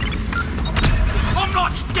 I'm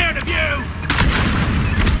not scared of you.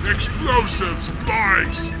 Explosives!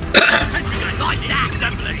 Spikes! Like that.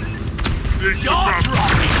 Assembly. Dig You're about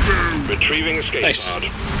dropping. boom! Retrieving escape Nice. pod.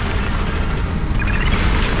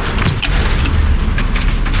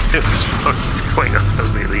 What's going on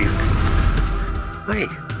as we leave? Hey.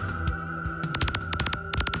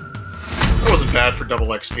 That wasn't bad for double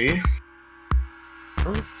XP.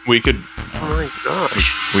 We could Oh my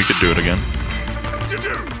gosh. we could do it again.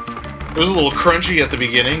 It was a little crunchy at the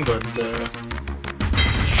beginning, but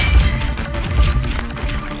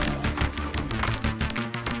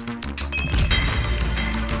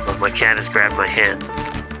Oh, my cat has grabbed my hand.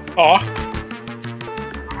 Aw.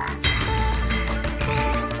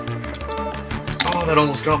 oh, that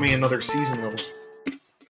almost got me another season level.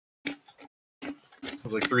 I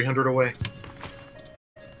was like 300 away.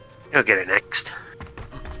 You'll get it next.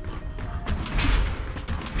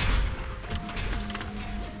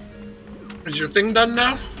 Is your thing done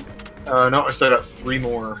now? No, I still got 3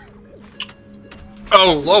 more.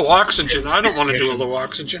 Oh, low oxygen. I don't want to do a low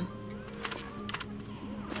oxygen.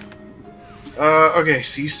 Okay,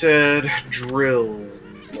 so you said drill.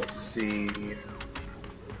 Let's see.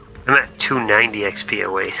 I'm at 290 XP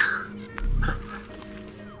away.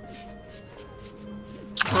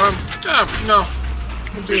 No.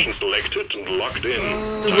 We'll do- Mission selected and locked in.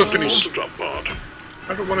 We'll go finish. Drop pod.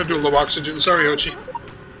 I don't want to do low oxygen. Sorry, Ochi.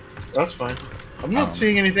 That's fine. I'm not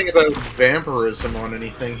seeing anything about vampirism on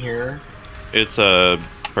anything here. It's a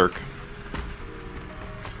perk.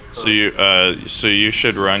 So you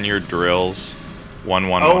should run your drills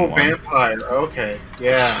 1111. Oh, vampire. Okay.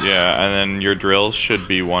 Yeah. Yeah, and then your drills should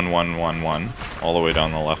be 1111 all the way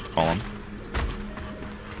down the left column.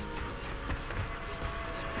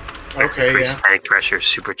 Okay, Free yeah. tank pressure,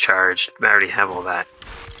 supercharged. I already have all that.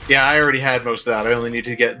 Yeah, I already had most of that. I only need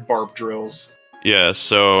to get barb drills. Yeah,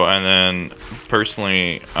 so and then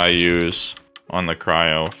personally I use on the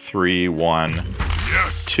cryo 3 1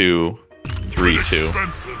 Yes! 2 3 2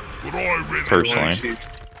 Expensive, but I really personally. 1, 2,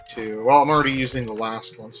 2. Well, I'm already using the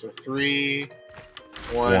last one, so 3,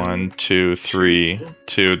 1. 1 2 3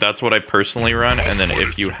 2. That's what I personally run, and then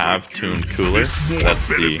if you have tuned cooler, This war that's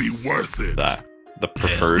better the be worth it. the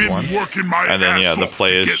preferred Been one. working my And then ass yeah, the off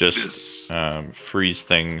play to is get just this. freeze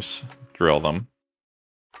things, drill them.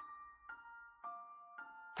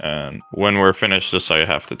 And when we're finished this, I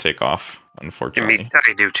have to take off, unfortunately.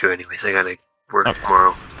 I do too anyways. I gotta work Okay.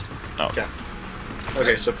 tomorrow.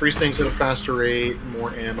 Okay, so freeze things at a faster rate,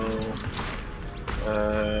 more ammo.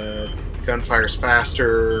 Gunfire's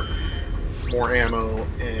faster. more ammo,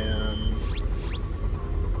 and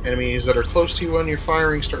enemies that are close to you when you're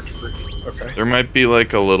firing start to freeze. Okay. There might be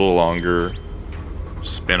like a little longer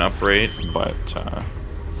spin up rate, but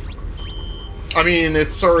I mean,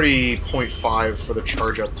 it's already 0.5 for the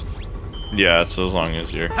charge up. yeah, so as long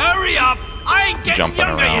as you're Hurry up! I ain't getting jumping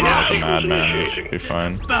younger, around you know. like a madman, you should be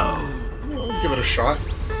fine. Boom. I'll give it a shot.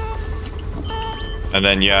 And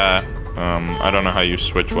then yeah, I don't know how you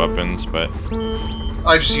switch weapons, but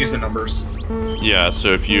I just use the numbers. yeah,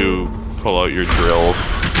 so if you pull out your drills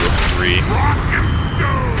with 3,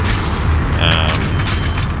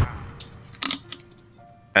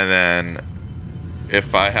 and then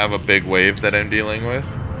if I have a big wave that I'm dealing with,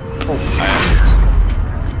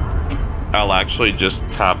 I'll actually just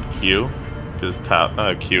tap Q, because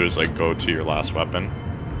Q is like go to your last weapon,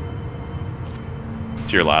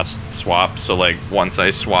 to your last swap. So like once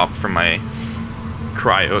I swap from my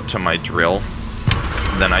cryo to my drill,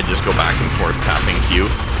 then I just go back and forth tapping Q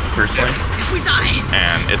personally,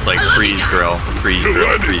 and it's like freeze drill, freeze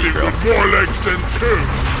drill, freeze drill. More legs than 2.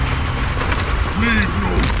 Leave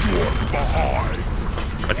no dwarf behind.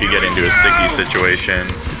 If you get into a sticky situation,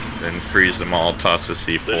 then freeze them all, toss a C4,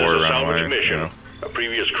 This is a run salvage away. mission. A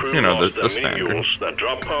previous crew You know, lost the their standard. minions, their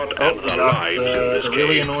drop pod, Oh, and we their got lives in this the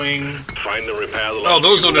really cave. annoying. Find and repair the Oh,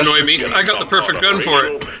 those don't lost annoy me. get I got the drop perfect pod gun for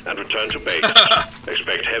it. operational And return to base.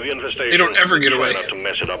 Expect heavy infestation. They don't ever get Try away. not to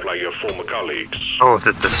mess it up like your former colleagues. Oh,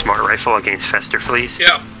 the smart rifle against fester fleas?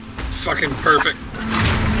 Yeah. Fucking perfect.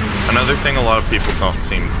 Another thing a lot of people don't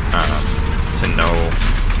seem to know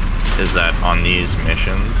is that on these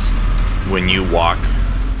missions, when you walk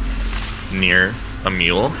near a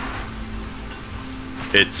mule,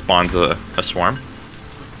 it spawns a swarm.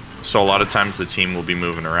 So a lot of times the team will be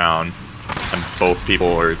moving around, and both people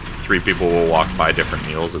or 3 people will walk by different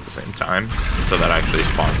mules at the same time. So that actually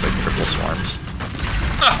spawns like triple swarms.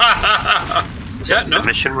 Is Yeah, that no, the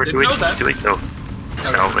mission we're didn't doing? know that. No.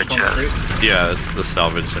 Salvage, Yeah, it's the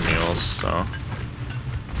salvage the mules, so...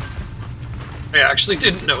 I actually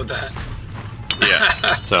didn't know that. Yeah,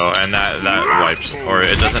 so, and that wipes, or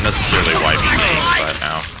it doesn't necessarily wipe things, but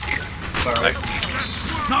now. Sorry.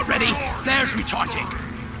 Not ready. There's recharging.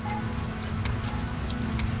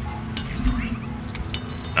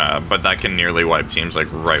 But that can nearly wipe teams, like,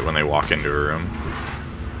 right when they walk into a room.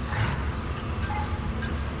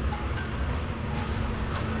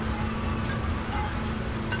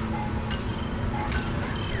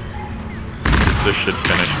 This should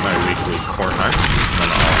finish my weekly core hunt, and then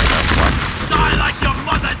all I have left Die like your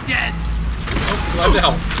mother dead. Oh, glad to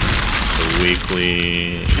help. is the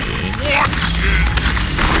weekly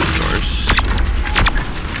resource.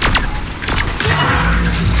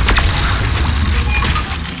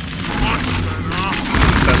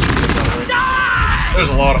 There's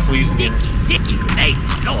a lot of fleas in here. Sticky grenade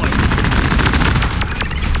noise.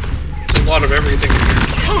 There's a lot of everything in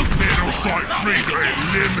here. Middle sight breeder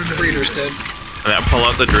eliminated. Breeder's dead. And then pull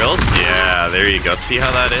out the drills? Yeah, there you go. See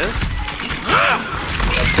how that is?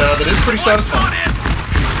 That is pretty satisfying.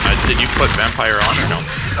 Did you put Vampire on or no?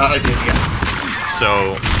 I did, yeah.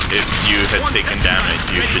 So, if you had taken damage,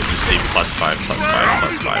 you should just see +5, +5,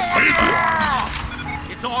 +5,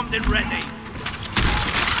 +5. It's armed and ready.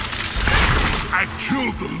 I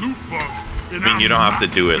killed the loot bug. I mean, you don't have to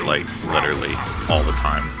do it, like, literally all the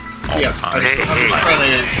time. All Yeah, the I'm time.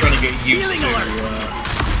 just trying to get used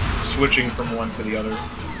to switching from one to the other.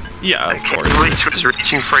 Yeah, of course. Reach was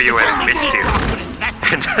reaching for you and it missed you.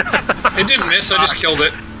 It didn't miss, I just killed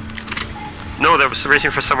it. No, that was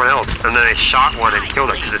reaching for someone else, and then I shot one and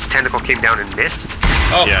killed it because its tentacle came down and missed.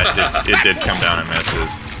 Oh. Yeah, it did come down and miss. It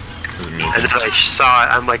was And mutant. then I saw it,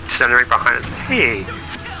 I'm like standing right behind it. Hey!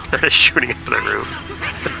 And it's shooting up the roof.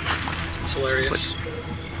 It's hilarious.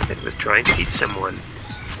 It was trying to eat someone.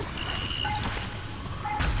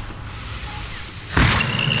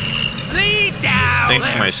 Lead down. I think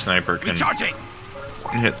there. my sniper can Recharging.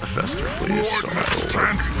 hit the fester fleas, so Ward, that'll work.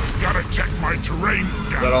 transfer. Gotta check my terrain Is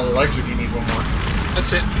that scan. all the legs, or do you need one more?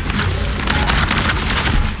 That's it.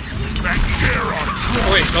 Back here on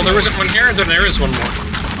Oh, wait, no, there isn't one here, then there is one more.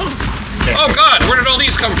 Oh god, where did all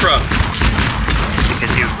these come from?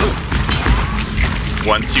 Because you.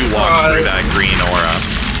 Once you walk through that green aura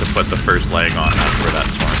to put the first leg on, that's where that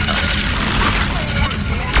swarm comes.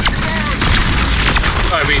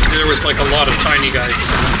 I mean, there was like a lot of tiny guys.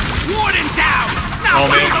 Warden down. Now Oh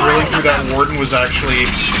man, drilling through that warden was actually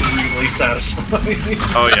extremely satisfying.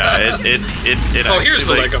 Oh yeah, it Oh, here's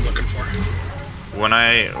the actually, leg I'm looking for. When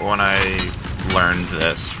I learned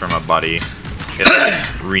this from a buddy,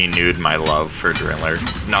 it renewed my love for Driller.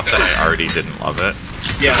 Not that I already didn't love it,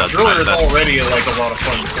 Yeah, That's Driller my- is that's- already like a lot of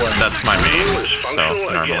fun to play. That's my main, Mule is functional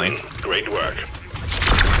so normally. again. Great work.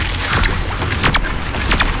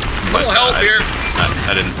 But Little help here.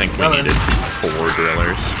 I didn't think we Coming. needed 4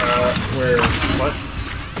 drillers. Where? What?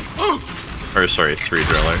 Or sorry, 3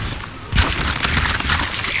 drillers.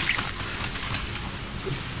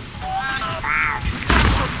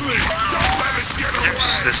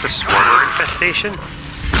 Is this a swarmer infestation?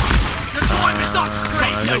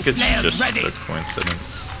 I think it's just a coincidence.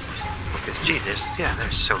 Because, geez,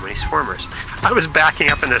 there's so many swarmers. I was backing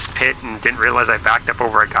up in this pit and didn't realize I backed up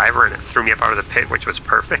over a Guyver and it threw me up out of the pit, which was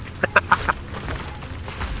perfect.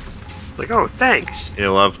 Like, oh, thanks.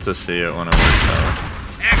 You love to see it when it works out.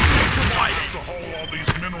 Access provided to haul all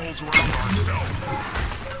these minerals around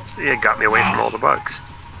ourselves. It got me away from all the bugs.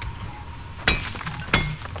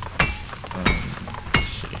 Let's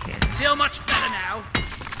see here. Feel much better now.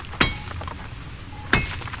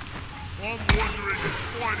 I'm wondering if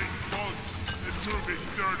fighting bugs and moving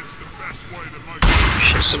dirt is the best way to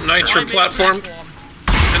make it. Some nitro platform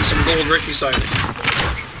and some gold right beside it.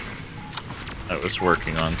 I was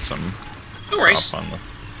working on some No worries. stuff on the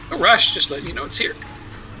No rush, just letting you know it's here.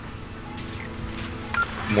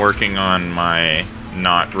 I'm working on my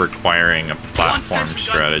not requiring a platform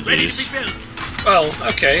strategies. Well,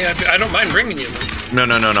 okay, I don't mind bringing you them.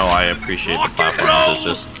 No, I appreciate the platforms.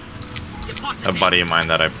 It's just a buddy of mine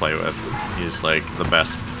that I play with. He's like the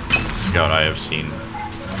best scout I have seen.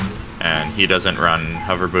 And he doesn't run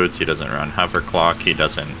hover boots, he doesn't run hover clock, he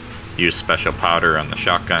doesn't use special powder on the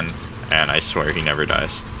shotgun, and I swear he never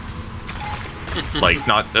dies. Like,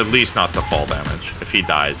 not at least not the fall damage. If he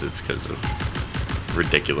dies, it's because of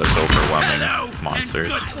ridiculous, overwhelming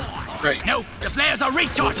monsters. Right. No, the flares are We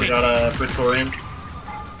recharging. got a Praetorian.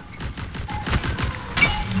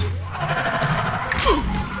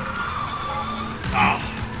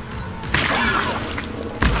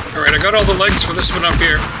 Alright, I got all the legs for this one up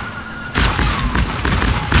here.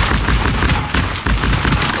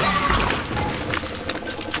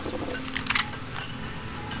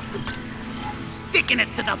 Sticking it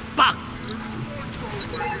to the bugs.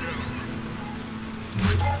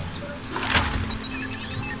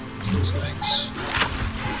 It's those legs.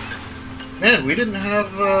 Man, we didn't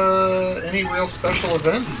have any real special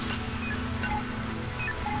events.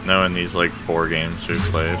 No, in these like 4 games we've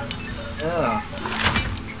played. Yeah.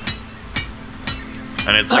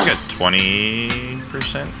 And it's like a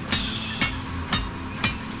 20%.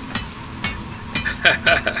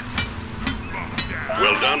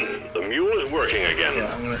 Well done. The mule is working again.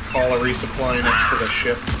 Yeah, I'm gonna call a resupply next to the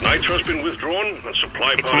ship. Nitro's been withdrawn and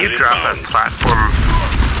supply Hey, pod can you is drop a inbound. platform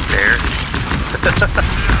there?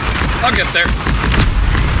 I'll get there.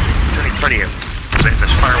 Right in front of you.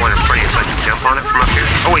 There's fire one in front of you, so I can jump on it from up here.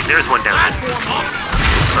 Oh wait, there's one down there.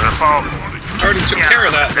 I'm gonna fall. I already took care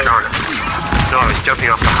of that, Get though. on it. No, I was jumping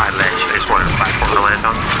off the high ledge. I just wanted a platform to land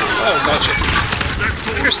on. Oh, gotcha.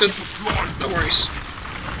 Understood. No worries.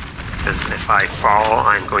 Because if I fall,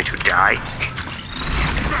 I'm going to die.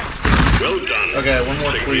 Well done. Okay, one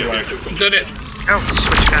more Take free the left. objective. Did it. Oh,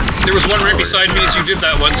 switch guns. There was one right beside me as you did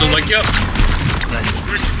that one, so I'm like, yep.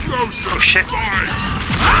 Explosive Oh shit. guys.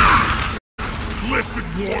 Clifford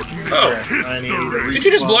Warden. Oh. I need a Did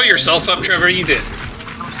you just blow resupply. yourself up, Trevor? You did.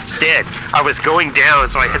 Dead. I was going down,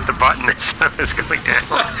 so I hit the button as I was going down.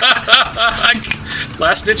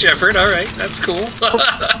 Last ditch effort. All right, that's cool.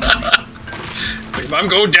 If I'm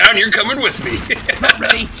going down, you're coming with me. Not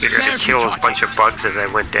ready. Figured to Flares kill a recharging. bunch of bugs as I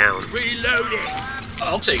went down. Reloading.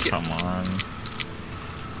 I'll take it. Come on.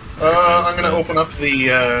 I'm gonna open up the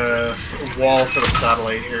wall for the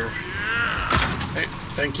satellite here. Hey,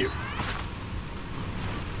 thank you.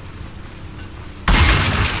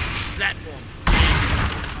 Platform.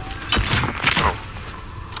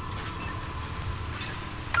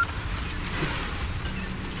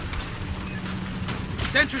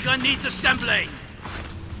 Sentry gun needs assembling.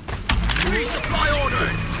 Resupply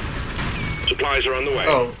ordered. Supplies are on the way.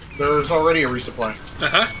 Oh, there's already a resupply.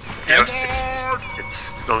 Uh-huh. Yeah, And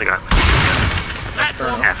it's only got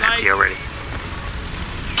Platform half place. empty already.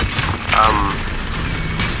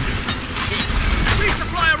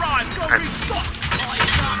 Resupply arrived. Go Have- restock.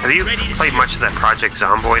 Have you Ready to played shoot. much of that Project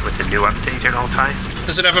Zomboid with the new update at all time?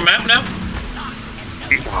 does it have a map now?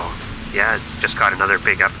 Well, yeah, it's just got another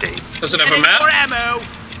big update. Does it have a Heading for map? ammo.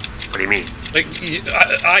 What do you mean? Like,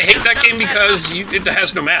 I hate that game because it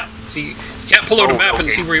has no map. You can't pull out a Oh, map and okay.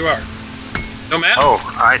 see where you are. No map? Oh,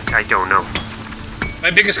 I don't know. My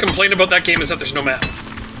biggest complaint about that game is that there's no map.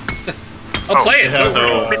 I'll Oh, play They it. have,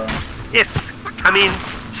 Don't worry.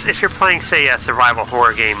 If you're playing, say, a survival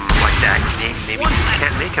horror game like that, maybe you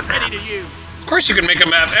can't make a map. Ready to use. Of course you can make a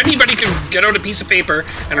map. Anybody can get out a piece of paper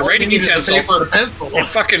and a writing utensil Paper and a pencil. and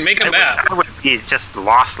fucking make a map. I would be just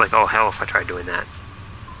lost like all hell if I tried doing that.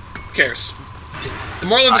 Who cares? The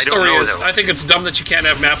moral of the I don't story know, is, though. I think it's dumb that you can't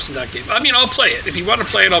have maps in that game. I mean, I'll play it. If you want to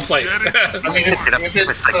play it, I'll play it. I mean, if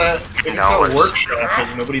it's a workshop,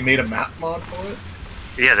 has nobody made a map mod for it?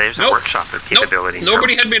 Yeah, there's a Nope. workshop of capability. Nope.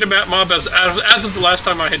 Nobody had made a map mob as of the last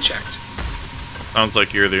time I had checked. Sounds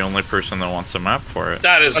like you're the only person that wants a map for it.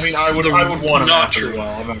 That is I mean, I would want a not map true. as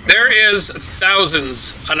well. I'm not gonna- There is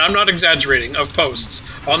thousands, and I'm not exaggerating, of posts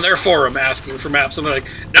on their forum asking for maps, and they're like,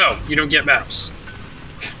 no, you don't get maps.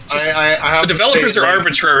 I have The to developers say, are like,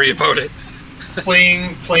 arbitrary about it.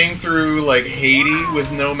 playing through like Haiti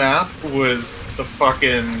with no map was the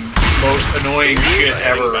fucking most annoying shit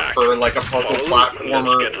ever for like a puzzle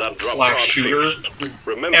platformer / shooter.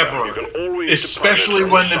 Remember, Ever. you can always Especially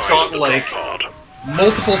deposit when inside it's got, the like, drop pod.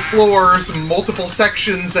 Multiple floors, multiple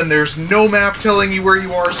sections, and there's no map telling you where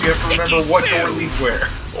you are, so you have to remember what door leads where.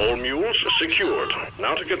 All mules secured.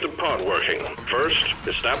 Now to get the pod working. First,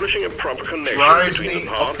 establishing a proper connection Drives between me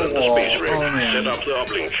the up pod the and the wall. space rig. Oh, man. Set up the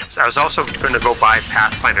uplink. So I was also going to go buy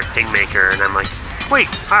Pathfinder Kingmaker, and I'm like, wait,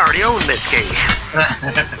 I already own this game.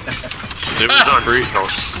 It was on free.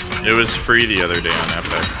 Steam. It was free the other day on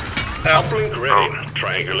Epic. Uplink ready.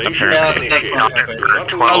 Triangulation Yeah, but that's initiated. not Not Epic. for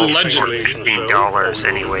 12 Allegedly. or $15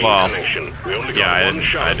 anyway. Well, Connection. We only Yeah, got I one didn't,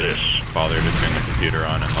 shot I at this. didn't bother to turn the computer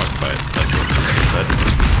on and look, but that's what somebody said.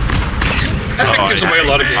 Epic Oh, gives yeah. away a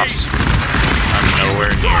lot of games. I'm nowhere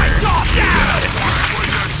near you guys.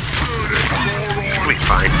 It'll be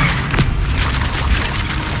fine.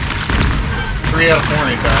 3 out of 4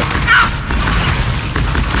 ain't bad.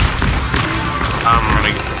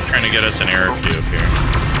 Trying to get us an error cube here.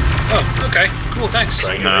 Oh, okay. Cool, thanks.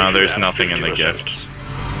 No, there's nothing in the gifts.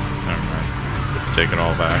 Never mind. Take it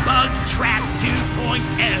all back. Bug Trap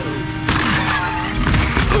 2.0.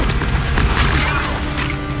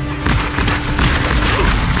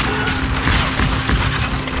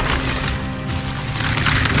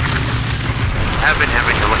 I've been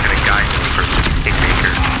having to look at a guide for Kingmaker,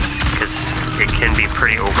 because it can be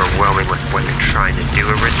pretty overwhelming with what you're trying to do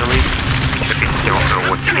originally, if you don't know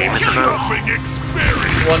what the game is about.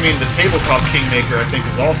 Well, I mean, the tabletop Kingmaker, I think,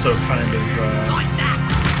 is also kind of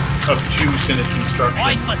obtuse in its I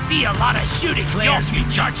instruction. foresee a lot of shooting. You'll be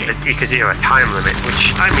judging. Because you have a time limit, which,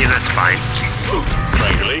 I mean, that's fine.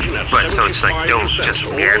 Triangulation at But so it's like, don't 75%. just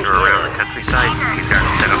meander around the countryside. You've got to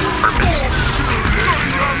set up a purpose.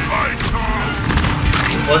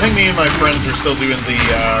 Well, I think me and my friends are still doing the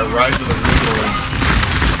Rise of the Ruthless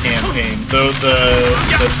campaign. Though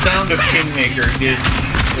the sound of Kingmaker it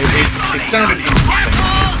sounded interesting.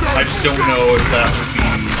 I just don't know if that would be.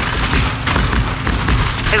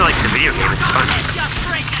 I like the video game, it's fun.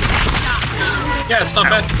 Yeah, it's not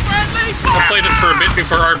bad. I played it for a bit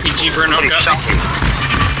before RPG Burnout got me.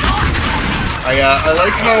 I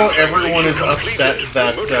like how everyone is upset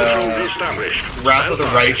that Wrath of the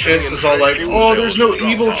Righteous is all like, oh, there's no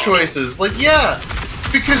evil choices. Like, yeah,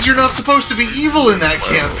 because you're not supposed to be evil in that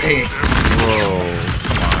campaign. Whoa,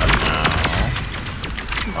 come on now.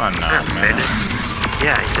 Come on now, man.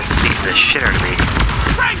 Yeah, it just beats the shit out of me.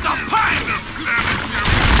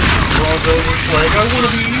 Bronzo's like, I want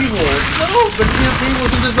to be evil. No, the campaign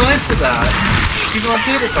wasn't designed for that. Even on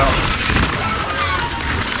tabletop.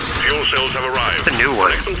 Fuel cells have arrived. The new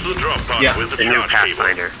one. Connect them to the drop pod Yeah, with the The new charge cable.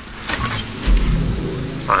 Pathfinder.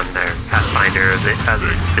 On there. Pathfinder,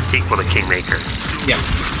 the sequel to Kingmaker. Yeah.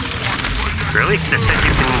 Really? Because it said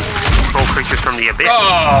you can control creatures from the abyss.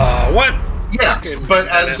 Oh, what? Yeah, Fucking but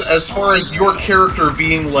menace. as far as your character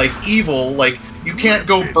being like evil, like you can't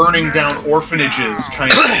go burning down orphanages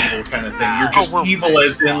kind of evil kind of thing. You're just evil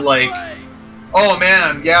as in like, oh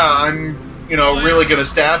man, yeah, I'm really gonna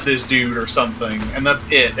stab this dude or something, and that's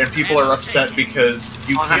it. And people are upset because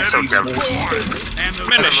you Oh, can't that's so be dumb. evil.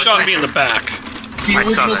 Man, it shot me in the back. The I saw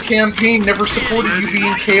original that. campaign never supported you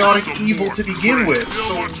being chaotic evil to begin with,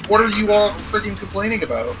 so what are you all freaking complaining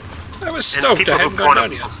about? I was And stoked. people I who hadn't gone down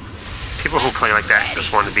wanna- yet. People who play like that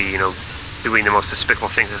just want to be, doing the most despicable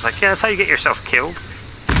things. It's like, yeah, that's how you get yourself killed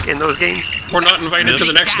in those games. We're not invited to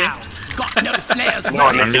the next game. Got no flares. No, I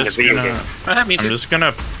I'm meant in the just video gonna, game. Me I'm too. just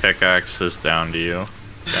gonna pickaxe this down to you,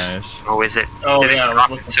 guys. Oh, is it? Oh, Did yeah, I it was drop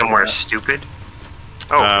looking for somewhere that. stupid?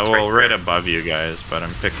 Oh, it's Well, right right there. above you guys, but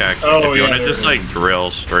I'm pickaxing. Oh, if you yeah, want to there just it like is.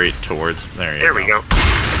 drill straight towards, there you There we go.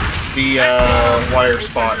 The wire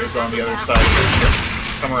spot is on the other side of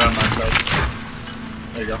it. Come around my side.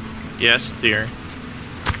 There you go. Yes, dear.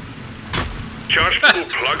 Charge cable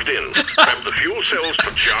plugged in. Prep the fuel cells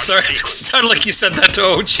for charge Sorry, sequence. sounded like you said that to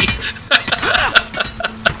OG.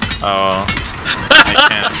 Oh, I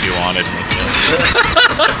can't if you wanted me to.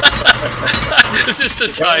 It's just the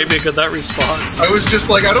timing of that response. I was just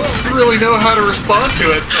like, I don't really know how to respond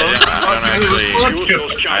to it, so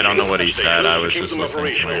I don't know what he said. I was just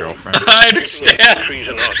listening to my girlfriend. I understand.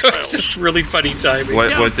 It was just really funny timing.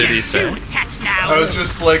 What did he say? I was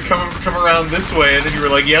just like, come around this way, and then you were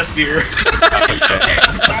like, yes, dear.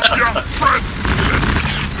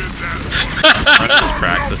 I'm just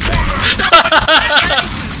practicing.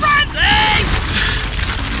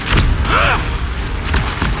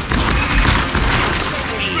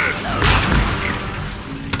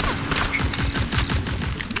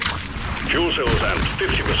 Fuel cells at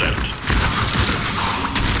 50%.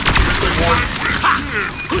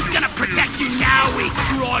 Who's gonna protect you now, we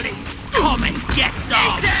crawlies? Come and get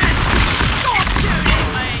some! Stop shooting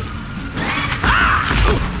me!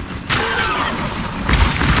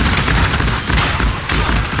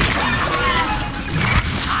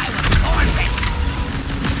 I was born with.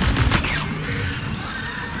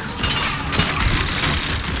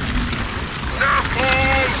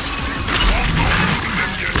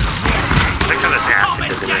 I think how this acid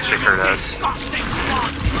doesn't actually hurt us.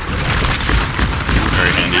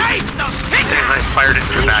 Very handy. And I fired it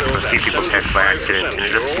in the back of a few people's heads by accident, and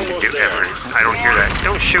it doesn't seem to do ever. I don't hear that.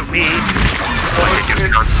 Don't shoot me! Like I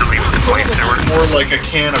do constantly with the flamethrower. More like a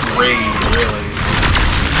can of Raid, really.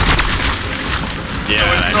 Yeah,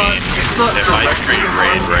 I mean, if I straight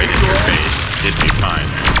raid right in your face, it'd be fine.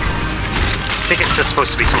 I think it's just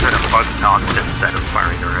supposed to be some kind of bug toxins that I'm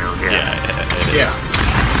firing around, yeah. Yeah.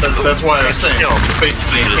 That's why I was saying. Still,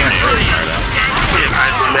 basically, you can't raid. I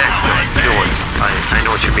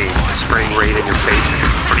know what you mean. Spraying raid in your face is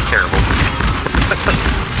pretty terrible.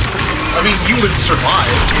 I mean, you would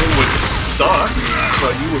survive. It would suck,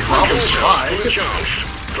 but you would probably survive.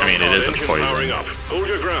 I mean, it isn't poison. Hold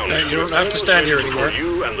your ground. You don't have to stand here anymore.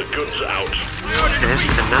 You and the goods out. There's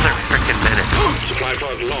another frickin' menace. Supply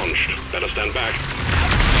pod launched. Better stand back.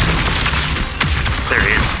 There he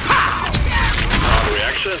is. Artery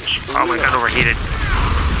access. Oh, my gun overheated.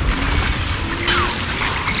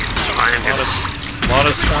 I am gonna... A lot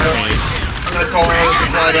of swarmy. I'm gonna call out a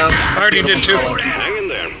supply down. I already did too. Hang in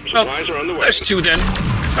there. Supplies are on the way. There's two then.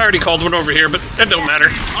 I already called one over here, but it don't matter.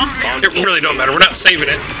 It really don't matter. We're not saving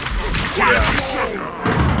it. Yeah.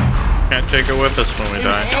 Can't take it with us when we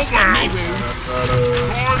die. That's out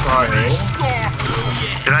of trial.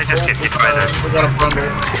 Did I just get hit by the... We got a bundle.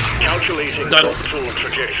 Calculating Done. orbital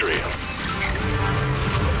trajectory.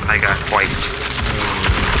 I got wiped.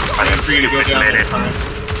 By that For you to go stupid down menace. this time.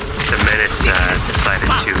 The menace decided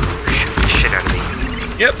to shoot the shit out of me.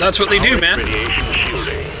 Yep, that's what they do, man. Radiation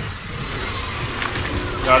shielding.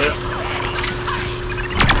 Got it.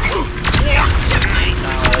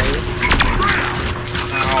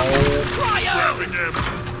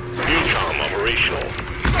 Recon operational.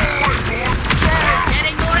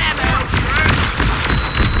 Getting more ammo!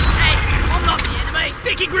 Hey, I'm not the enemy!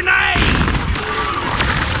 Sticky grenade!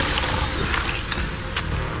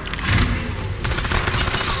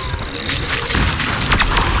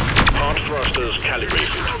 Hard thrusters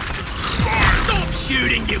calibrated. Stop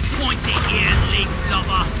shooting, you pointy ear leak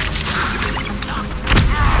lover!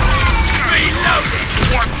 Reloading!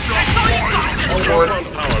 Control pod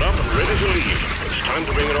powered up and ready to leave. It's time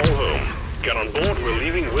to bring it all home. Get on board, we're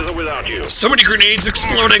leaving with or without you. So many grenades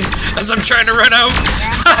exploding as I'm trying to run out.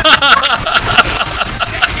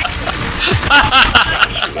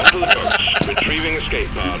 One to the books. Retrieving escape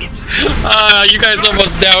pod. You guys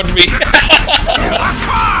almost downed me.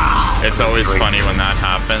 It's always funny when that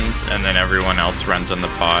happens, and then everyone else runs in the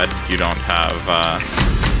pod. You don't have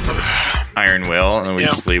Iron Will, and we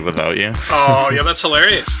just leave without you. Oh, yeah, that's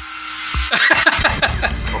hilarious.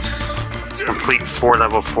 Complete 4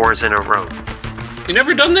 level 4s in a row. You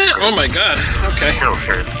never done that? Oh my god. Okay. No,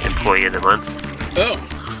 sure. Employee of the month. Oh.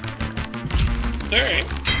 Alright.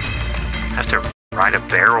 Have to ride a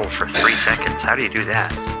barrel for 3 seconds. How do you do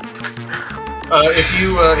that? If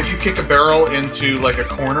you kick a barrel into like a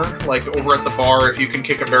corner, like over at the bar, if you can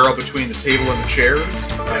kick a barrel between the table and the chairs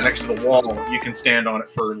next to the wall, you can stand on it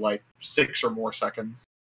for like 6 or more seconds.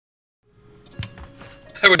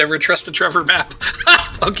 I would never trust the Trevor map.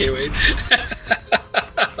 Okay, wait.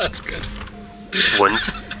 That's good. One.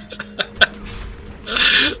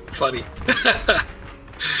 Funny.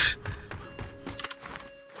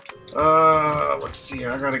 Let's see.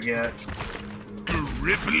 I gotta get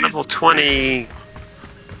Level 20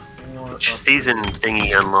 season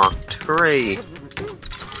thingy unlocked. Hooray!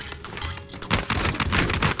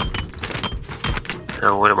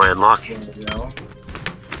 Now what am I unlocking?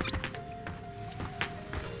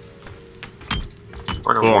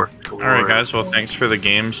 One or more. All right, guys. Well, thanks for the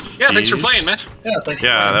games. Yeah, thanks for Jeez. playing, man. Yeah, thanks.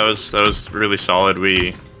 Yeah, that was really solid.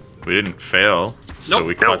 We didn't fail, so Nope.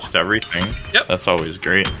 we clutched everything. Yep. That's always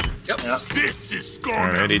great. This is going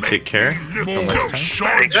Alrighty, take care. Until next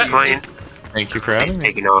time. Thanks for playing. Thank you for having me.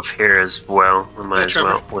 Taking off here as well. I might as Trevor.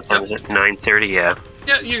 well. What time is it? 9:30. Yeah.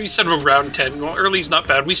 Yeah, you said around 10. Well, early's not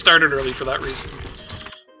bad. We started early for that reason.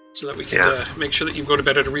 So that we could make sure that you go to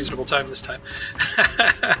bed at a reasonable time this time.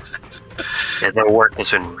 Yeah, the work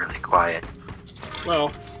has been really quiet.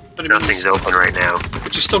 Well, but it Nothing's means, open right now.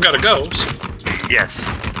 but you still gotta go. So. Yes.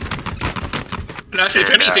 And if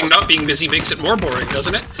anything, not being busy makes it more boring,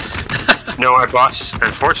 doesn't it? No, our boss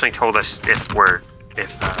unfortunately told us if we're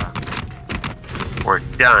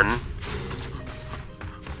done.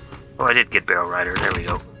 Oh, I did get Barrel Rider. There we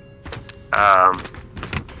go.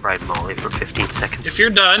 Ride Molly for 15 seconds. If you're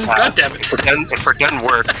done, God damn it. If we're done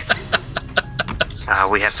work,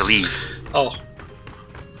 we have to leave. Oh,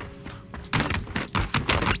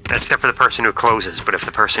 Except for the person who closes, but if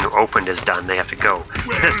the person who opened is done, they have to go.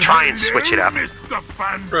 Just try and switch it up.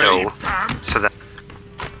 right. So that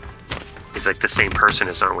it's like the same person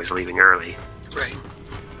is always leaving early. Right.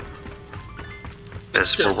 Because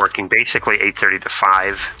Still. we're working basically 8:30 to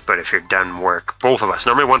 5, but if you're done work, both of us.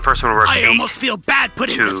 Normally one person would work I 8 almost feel bad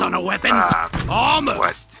putting to, this on a weapon. what?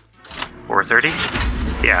 Almost. 4:30?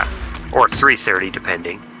 Yeah. Or 3:30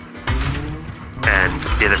 depending. And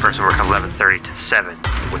the other person worked 11:30 to 7.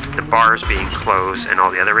 With the bars being closed and all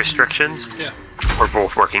the other restrictions, Yeah. we're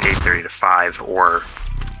both working 8:30 to 5 or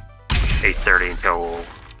 8:30 until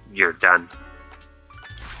you're done.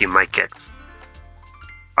 You might get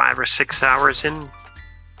 5 or 6 hours in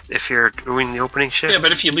if you're doing the opening shift. Yeah,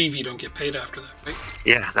 but if you leave, you don't get paid after that, right?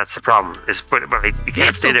 Yeah, that's the problem. But you can't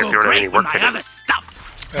This stay will there if go you don't have any great with work to my do. other stuff.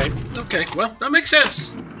 Right. Okay. Well, that makes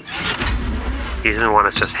sense. He's the one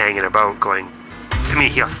that's just hanging about going. I mean,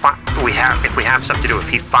 if we have stuff to do, if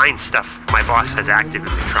he finds stuff, my boss has actively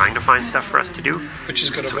been trying to find stuff for us to do. Which is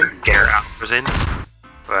good of So we him. get our hours in.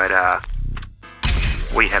 But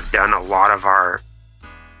we have done a lot of our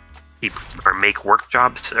make work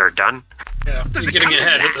jobs are done. Yeah. You're getting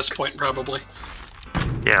ahead at this point, probably.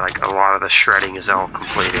 Yeah, like a lot of the shredding is all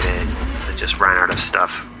completed and I just ran out of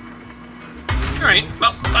stuff. All right.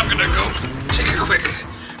 Well, I'm gonna go take a quick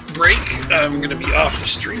break. I'm gonna be off the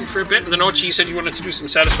stream for a bit. And then Ochi, you said you wanted to do some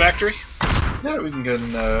Satisfactory. Yeah, we can go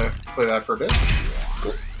and play that for a bit.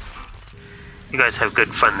 You guys have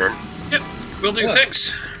good fun then. Yep. We'll do. Yeah.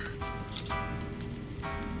 Thanks.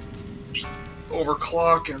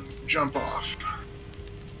 Overclock and jump off.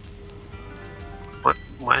 What?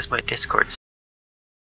 Why is my Discord